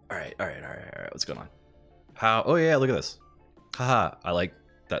right. What's going on? How? Oh yeah, look at this. Haha, I like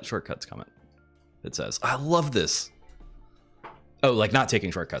that shortcuts comment. It says, I love this. Oh, like not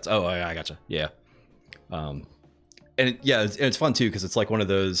taking shortcuts. Oh, I gotcha. Yeah. And it's fun too, because it's like one of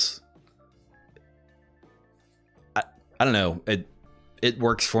those, I don't know, it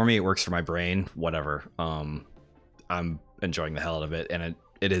works for me, it works for my brain, whatever. I'm enjoying the hell out of it, and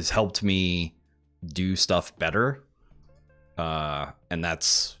it has helped me do stuff better. And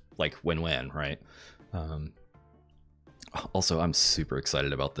that's like win-win, right? Also, I'm super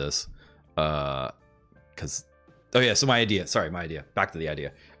excited about this. Because, oh yeah, so my idea, back to the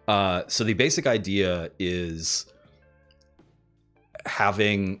idea. So the basic idea is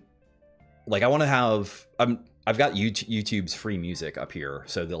having, like, I want to have, I've got YouTube's free music up here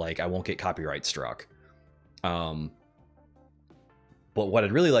so that like I won't get copyright struck. But what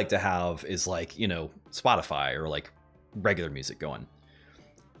I'd really like to have is like, you know, Spotify or like regular music going.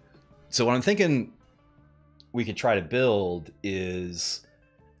 So what I'm thinking we could try to build is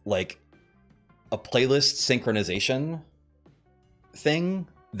like a playlist synchronization thing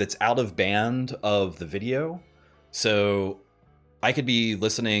that's out of band of the video. So I could be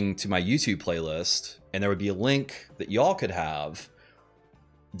listening to my YouTube playlist and there would be a link that y'all could have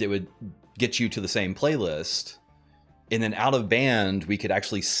that would get you to the same playlist. And then out of band, we could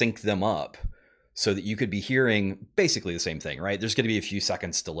actually sync them up so that you could be hearing basically the same thing, right? There's going to be a few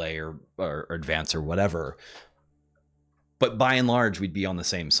seconds delay or advance or whatever. But by and large, we'd be on the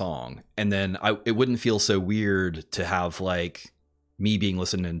same song. And then it wouldn't feel so weird to have like me being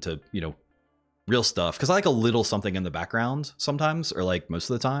listening to, you know, real stuff. Cause I like a little something in the background sometimes, or like most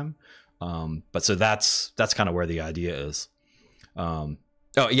of the time. But so that's kind of where the idea is. Oh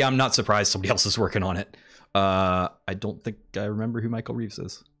yeah, I'm not surprised somebody else is working on it. I don't think I remember who Michael Reeves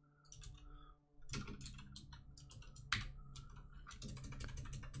is.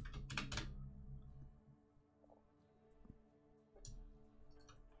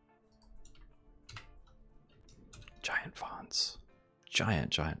 Giant fonts.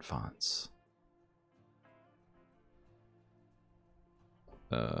 Giant fonts.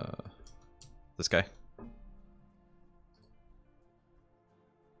 This guy.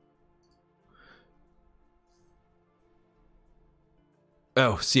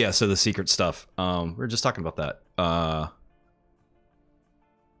 Oh, so yeah, so the secret stuff. We were just talking about that. Oh,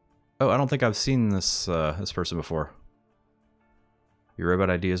 I don't think I've seen this this person before. Your robot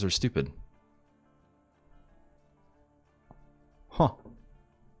ideas are stupid. Huh.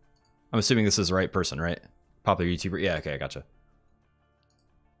 I'm assuming this is the right person, right? Popular YouTuber. Yeah, okay, I gotcha.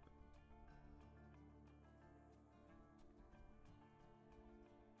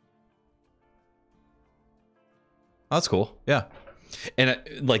 Oh, that's cool. Yeah. And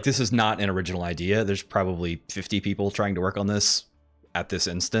like, this is not an original idea. There's probably 50 people trying to work on this at this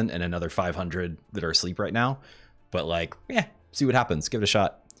instant and another 500 that are asleep right now. But like, yeah, see what happens. Give it a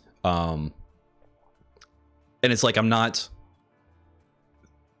shot. And it's like, I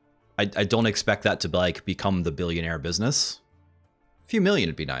don't expect that to like become the billionaire business. A few million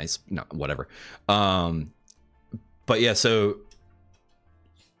would be nice. No, whatever. But yeah, so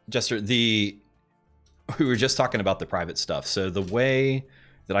Jester, we were just talking about the private stuff. So the way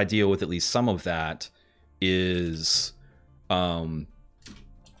that I deal with at least some of that is I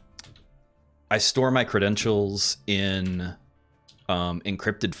store my credentials in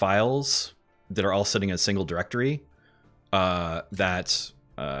encrypted files that are all sitting in a single directory that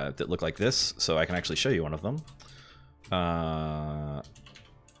look like this. So I can actually show you one of them.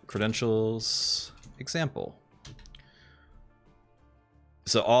 Credentials example.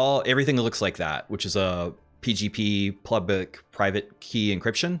 So everything that looks like that, which is a PGP public private key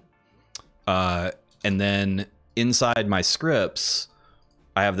encryption. And then inside my scripts,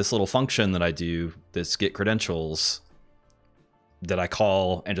 I have this little function that I do that's get credentials that I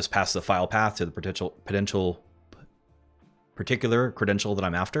call and just pass the file path to the particular credential that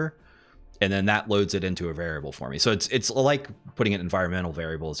I'm after. And then that loads it into a variable for me. So it's like putting in environmental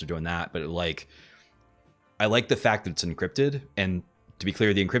variables or doing that, but I like the fact that it's encrypted. And to be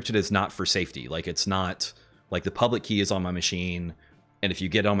clear, the encrypted is not for safety. Like it's not like the public key is on my machine. And if you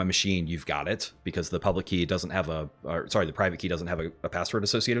get on my machine, you've got it because the public key doesn't have the private key doesn't have a password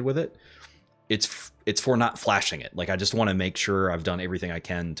associated with it. It's for not flashing it. Like I just want to make sure I've done everything I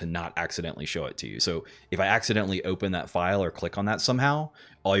can to not accidentally show it to you. So if I accidentally open that file or click on that somehow,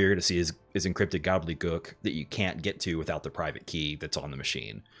 all you're going to see is encrypted gobbledygook that you can't get to without the private key that's on the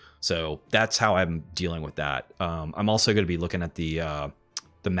machine. So that's how I'm dealing with that. I'm also going to be looking at the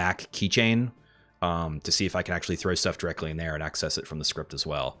Mac keychain to see if I can actually throw stuff directly in there and access it from the script as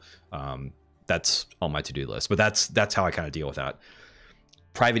well. That's on my to-do list, but that's how I kind of deal with that.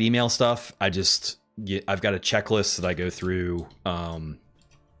 Private email stuff, I've got a checklist that I go through.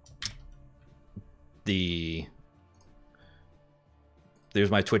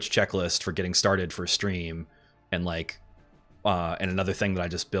 There's my Twitch checklist for getting started for a stream, and and another thing that I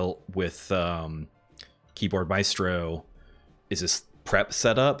just built with Keyboard Maestro is this prep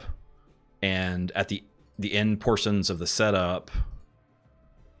setup, and at the end portions of the setup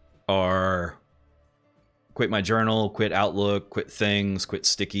are quit my journal, quit Outlook, quit things, quit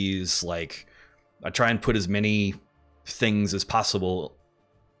stickies. Like I try and put as many things as possible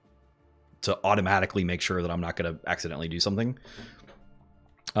to automatically make sure that I'm not going to accidentally do something.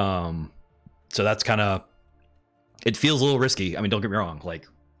 So that's kind of, it feels a little risky. I mean, don't get me wrong. Like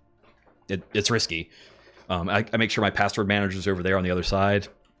it's risky. I make sure my password manager is over there on the other side.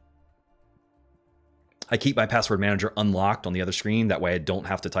 I keep my password manager unlocked on the other screen. That way I don't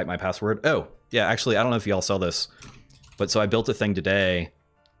have to type my password. Oh, yeah, actually, I don't know if y'all saw this, but so I built a thing today,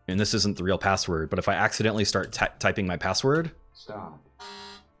 and this isn't the real password, but if I accidentally start typing my password, stop.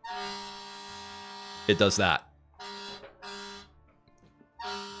 It does that.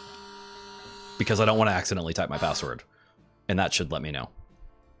 Because I don't want to accidentally type my password, and that should let me know.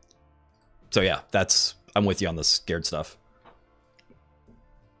 So yeah, I'm with you on the scared stuff.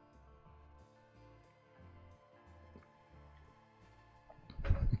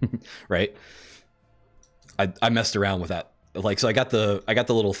 Right? I messed around with that. Like, so I got the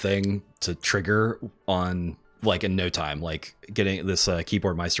little thing to trigger on like in no time, like getting this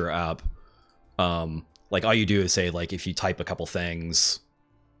Keyboard Maestro app. Like all you do is say like, if you type a couple things,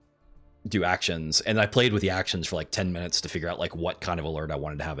 do actions. And I played with the actions for like 10 minutes to figure out like what kind of alert I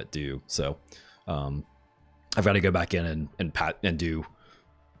wanted to have it do. So, I've got to go back in and do.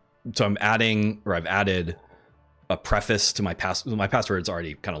 So I've added a preface to my password's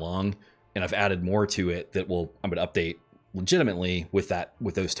already kind of long, and I've added more to it that I'm going to update legitimately with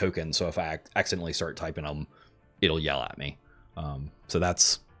those tokens. So if I accidentally start typing them, it'll yell at me. So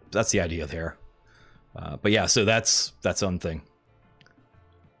that's the idea there. But yeah, so that's one thing.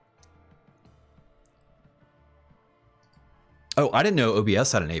 Oh, I didn't know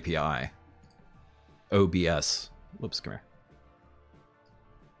OBS had an API. OBS. Whoops, come here.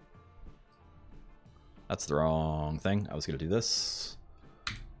 That's the wrong thing. I was going to do this.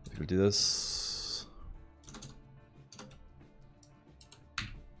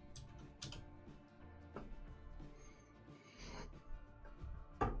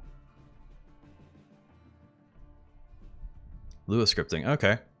 Lua scripting.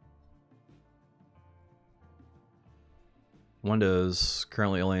 Okay. Windows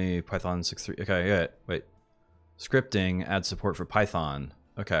currently only Python 6.3. Okay, yeah. Wait. Scripting adds support for Python.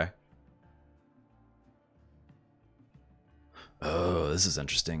 Okay. Oh, this is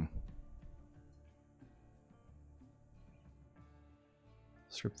interesting.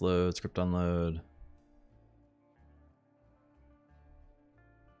 Script load, script unload.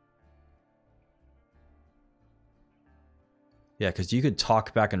 Yeah, because you could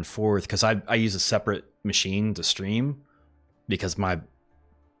talk back and forth, because I use a separate machine to stream, because my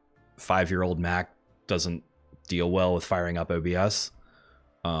 5-year-old Mac doesn't deal well with firing up OBS.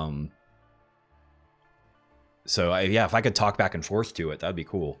 So yeah, if I could talk back and forth to it, that'd be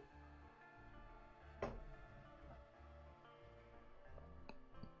cool.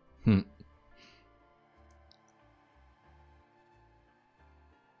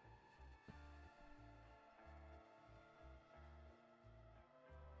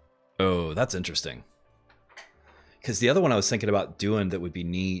 Oh, that's interesting. Because the other one I was thinking about doing that would be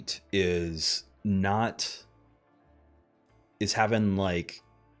neat is having like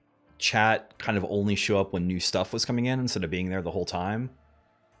chat kind of only show up when new stuff was coming in instead of being there the whole time.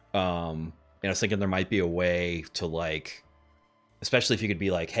 And I was thinking there might be a way to like, especially if you could be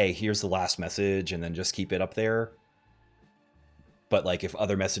like, hey, here's the last message, and then just keep it up there. But like if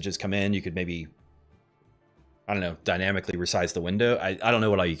other messages come in, you could maybe, I don't know, dynamically resize the window. I don't know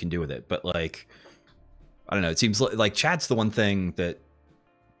what all you can do with it, but like, I don't know. It seems like chat's the one thing that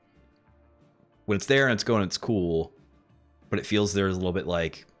when it's there and it's going, it's cool, but it feels there's a little bit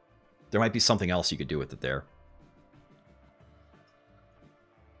like there might be something else you could do with it there.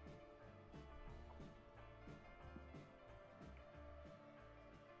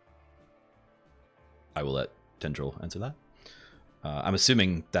 I will let Tendrid answer that. I'm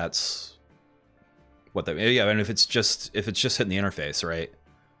assuming that's what that. Yeah, and if it's just hitting the interface, right?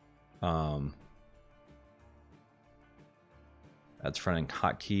 That's front-end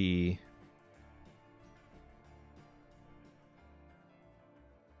hotkey.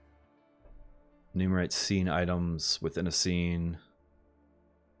 Enumerate scene items within a scene.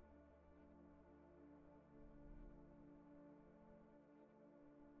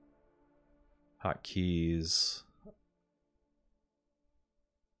 Hotkeys.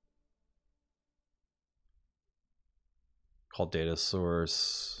 Call data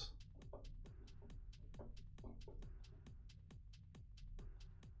source.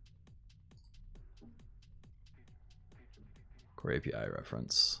 Core API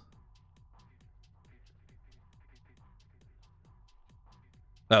reference.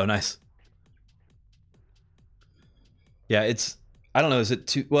 Oh, nice. Yeah, it's, I don't know, is it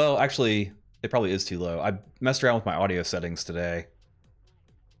too, well, actually, it probably is too low. I messed around with my audio settings today.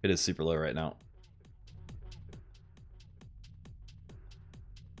 It is super low right now.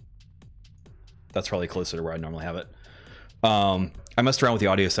 That's probably closer to where I normally have it. I messed around with the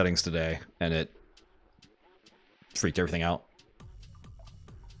audio settings today, and it freaked everything out.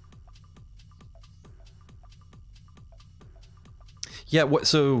 Yeah,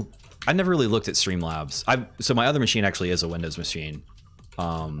 so I never really looked at Streamlabs. So my other machine actually is a Windows machine.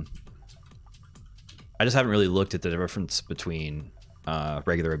 I just haven't really looked at the difference between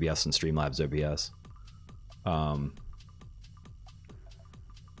regular OBS and Streamlabs OBS.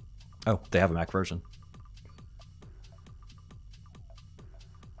 Oh, they have a Mac version.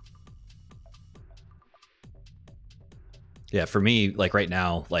 Yeah, for me, like right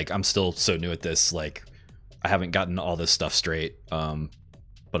now, like I'm still so new at this, like I haven't gotten all this stuff straight.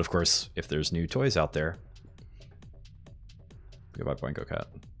 But of course, if there's new toys out there, goodbye, Boingo Cat.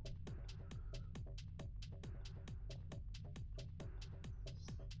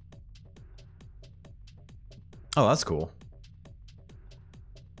 Oh, that's cool.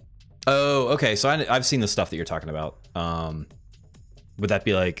 Oh, okay. So I've seen the stuff that you're talking about. Would that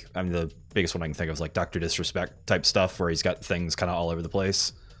be like, I mean, the biggest one I can think of is like Dr. Disrespect type stuff where he's got things kind of all over the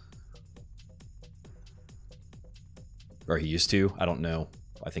place? Or he used to. I don't know.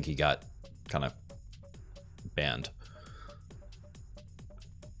 I think he got kind of banned.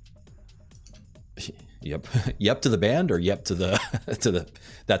 Yep. Yep to the band, or yep to the to the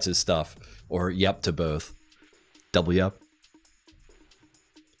that's his stuff, or yep to both. Double yep.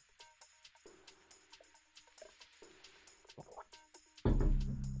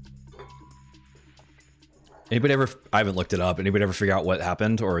 Anybody ever, I haven't looked it up, anybody ever figure out what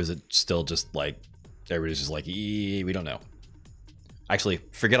happened, or is it still just like everybody's just like, we don't know? Actually,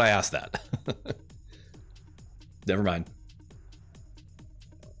 forget I asked that. Never mind.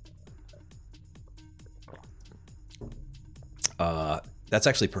 That's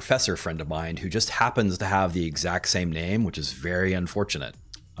actually a professor friend of mine who just happens to have the exact same name, which is very unfortunate.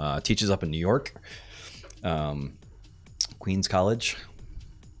 Teaches up in New York, Queens College.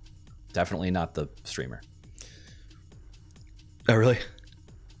 Definitely not the streamer. Oh, really?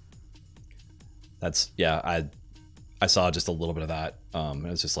 That's, yeah, I saw just a little bit of that. And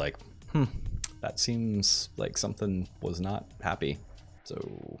it's just like, that seems like something was not happy.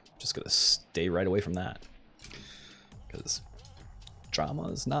 So just gonna stay right away from that, because drama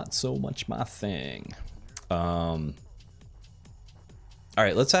is not so much my thing. All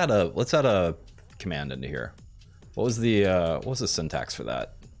right, let's add a command into here. What was the syntax for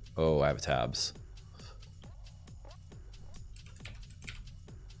that? Oh, I have tabs.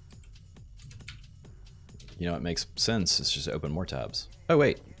 You know, it makes sense. It's just open more tabs. Oh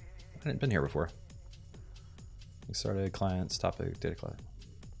wait, I hadn't been here before. We started clients, topic, data client.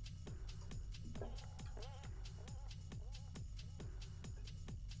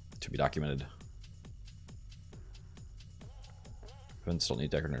 To be documented. Events don't need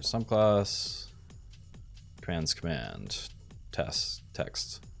decorator subclass. Commands command. Test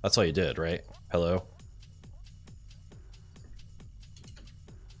text. That's all you did, right? Hello.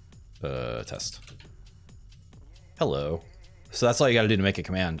 Test. Hello. So that's all you got to do to make a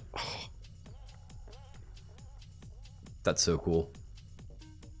command. Oh. That's so cool.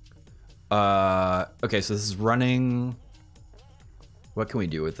 Okay, so this is running. What can we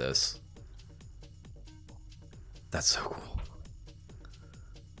do with this? That's so cool.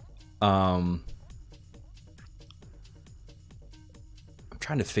 I'm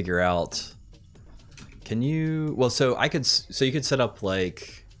trying to figure out. Can you? Well, so I could. So you could set up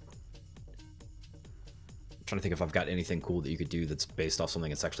like. I'm trying to think if I've got anything cool that you could do that's based off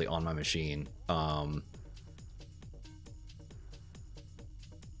something that's actually on my machine.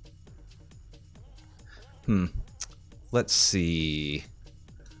 Let's see.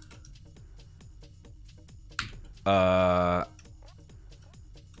 What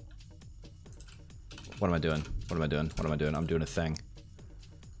am I doing? What am I doing? What am I doing? I'm doing a thing.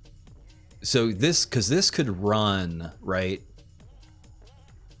 So this, because this could run, right?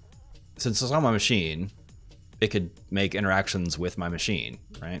 Since it's on my machine, it could make interactions with my machine,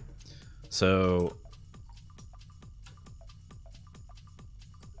 right? So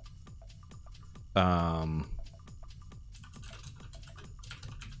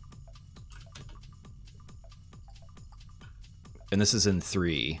and this is in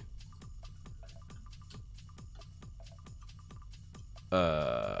 3.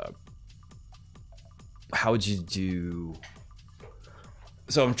 How would you do?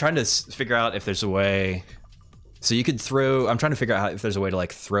 So I'm trying to figure out if there's a way. So you could throw. I'm trying to figure out if there's a way to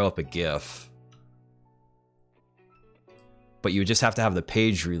like throw up a GIF. But you would just have to have the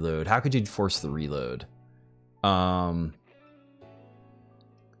page reload. How could you force the reload?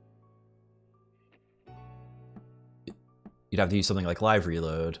 You'd have to use something like live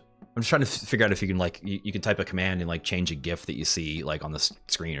reload. I'm just trying to figure out if you can like you can type a command and like change a GIF that you see like on the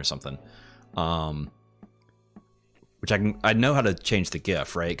screen or something. Which I know how to change the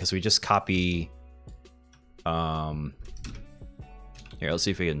GIF, right? Because we just copy. Here, let's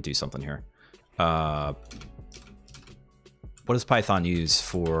see if we can do something here. What does Python use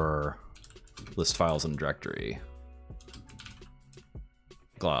for list files in a directory?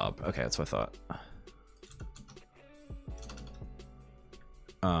 Glob. Okay, that's what I thought.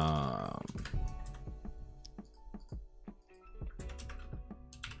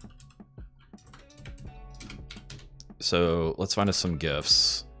 So let's find us some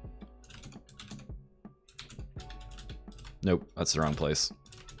GIFs. Nope, that's the wrong place.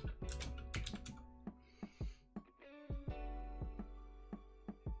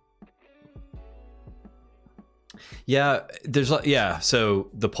 Yeah, so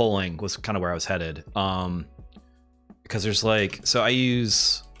the polling was kind of where I was headed. Because there's like, so I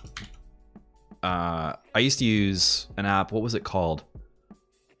used to use an app. What was it called?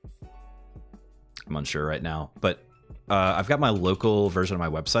 I'm unsure right now, but I've got my local version of my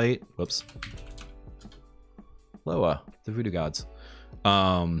website. Whoops. Loa, the voodoo gods.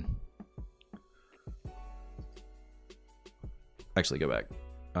 Actually, go back.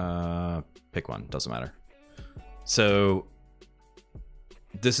 Pick one, doesn't matter. So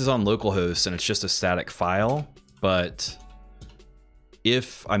this is on localhost and it's just a static file, but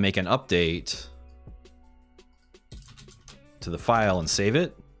if I make an update to the file and save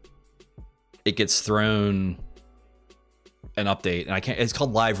it, it gets thrown an update, and I can't. It's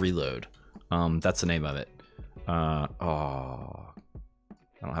called live reload. That's the name of it. I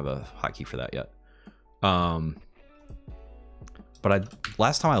don't have a hotkey for that yet. But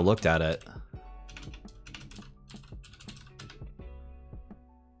last time I looked at it,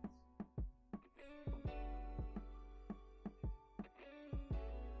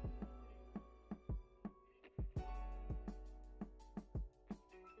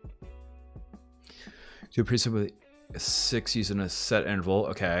 do presumably 6 using a set interval,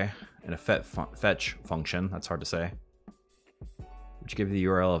 okay, and a fetch function. That's hard to say. Which give you the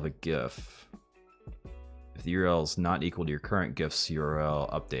URL of a GIF. If the URL is not equal to your current GIF's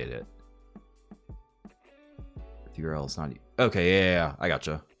URL, update it. If the URL is not okay, yeah, I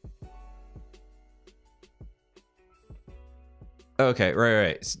gotcha. Okay,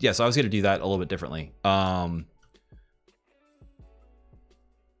 right. Yeah, so I was gonna do that a little bit differently.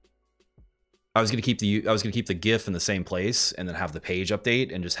 I was gonna keep the GIF in the same place and then have the page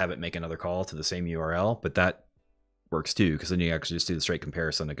update and just have it make another call to the same URL, but that works too, because then you actually just do the straight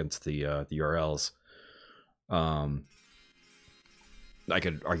comparison against the URLs. I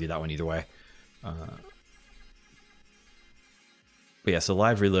could argue that one either way. But yeah, so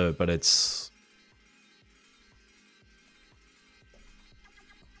live reload, but it's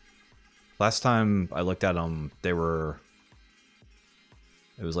last time I looked at them, it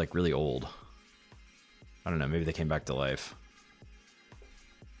was like really old. I don't know, maybe they came back to life.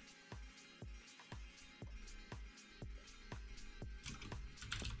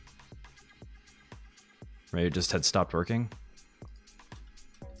 Maybe it just had stopped working.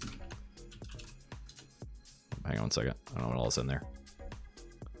 Hang on one second. I don't know what all is in there.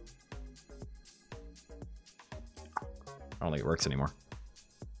 I don't think it works anymore.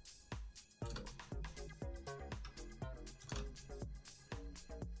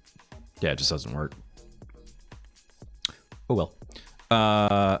 Yeah, it just doesn't work. Oh well.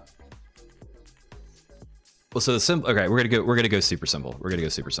 Well, so the simple. Okay, we're gonna go super simple. We're gonna go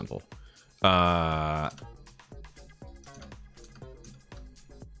super simple.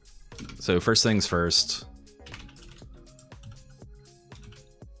 So first things first.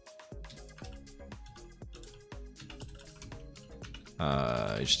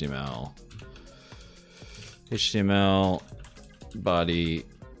 HTML, body,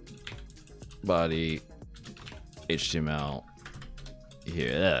 HTML,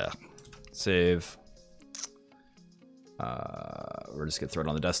 here, save. We're just gonna throw it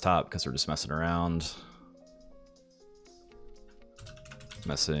on the desktop because we're just messing around.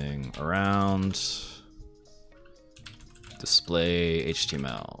 Display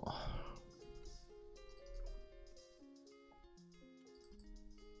HTML.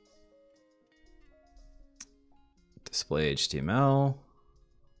 Display HTML.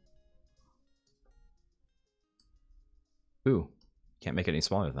 Ooh, can't make it any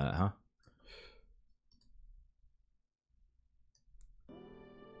smaller than that, huh?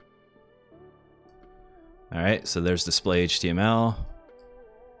 All right, so there's display HTML.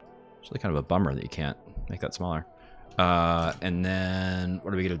 It's really kind of a bummer that you can't make that smaller. And then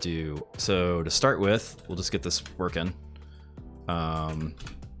what are we gonna do? So to start with, we'll just get this working.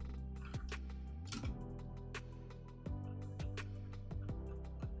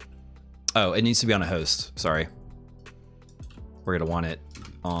 Oh, it needs to be on a host. Sorry. We're gonna want it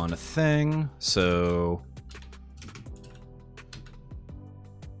on a thing, so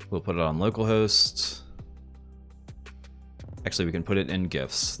we'll put it on localhost. Actually, we can put it in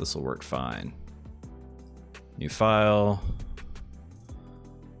GIFs. This will work fine. New file.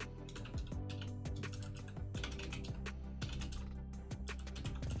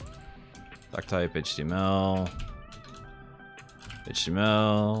 Doc type HTML.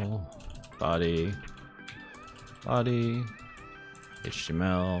 HTML. Body.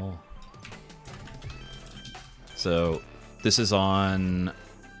 HTML. So this is on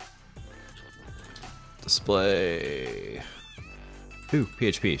display. Ooh,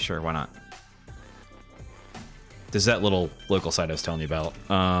 PHP, sure, why not? This is that little local site I was telling you about.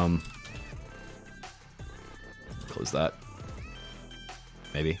 Close that.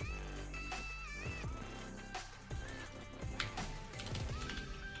 Maybe.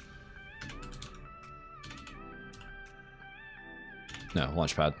 No,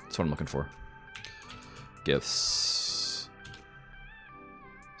 Launchpad. That's what I'm looking for. GIFs.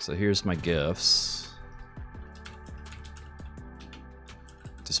 So here's my GIFs.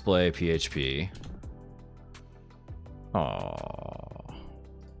 Display PHP. Aww.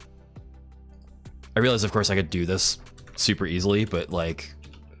 I realize, of course, I could do this super easily, but like,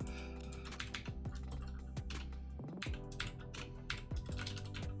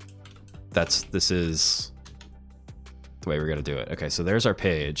 this is the way we're gonna do it. Okay, so there's our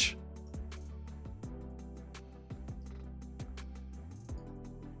page.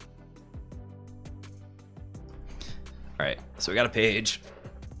 All right, so we got a page.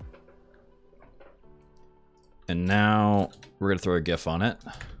 And now we're gonna throw a GIF on it.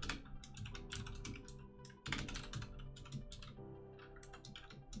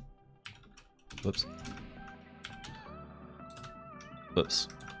 Whoops. Whoops.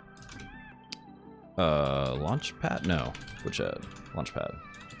 Launchpad? No. Which Launchpad.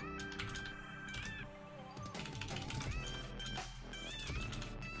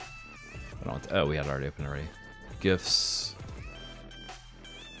 I don't want to, oh, we had it already open already. GIFs.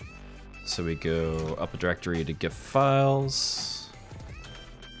 So we go up a directory to GIF files.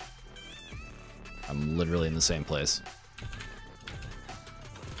 I'm literally in the same place.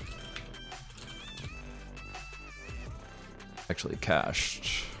 Actually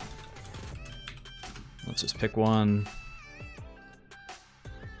cached. Let's just pick one.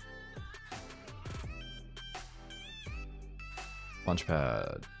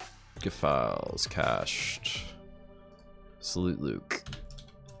 Launchpad, GIF files, cached, Salute Luke.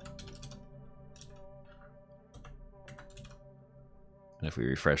 And if we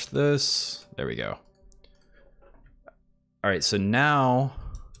refresh this, there we go. All right, so now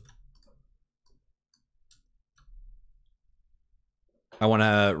I want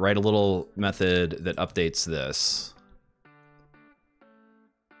to write a little method that updates this.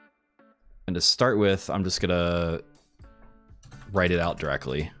 And to start with, I'm just gonna write it out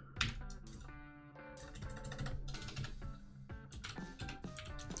directly.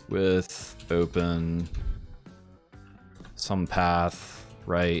 With open some path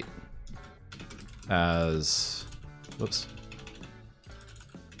right as, whoops,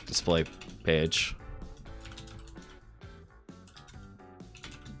 display page.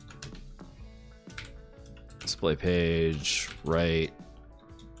 Display page right.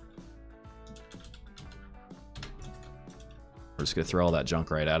 We're just gonna throw all that junk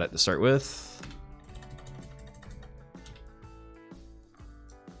right at it to start with.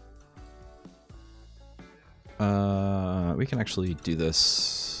 We can actually do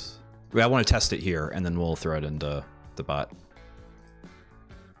this. I want to test it here, and then we'll throw it into the bot.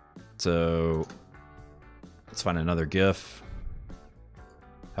 So let's find another GIF.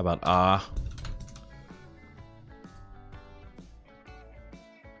 How about ah?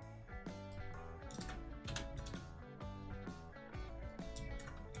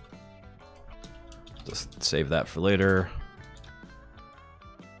 Just save that for later.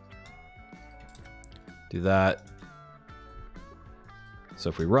 Do that. So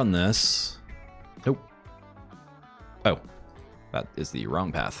if we run this, nope. Oh, that is the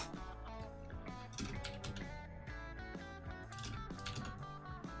wrong path.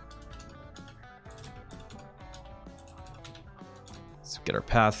 Let's get our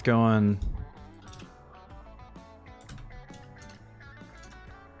path going.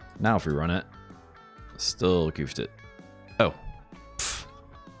 Now if we run it, still goofed it. Oh. Pfft.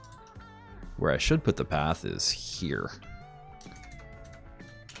 Where I should put the path is here.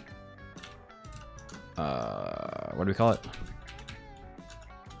 What do we call it?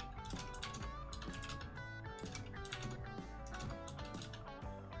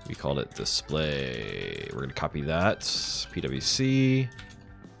 We called it display. We're gonna copy that. PWC.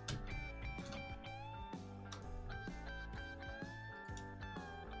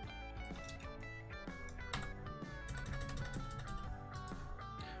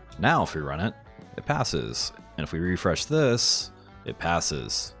 Now if we run it, it passes. And if we refresh this, it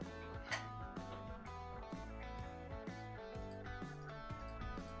passes.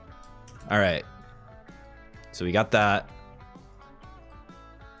 All right. So we got that.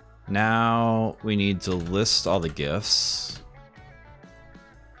 Now we need to list all the GIFs.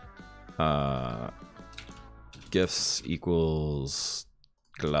 GIFs equals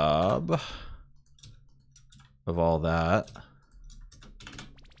glob of all that.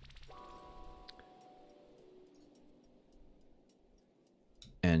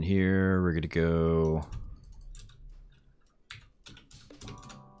 And here we're gonna go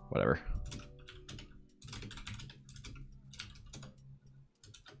whatever.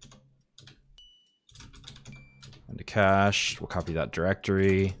 Into cache, we'll copy that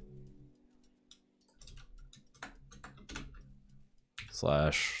directory.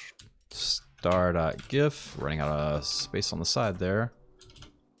 Slash star.gif, running out of space on the side there.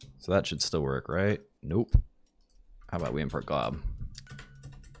 So that should still work, right? Nope. How about we import glob?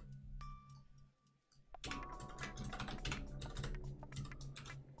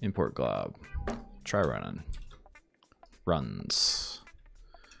 Import glob. Try running. Runs.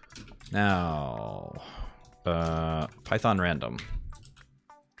 Now, Python random.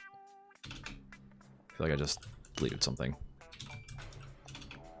 I feel like I just deleted something.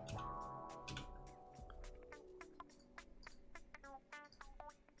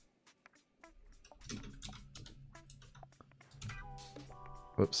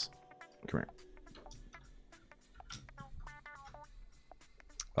 Whoops. Come here.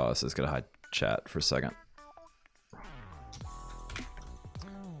 Oh, this is gonna hide chat for a second.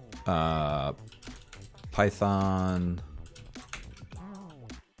 Python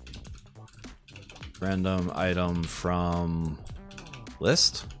random item from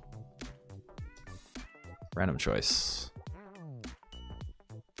list. Random choice.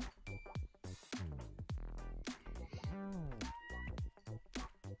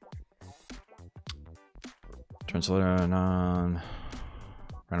 Translator on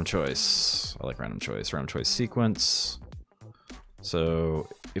random choice. I like random choice. Random choice sequence. So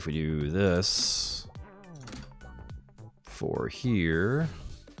if we do this, for here.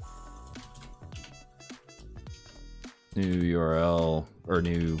 New URL or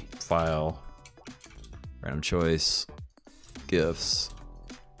new file. Random choice. GIFs.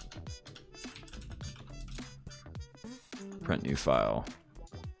 Print new file.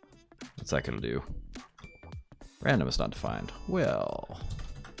 What's that gonna do? Random is not defined. Well,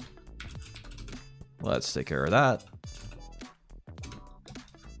 let's take care of that.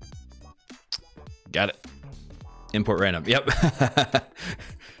 Got it. Import random. Yep.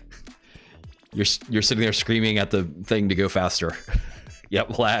 You're sitting there screaming at the thing to go faster.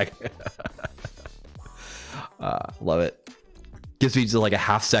 Yep, lag. Love it. Gives me just like a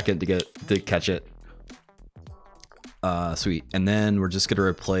half second to catch it. Sweet. And then we're just gonna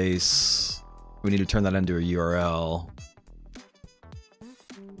replace. We need to turn that into a URL.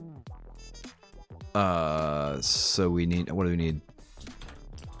 So we need. What do we need?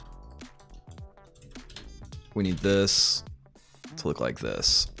 We need this to look like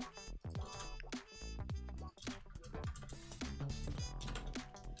this.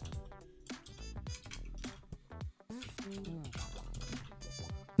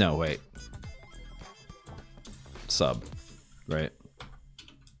 No, wait. Sub, right?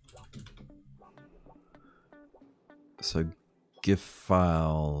 So GIF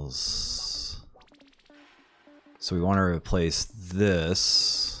files. So we want to replace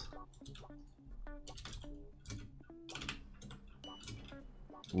this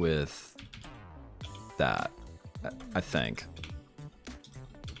with that, I think.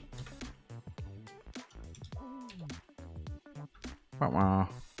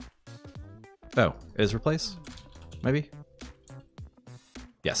 Oh, is replace? Maybe?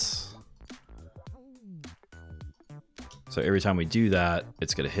 Yes. So every time we do that,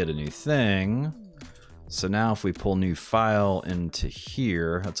 it's going to hit a new thing. So now if we pull new file into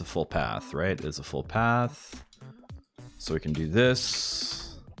here, that's a full path, right? It's a full path. So we can do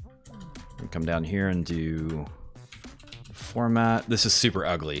this. We can come down here and do format. This is super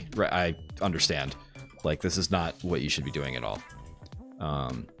ugly, right? I understand. Like, this is not what you should be doing at all.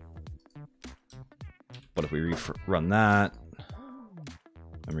 But if we run that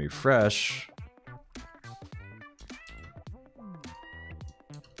and refresh.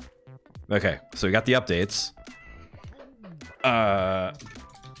 Okay, so we got the updates.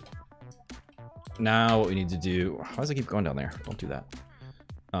 Now what we need to do, why does it keep going down there? Don't do that.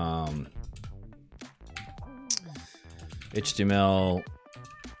 HTML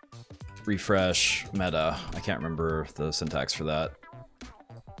refresh meta. I can't remember the syntax for that.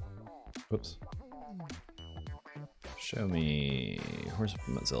 Whoops. Show me, where's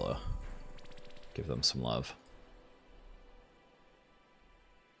Mozilla? Give them some love.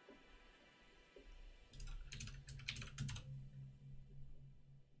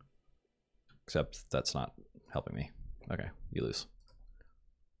 Except that's not helping me. Okay, you lose.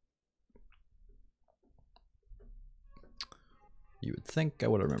 You would think I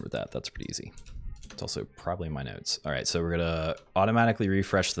would have remembered that. That's pretty easy. It's also probably in my notes. All right, so we're gonna automatically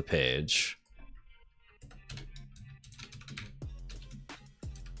refresh the page.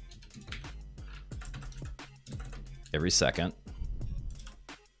 Every second.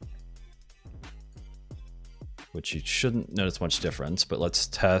 Which you shouldn't notice much difference, but let's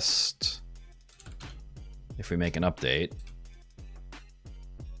test if we make an update.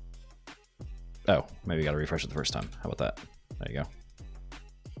 Oh, maybe you gotta refresh it the first time. How about that? There you go.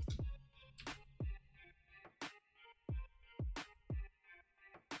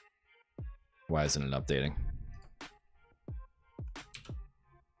 Why isn't it updating?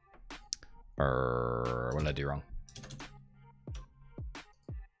 Or what did I do wrong?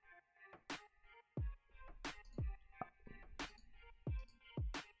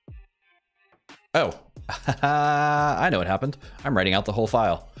 Oh, I know what happened. I'm writing out the whole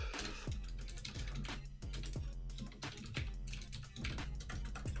file.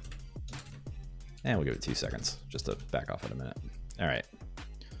 And we'll give it 2 seconds just to back off in a minute. All right.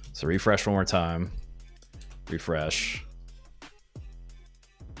 So refresh one more time. Refresh.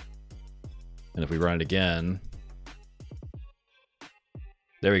 And if we run it again,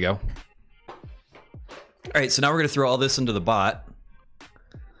 there we go. All right, so now we're going to throw all this into the bot.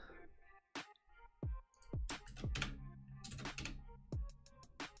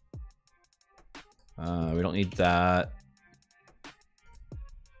 We don't need that.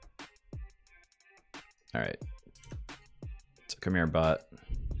 All right. So come here, bot.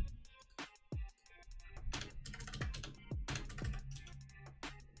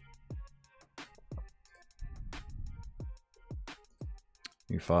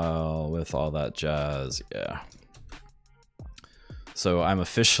 New file with all that jazz. Yeah. So I'm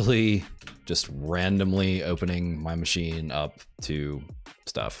officially just randomly opening my machine up to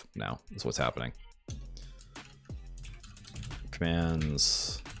stuff now is what's happening.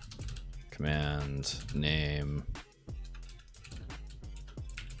 Commands, command, name,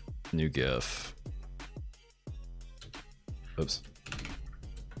 new GIF. Oops.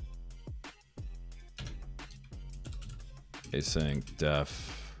 Async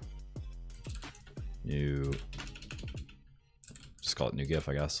def, new, just call it new GIF,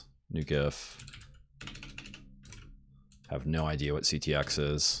 I guess. New GIF. Have no idea what CTX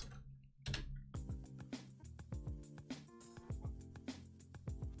is.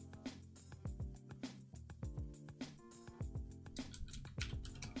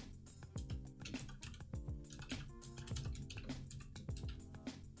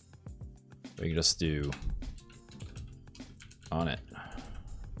 We can just do on it.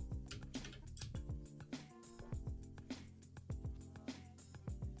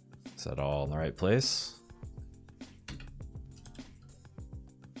 Is that all in the right place?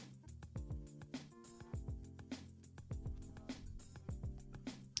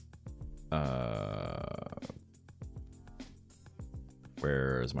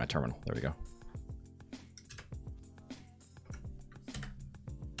 Where's my terminal? There we go.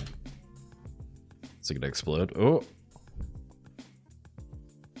 Is it gonna explode? Oh!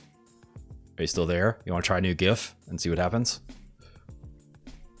 Are you still there? You want to try a new GIF and see what happens?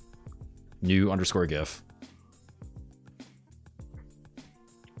 New underscore GIF.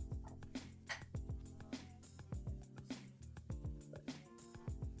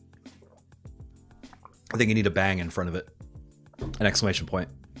 I think you need a bang in front of it. An exclamation point.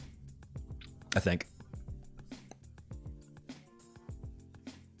 I think.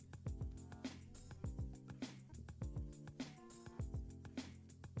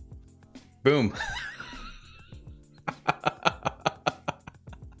 Boom.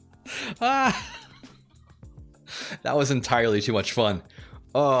 Ah, that was entirely too much fun.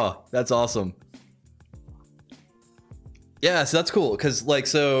 Oh, that's awesome. Yeah, so that's cool because like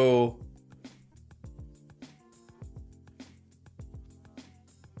so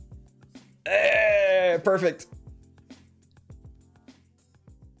perfect.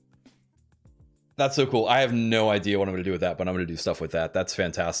 That's so cool. I have no idea what I'm going to do with that, but I'm going to do stuff with that. That's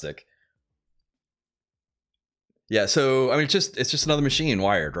fantastic. Yeah, so I mean, it's just another machine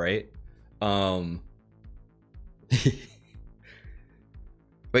wired, right?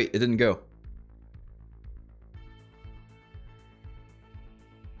 Wait, it didn't go.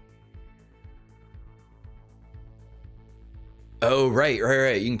 Oh,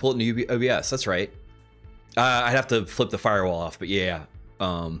 right. You can pull it into OBS. That's right. I'd have to flip the firewall off, but yeah.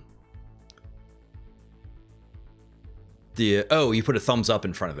 Oh, you put a thumbs up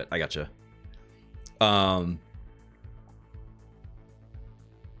in front of it. I gotcha.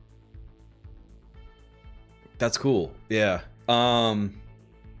 That's cool. Yeah. Yeah,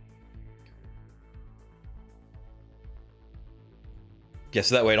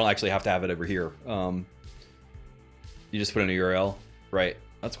 so that way I don't actually have to have it over here. You just put in a URL. Right.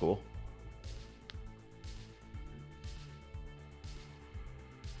 That's cool.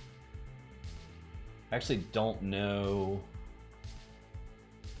 I actually don't know.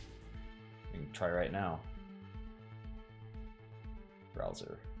 We can try right now.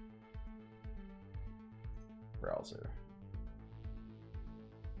 Browser.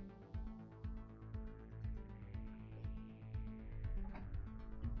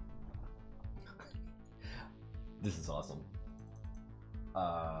 This is awesome.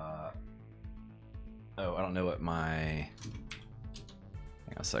 Oh, I don't know what my... Hang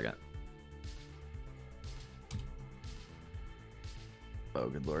on a second. Oh,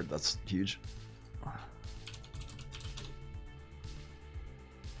 good lord, that's huge.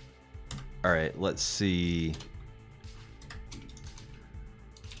 All right, let's see.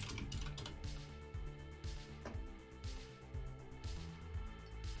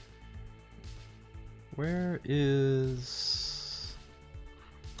 Where is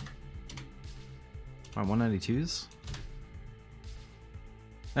my 192s?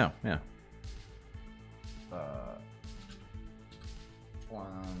 Oh, yeah.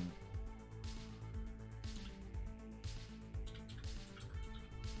 One.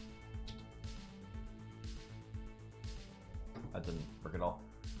 That didn't work at all.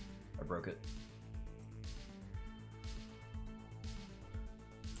 I broke it.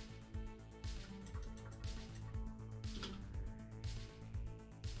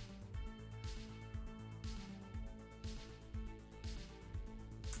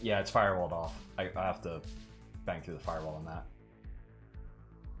 Yeah, it's firewalled off. I have to bang through the firewall on that.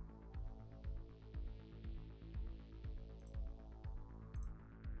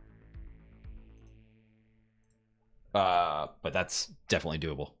 But that's definitely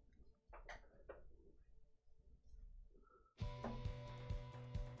doable.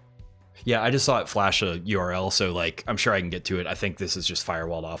 Yeah, I just saw it flash a URL, so like I'm sure I can get to it. I think this is just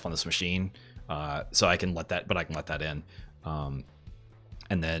firewalled off on this machine, so I can let that, but I can let that in, and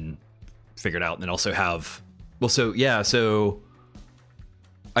then figure it out. And then also have, well, so yeah, so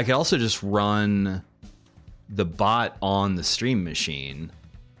I could also just run the bot on the stream machine.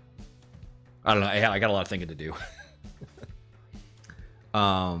 I don't know. I got a lot of thinking to do.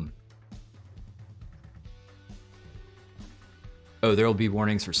 Oh, there will be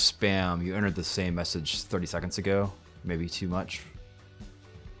warnings for spam. You entered the same message 30 seconds ago. Maybe too much.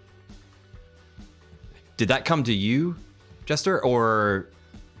 Did that come to you, Jester, or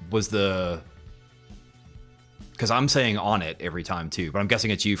was the... Because I'm saying on it every time too, but I'm guessing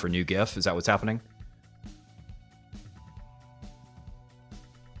it's you for new GIF. Is that what's happening?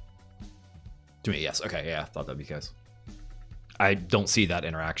 To me, yes. Okay, yeah, I thought that'd be the case. I don't see that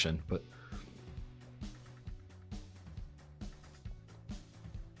interaction, but...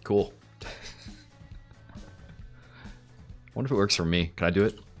 Cool. Wonder if it works for me. Can I do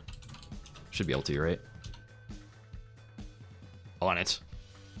it? Should be able to, right? On it.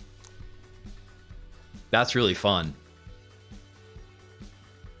 That's really fun.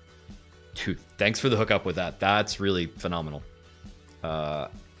 Dude, thanks for the hookup with that. That's really phenomenal. I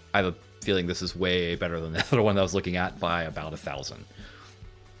have a feeling this is way better than the other one that I was looking at by about 1,000.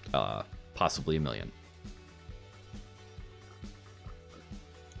 Possibly 1,000,000.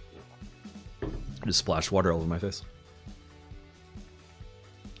 Just splash water all over my face.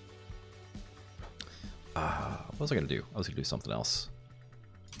 What was I gonna do? I was gonna do something else.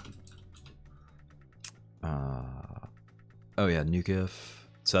 Oh yeah, new GIF.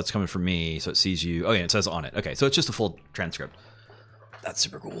 So that's coming from me. So it sees you. Oh yeah, it says on it. Okay, so it's just a full transcript. That's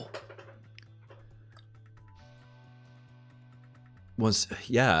super cool.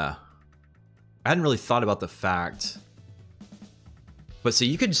 Yeah. I hadn't really thought about the fact. But so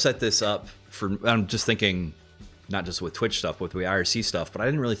you could set this up for, I'm just thinking, not just with Twitch stuff, but with the IRC stuff, but I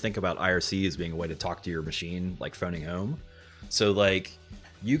didn't really think about IRC as being a way to talk to your machine, like phoning home. So like,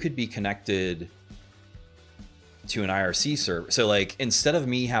 you could be connected to an IRC server. So like, instead of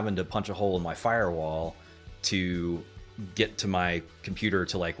me having to punch a hole in my firewall to get to my computer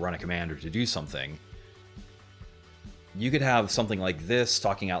to like run a command or to do something, you could have something like this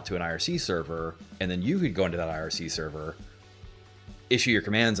talking out to an IRC server, and then you could go into that IRC server, issue your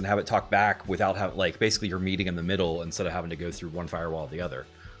commands, and have it talk back without having, like, basically you're meeting in the middle instead of having to go through one firewall or the other.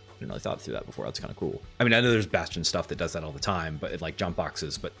 I didn't really thought through that before. That's kind of cool. I mean, I know there's Bastion stuff that does that all the time, but it, like jump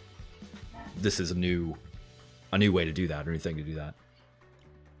boxes, but this is a new way to do that, or a new thing to do that.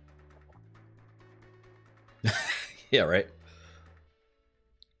 Yeah, right.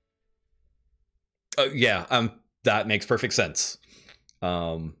 Oh yeah, that makes perfect sense.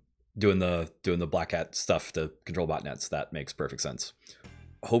 Doing the Black Hat stuff to control botnets, that makes perfect sense.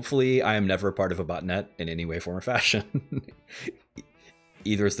 Hopefully, I am never a part of a botnet in any way, form, or fashion.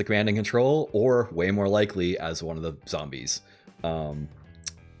 Either as the command and control, or way more likely as one of the zombies.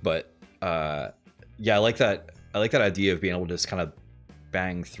 But yeah, I like that. I like that idea of being able to just kind of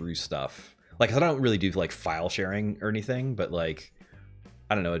bang through stuff. Like, I don't really do like file sharing or anything, but like,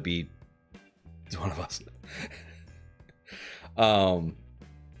 I don't know, it'd be one of us. I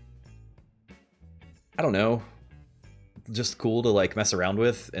don't know, just cool to like mess around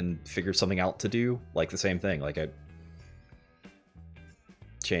with and figure something out to do. Like the same thing, like I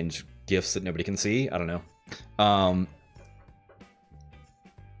change GIFs that nobody can see. I don't know.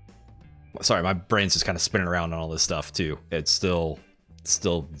 Sorry, my brain's just kind of spinning around on all this stuff too. It's still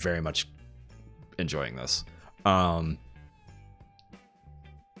very much enjoying this.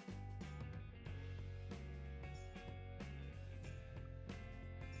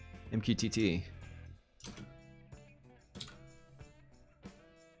 MQTT.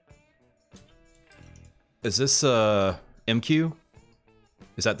 Is this MQ?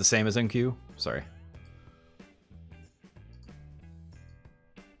 Is that the same as MQ? Sorry.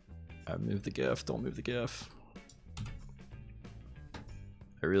 Move the GIF. Don't move the GIF.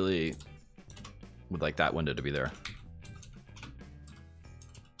 I really would like that window to be there.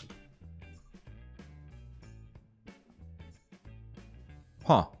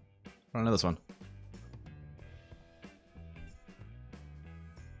 Huh. I don't know this one.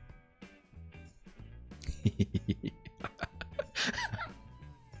 It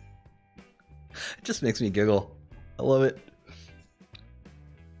just makes me giggle. I love it.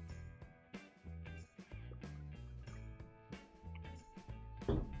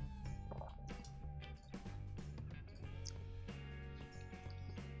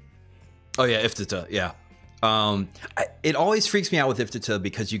 Oh yeah, if it's yeah. It always freaks me out with Iftita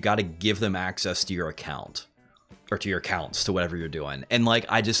because you got to give them access to your account or to your accounts to whatever you're doing. And like,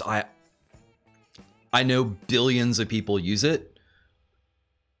 I know billions of people use it.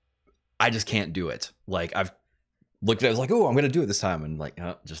 I just can't do it. Like I've looked at it, I was like, oh, I'm going to do it this time. And like,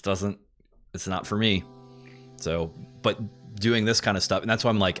 it just doesn't, it's not for me. So, but doing this kind of stuff. And that's why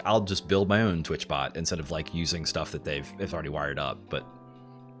I'm like, I'll just build my own Twitch bot instead of like using stuff that they've already wired up. But,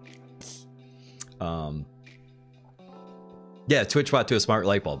 yeah, Twitch bot to a smart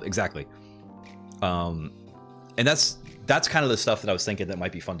light bulb. Exactly. And that's kind of the stuff that I was thinking that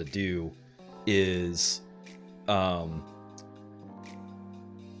might be fun to do is,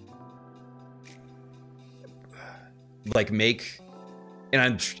 like make,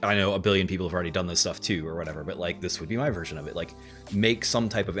 and I know a billion people have already done this stuff too or whatever, but like this would be my version of it. Like make some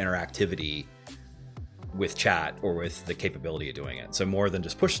type of interactivity with chat or with the capability of doing it. So more than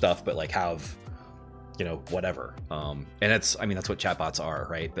just push stuff, but like have, you know, whatever. And it's, I mean, that's what chatbots are,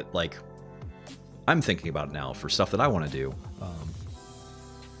 right? But like, I'm thinking about it now for stuff that I want to do.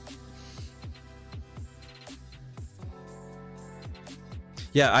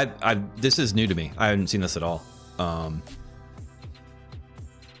 Yeah, this is new to me. I hadn't seen this at all.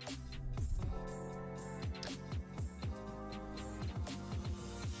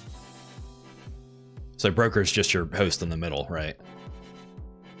 So broker is just your host in the middle, right?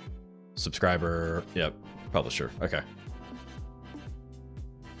 Subscriber, yep. Publisher, okay.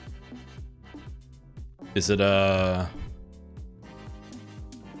 Is it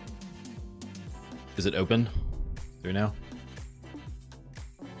open through now?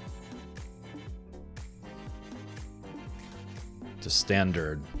 To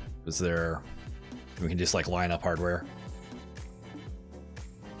standard, is there, we can just like line up hardware?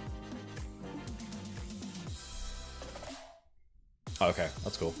 Oh, okay,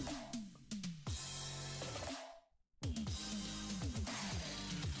 that's cool.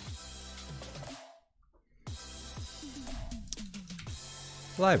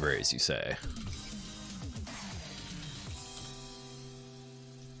 Libraries, you say?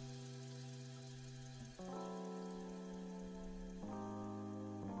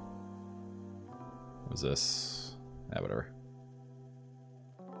 What's this? Yeah, whatever.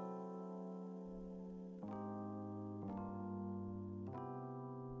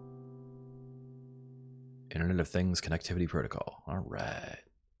 Internet of Things Connectivity Protocol. All right.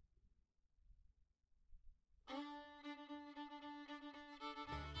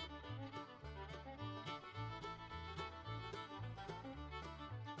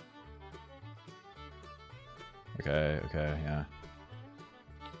 Okay, yeah.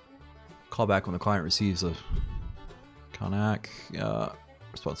 Call back when the client receives a Connect. Yeah.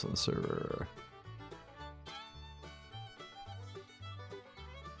 Response on the server.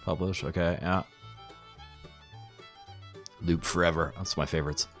 Publish. Okay, yeah. Loop forever. That's my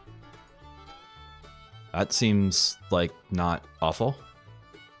favorites. That seems like not awful.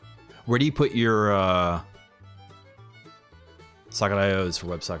 Where do you put your socket IOs for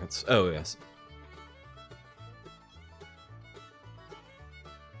WebSockets? Oh, yes.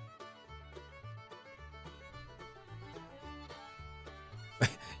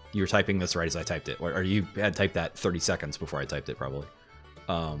 You were typing this right as I typed it, or you had typed that 30 seconds before I typed it, probably.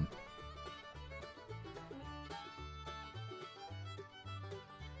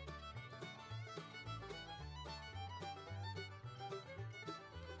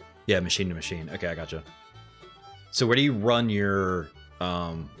 Yeah, machine to machine. Okay, I gotcha. So where do you run your,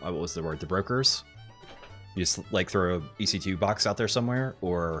 what was the word? The brokers? You just like throw a EC2 box out there somewhere,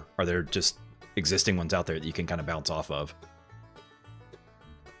 or are there just existing ones out there that you can kind of bounce off of?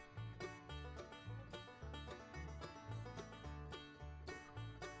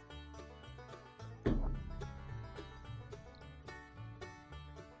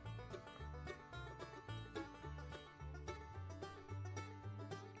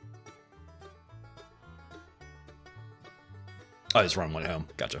 Oh, I just run one at home.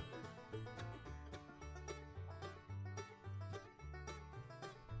 Gotcha.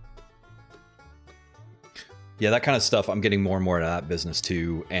 Yeah, that kind of stuff, I'm getting more and more out of that business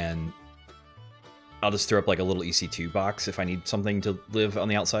too, and I'll just throw up like a little EC2 box if I need something to live on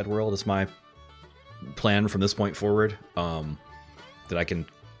the outside world. Is my plan from this point forward, that I can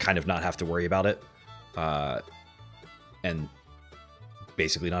kind of not have to worry about it, and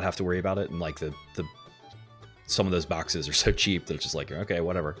basically not have to worry about it, and like the some of those boxes are so cheap that it's just like, okay,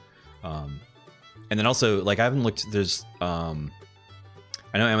 whatever. And then also, like, I haven't looked, there's, I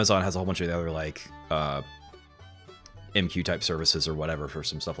know Amazon has a whole bunch of the other, like, MQ type services or whatever for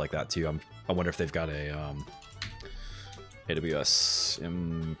some stuff like that too. I wonder if they've got a, AWS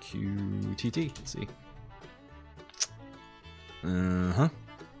MQTT, let's see. Uh-huh.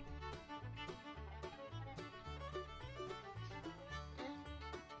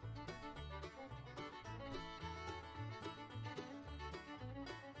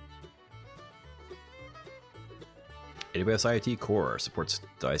 AWS IoT Core supports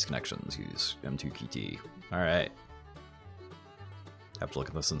device connections. Use M2QT. All right. Have to look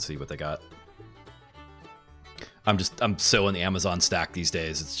at this and see what they got. I'm so in the Amazon stack these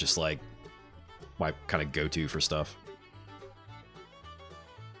days. It's just like my kind of go-to for stuff.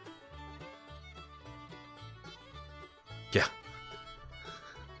 Yeah.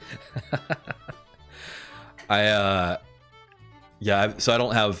 Yeah, so I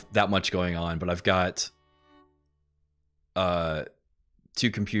don't have that much going on, but I've got 2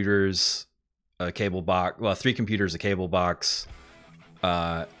 computers, a cable box, well, 3 computers, a cable box,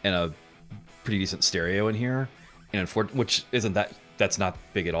 and a pretty decent stereo in here, and which isn't that's not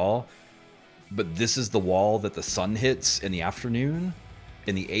big at all, but this is the wall that the sun hits in the afternoon,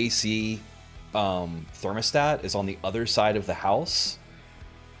 and the AC thermostat is on the other side of the house,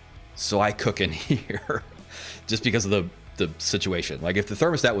 so I cook in here just because of the situation. Like if the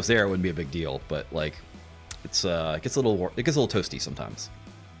thermostat was there, it wouldn't be a big deal, but like it's it gets a little toasty sometimes.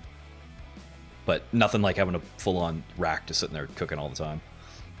 But nothing like having a full-on rack just sitting there cooking all the time.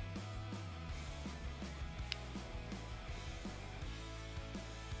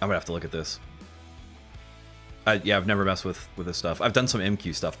 I'm gonna have to look at this. Yeah, I've never messed with this stuff. I've done some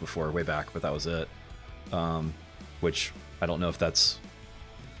MQ stuff before, way back, but that was it. Which I don't know if that's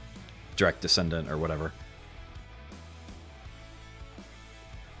direct descendant or whatever.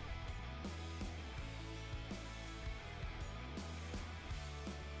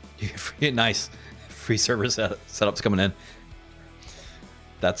 Nice. Free server setups coming in.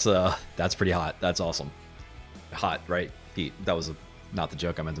 That's pretty hot. That's awesome. Hot, right? Heat. That was not the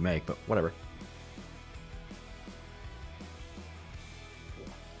joke I meant to make, but whatever.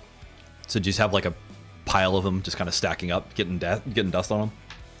 So do you just have like a pile of them just kind of stacking up, getting dust on them?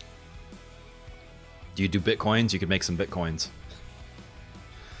 Do you do bitcoins? You could make some bitcoins.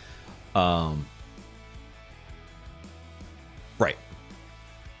 Right.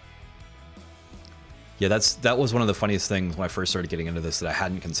 Yeah, that was one of the funniest things when I first started getting into this that I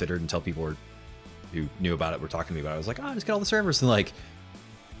hadn't considered until people who knew about it were talking to me about it. I was like, oh, just get all the servers, and like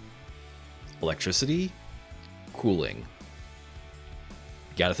electricity, cooling.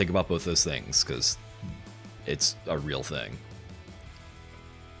 You got to think about both those things because it's a real thing.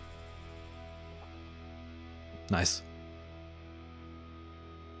 Nice.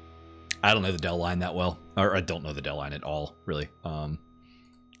 I don't know the Dell line that well, or I don't know the Dell line at all, really.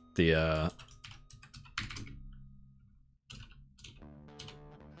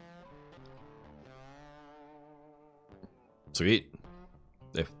 Sweet.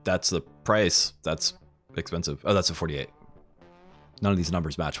 If that's the price, that's expensive. Oh, that's a 48. None of these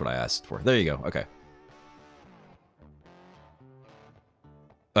numbers match what I asked for. There you go. Okay.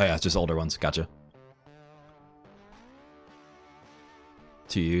 Oh yeah, it's just older ones. Gotcha.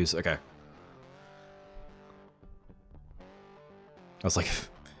 2 U's. Okay. I was like,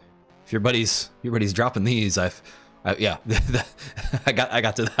 if your buddy's dropping these, yeah, I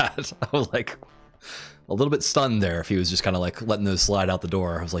got to that. I was like a little bit stunned there if he was just kind of like letting those slide out the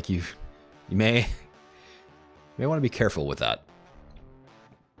door. I was like, you may want to be careful with that.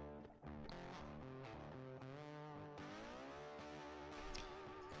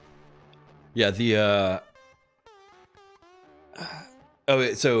 Yeah,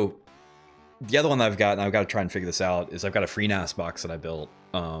 so the other one that I've got, and I've got to try and figure this out, is I've got a free NAS box that I built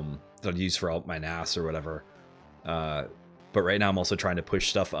that I'd use for all my NAS or whatever. But right now I'm also trying to push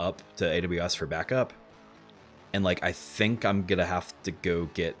stuff up to AWS for backup. And like, I think I'm gonna have to go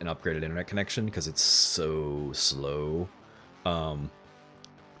get an upgraded internet connection because it's so slow.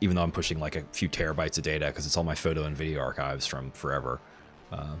 Even though I'm pushing like a few terabytes of data because it's all my photo and video archives from forever.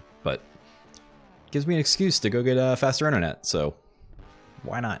 But it gives me an excuse to go get a faster internet, so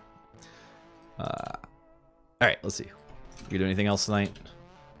why not? All right, let's see. You do anything else tonight? I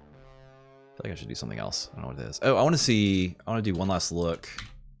feel like I should do something else. I don't know what it is. Oh, I want to do one last look.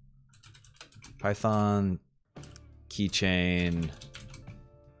 Python, keychain,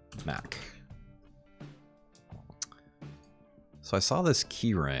 Mac. So I saw this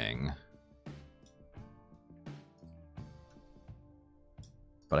keyring,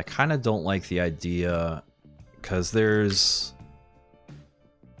 but I kind of don't like the idea because there's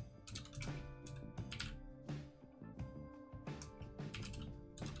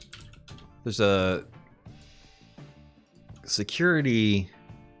a security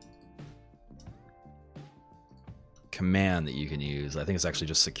command that you can use. I think it's actually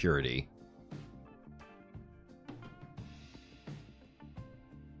just security.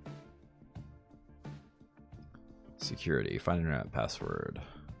 Security, find internet password.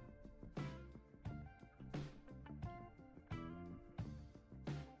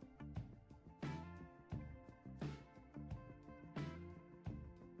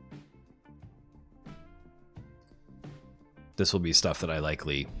 This will be stuff that I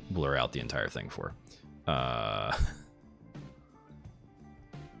likely blur out the entire thing for.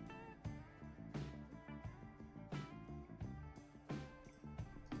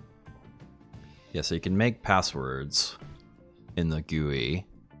 Yeah, so you can make passwords in the GUI.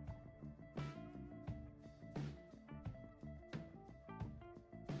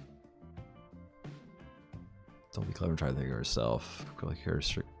 Don't be clever and try to think of yourself. Click here,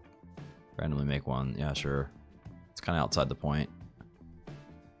 randomly make one. Yeah, sure. It's kind of outside the point.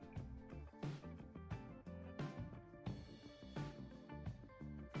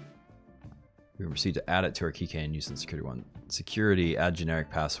 We proceed to add it to our keychain using security one. Security, add generic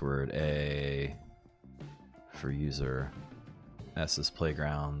password. A for user. S is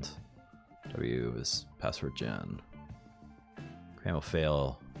playground. W is password gen. Command will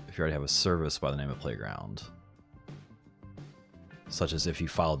fail if you already have a service by the name of playground. Such as if you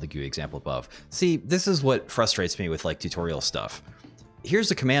followed the GUI example above. See, this is what frustrates me with like tutorial stuff. Here's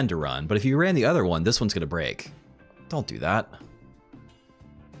the command to run, but if you ran the other one, this one's gonna break. Don't do that.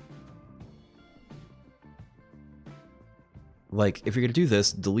 Like, if you're gonna do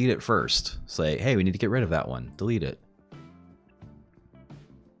this, delete it first. Say, hey, we need to get rid of that one. Delete it.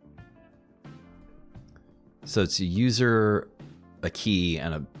 So it's a user, a key,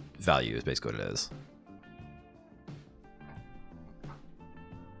 and a value is basically what it is.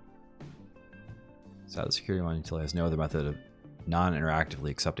 So the security one utility has no other method of non-interactively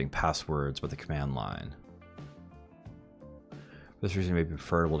accepting passwords but the command line. For this reason, it may be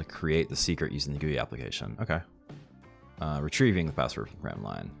preferable to create the secret using the GUI application. Okay. Retrieving the password from the command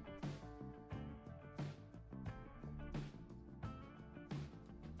line.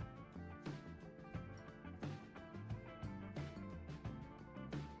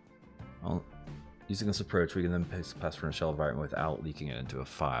 Well, using this approach, we can then paste the password in a shell environment without leaking it into a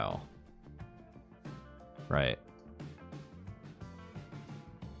file. Right.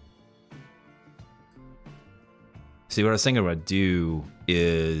 See, what I was thinking about do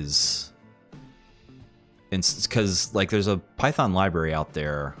is, because like there's a Python library out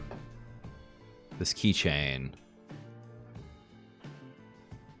there, this keychain,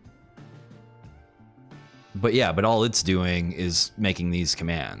 but yeah, but all it's doing is making these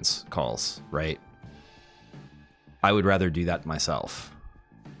commands calls, right? I would rather do that myself.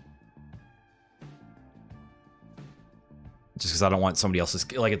 Just because I don't want somebody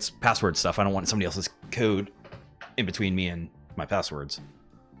else's, like it's password stuff, I don't want somebody else's code in between me and my passwords.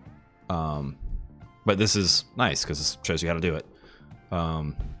 But this is nice because this shows you how to do it.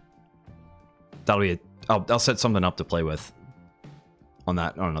 That'll be I'll set something up to play with on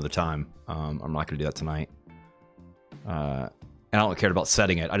that on another time. I'm not going to do that tonight. And I don't care about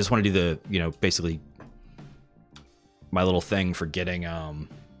setting it. I just want to do the, you know, basically my little thing for getting,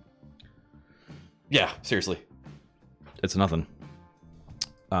 yeah, seriously. It's nothing.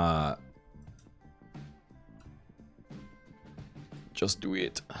 Just do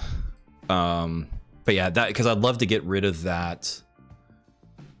it. But yeah, that, because I'd love to get rid of that.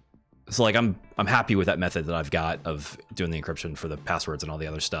 So like I'm happy with that method that I've got of doing the encryption for the passwords and all the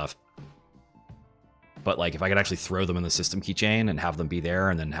other stuff. But like if I could actually throw them in the system keychain and have them be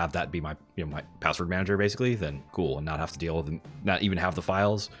there and then have that be my, you know, my password manager basically, then cool, and not have to deal with them, not even have the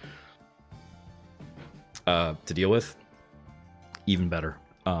files to deal with. Even better.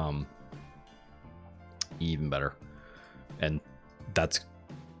 Even better. And that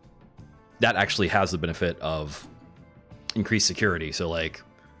actually has the benefit of increased security. So like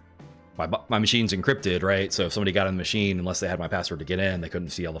my machine's encrypted, right? So if somebody got on the machine, unless they had my password to get in, they couldn't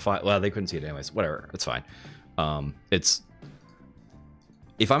see all the file. Well, they couldn't see it anyways. Whatever, it's fine. It's,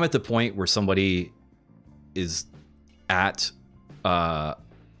 if I'm at the point where somebody is at my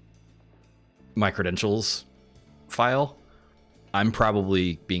credentials file, I'm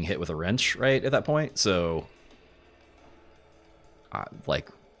probably being hit with a wrench right at that point. So like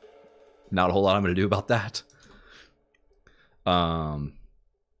not a whole lot I'm going to do about that. What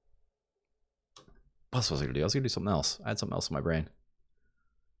else was I going to do? I was going to do something else. I had something else in my brain.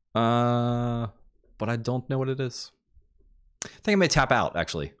 But I don't know what it is. I think I may tap out,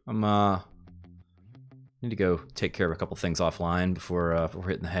 actually. Need to go take care of a couple things offline before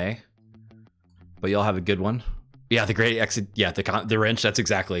hitting the hay. But y'all have a good one. Yeah, the great exit. Yeah, the wrench. That's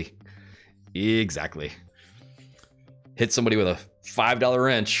exactly. Hit somebody with a $5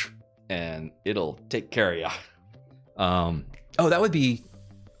 wrench, and it'll take care of you. Oh, that would be.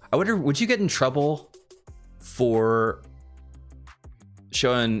 I wonder. Would you get in trouble for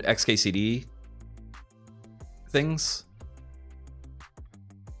showing XKCD things.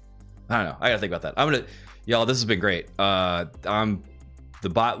 I don't know. I gotta think about that. Y'all, this has been great. The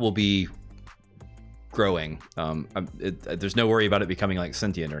bot will be growing. There's no worry about it becoming like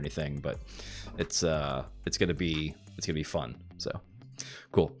sentient or anything, but it's gonna be fun. So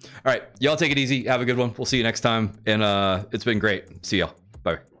cool. All right, y'all take it easy. Have a good one. We'll see you next time. And it's been great. See y'all.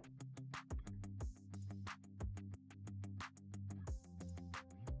 Bye.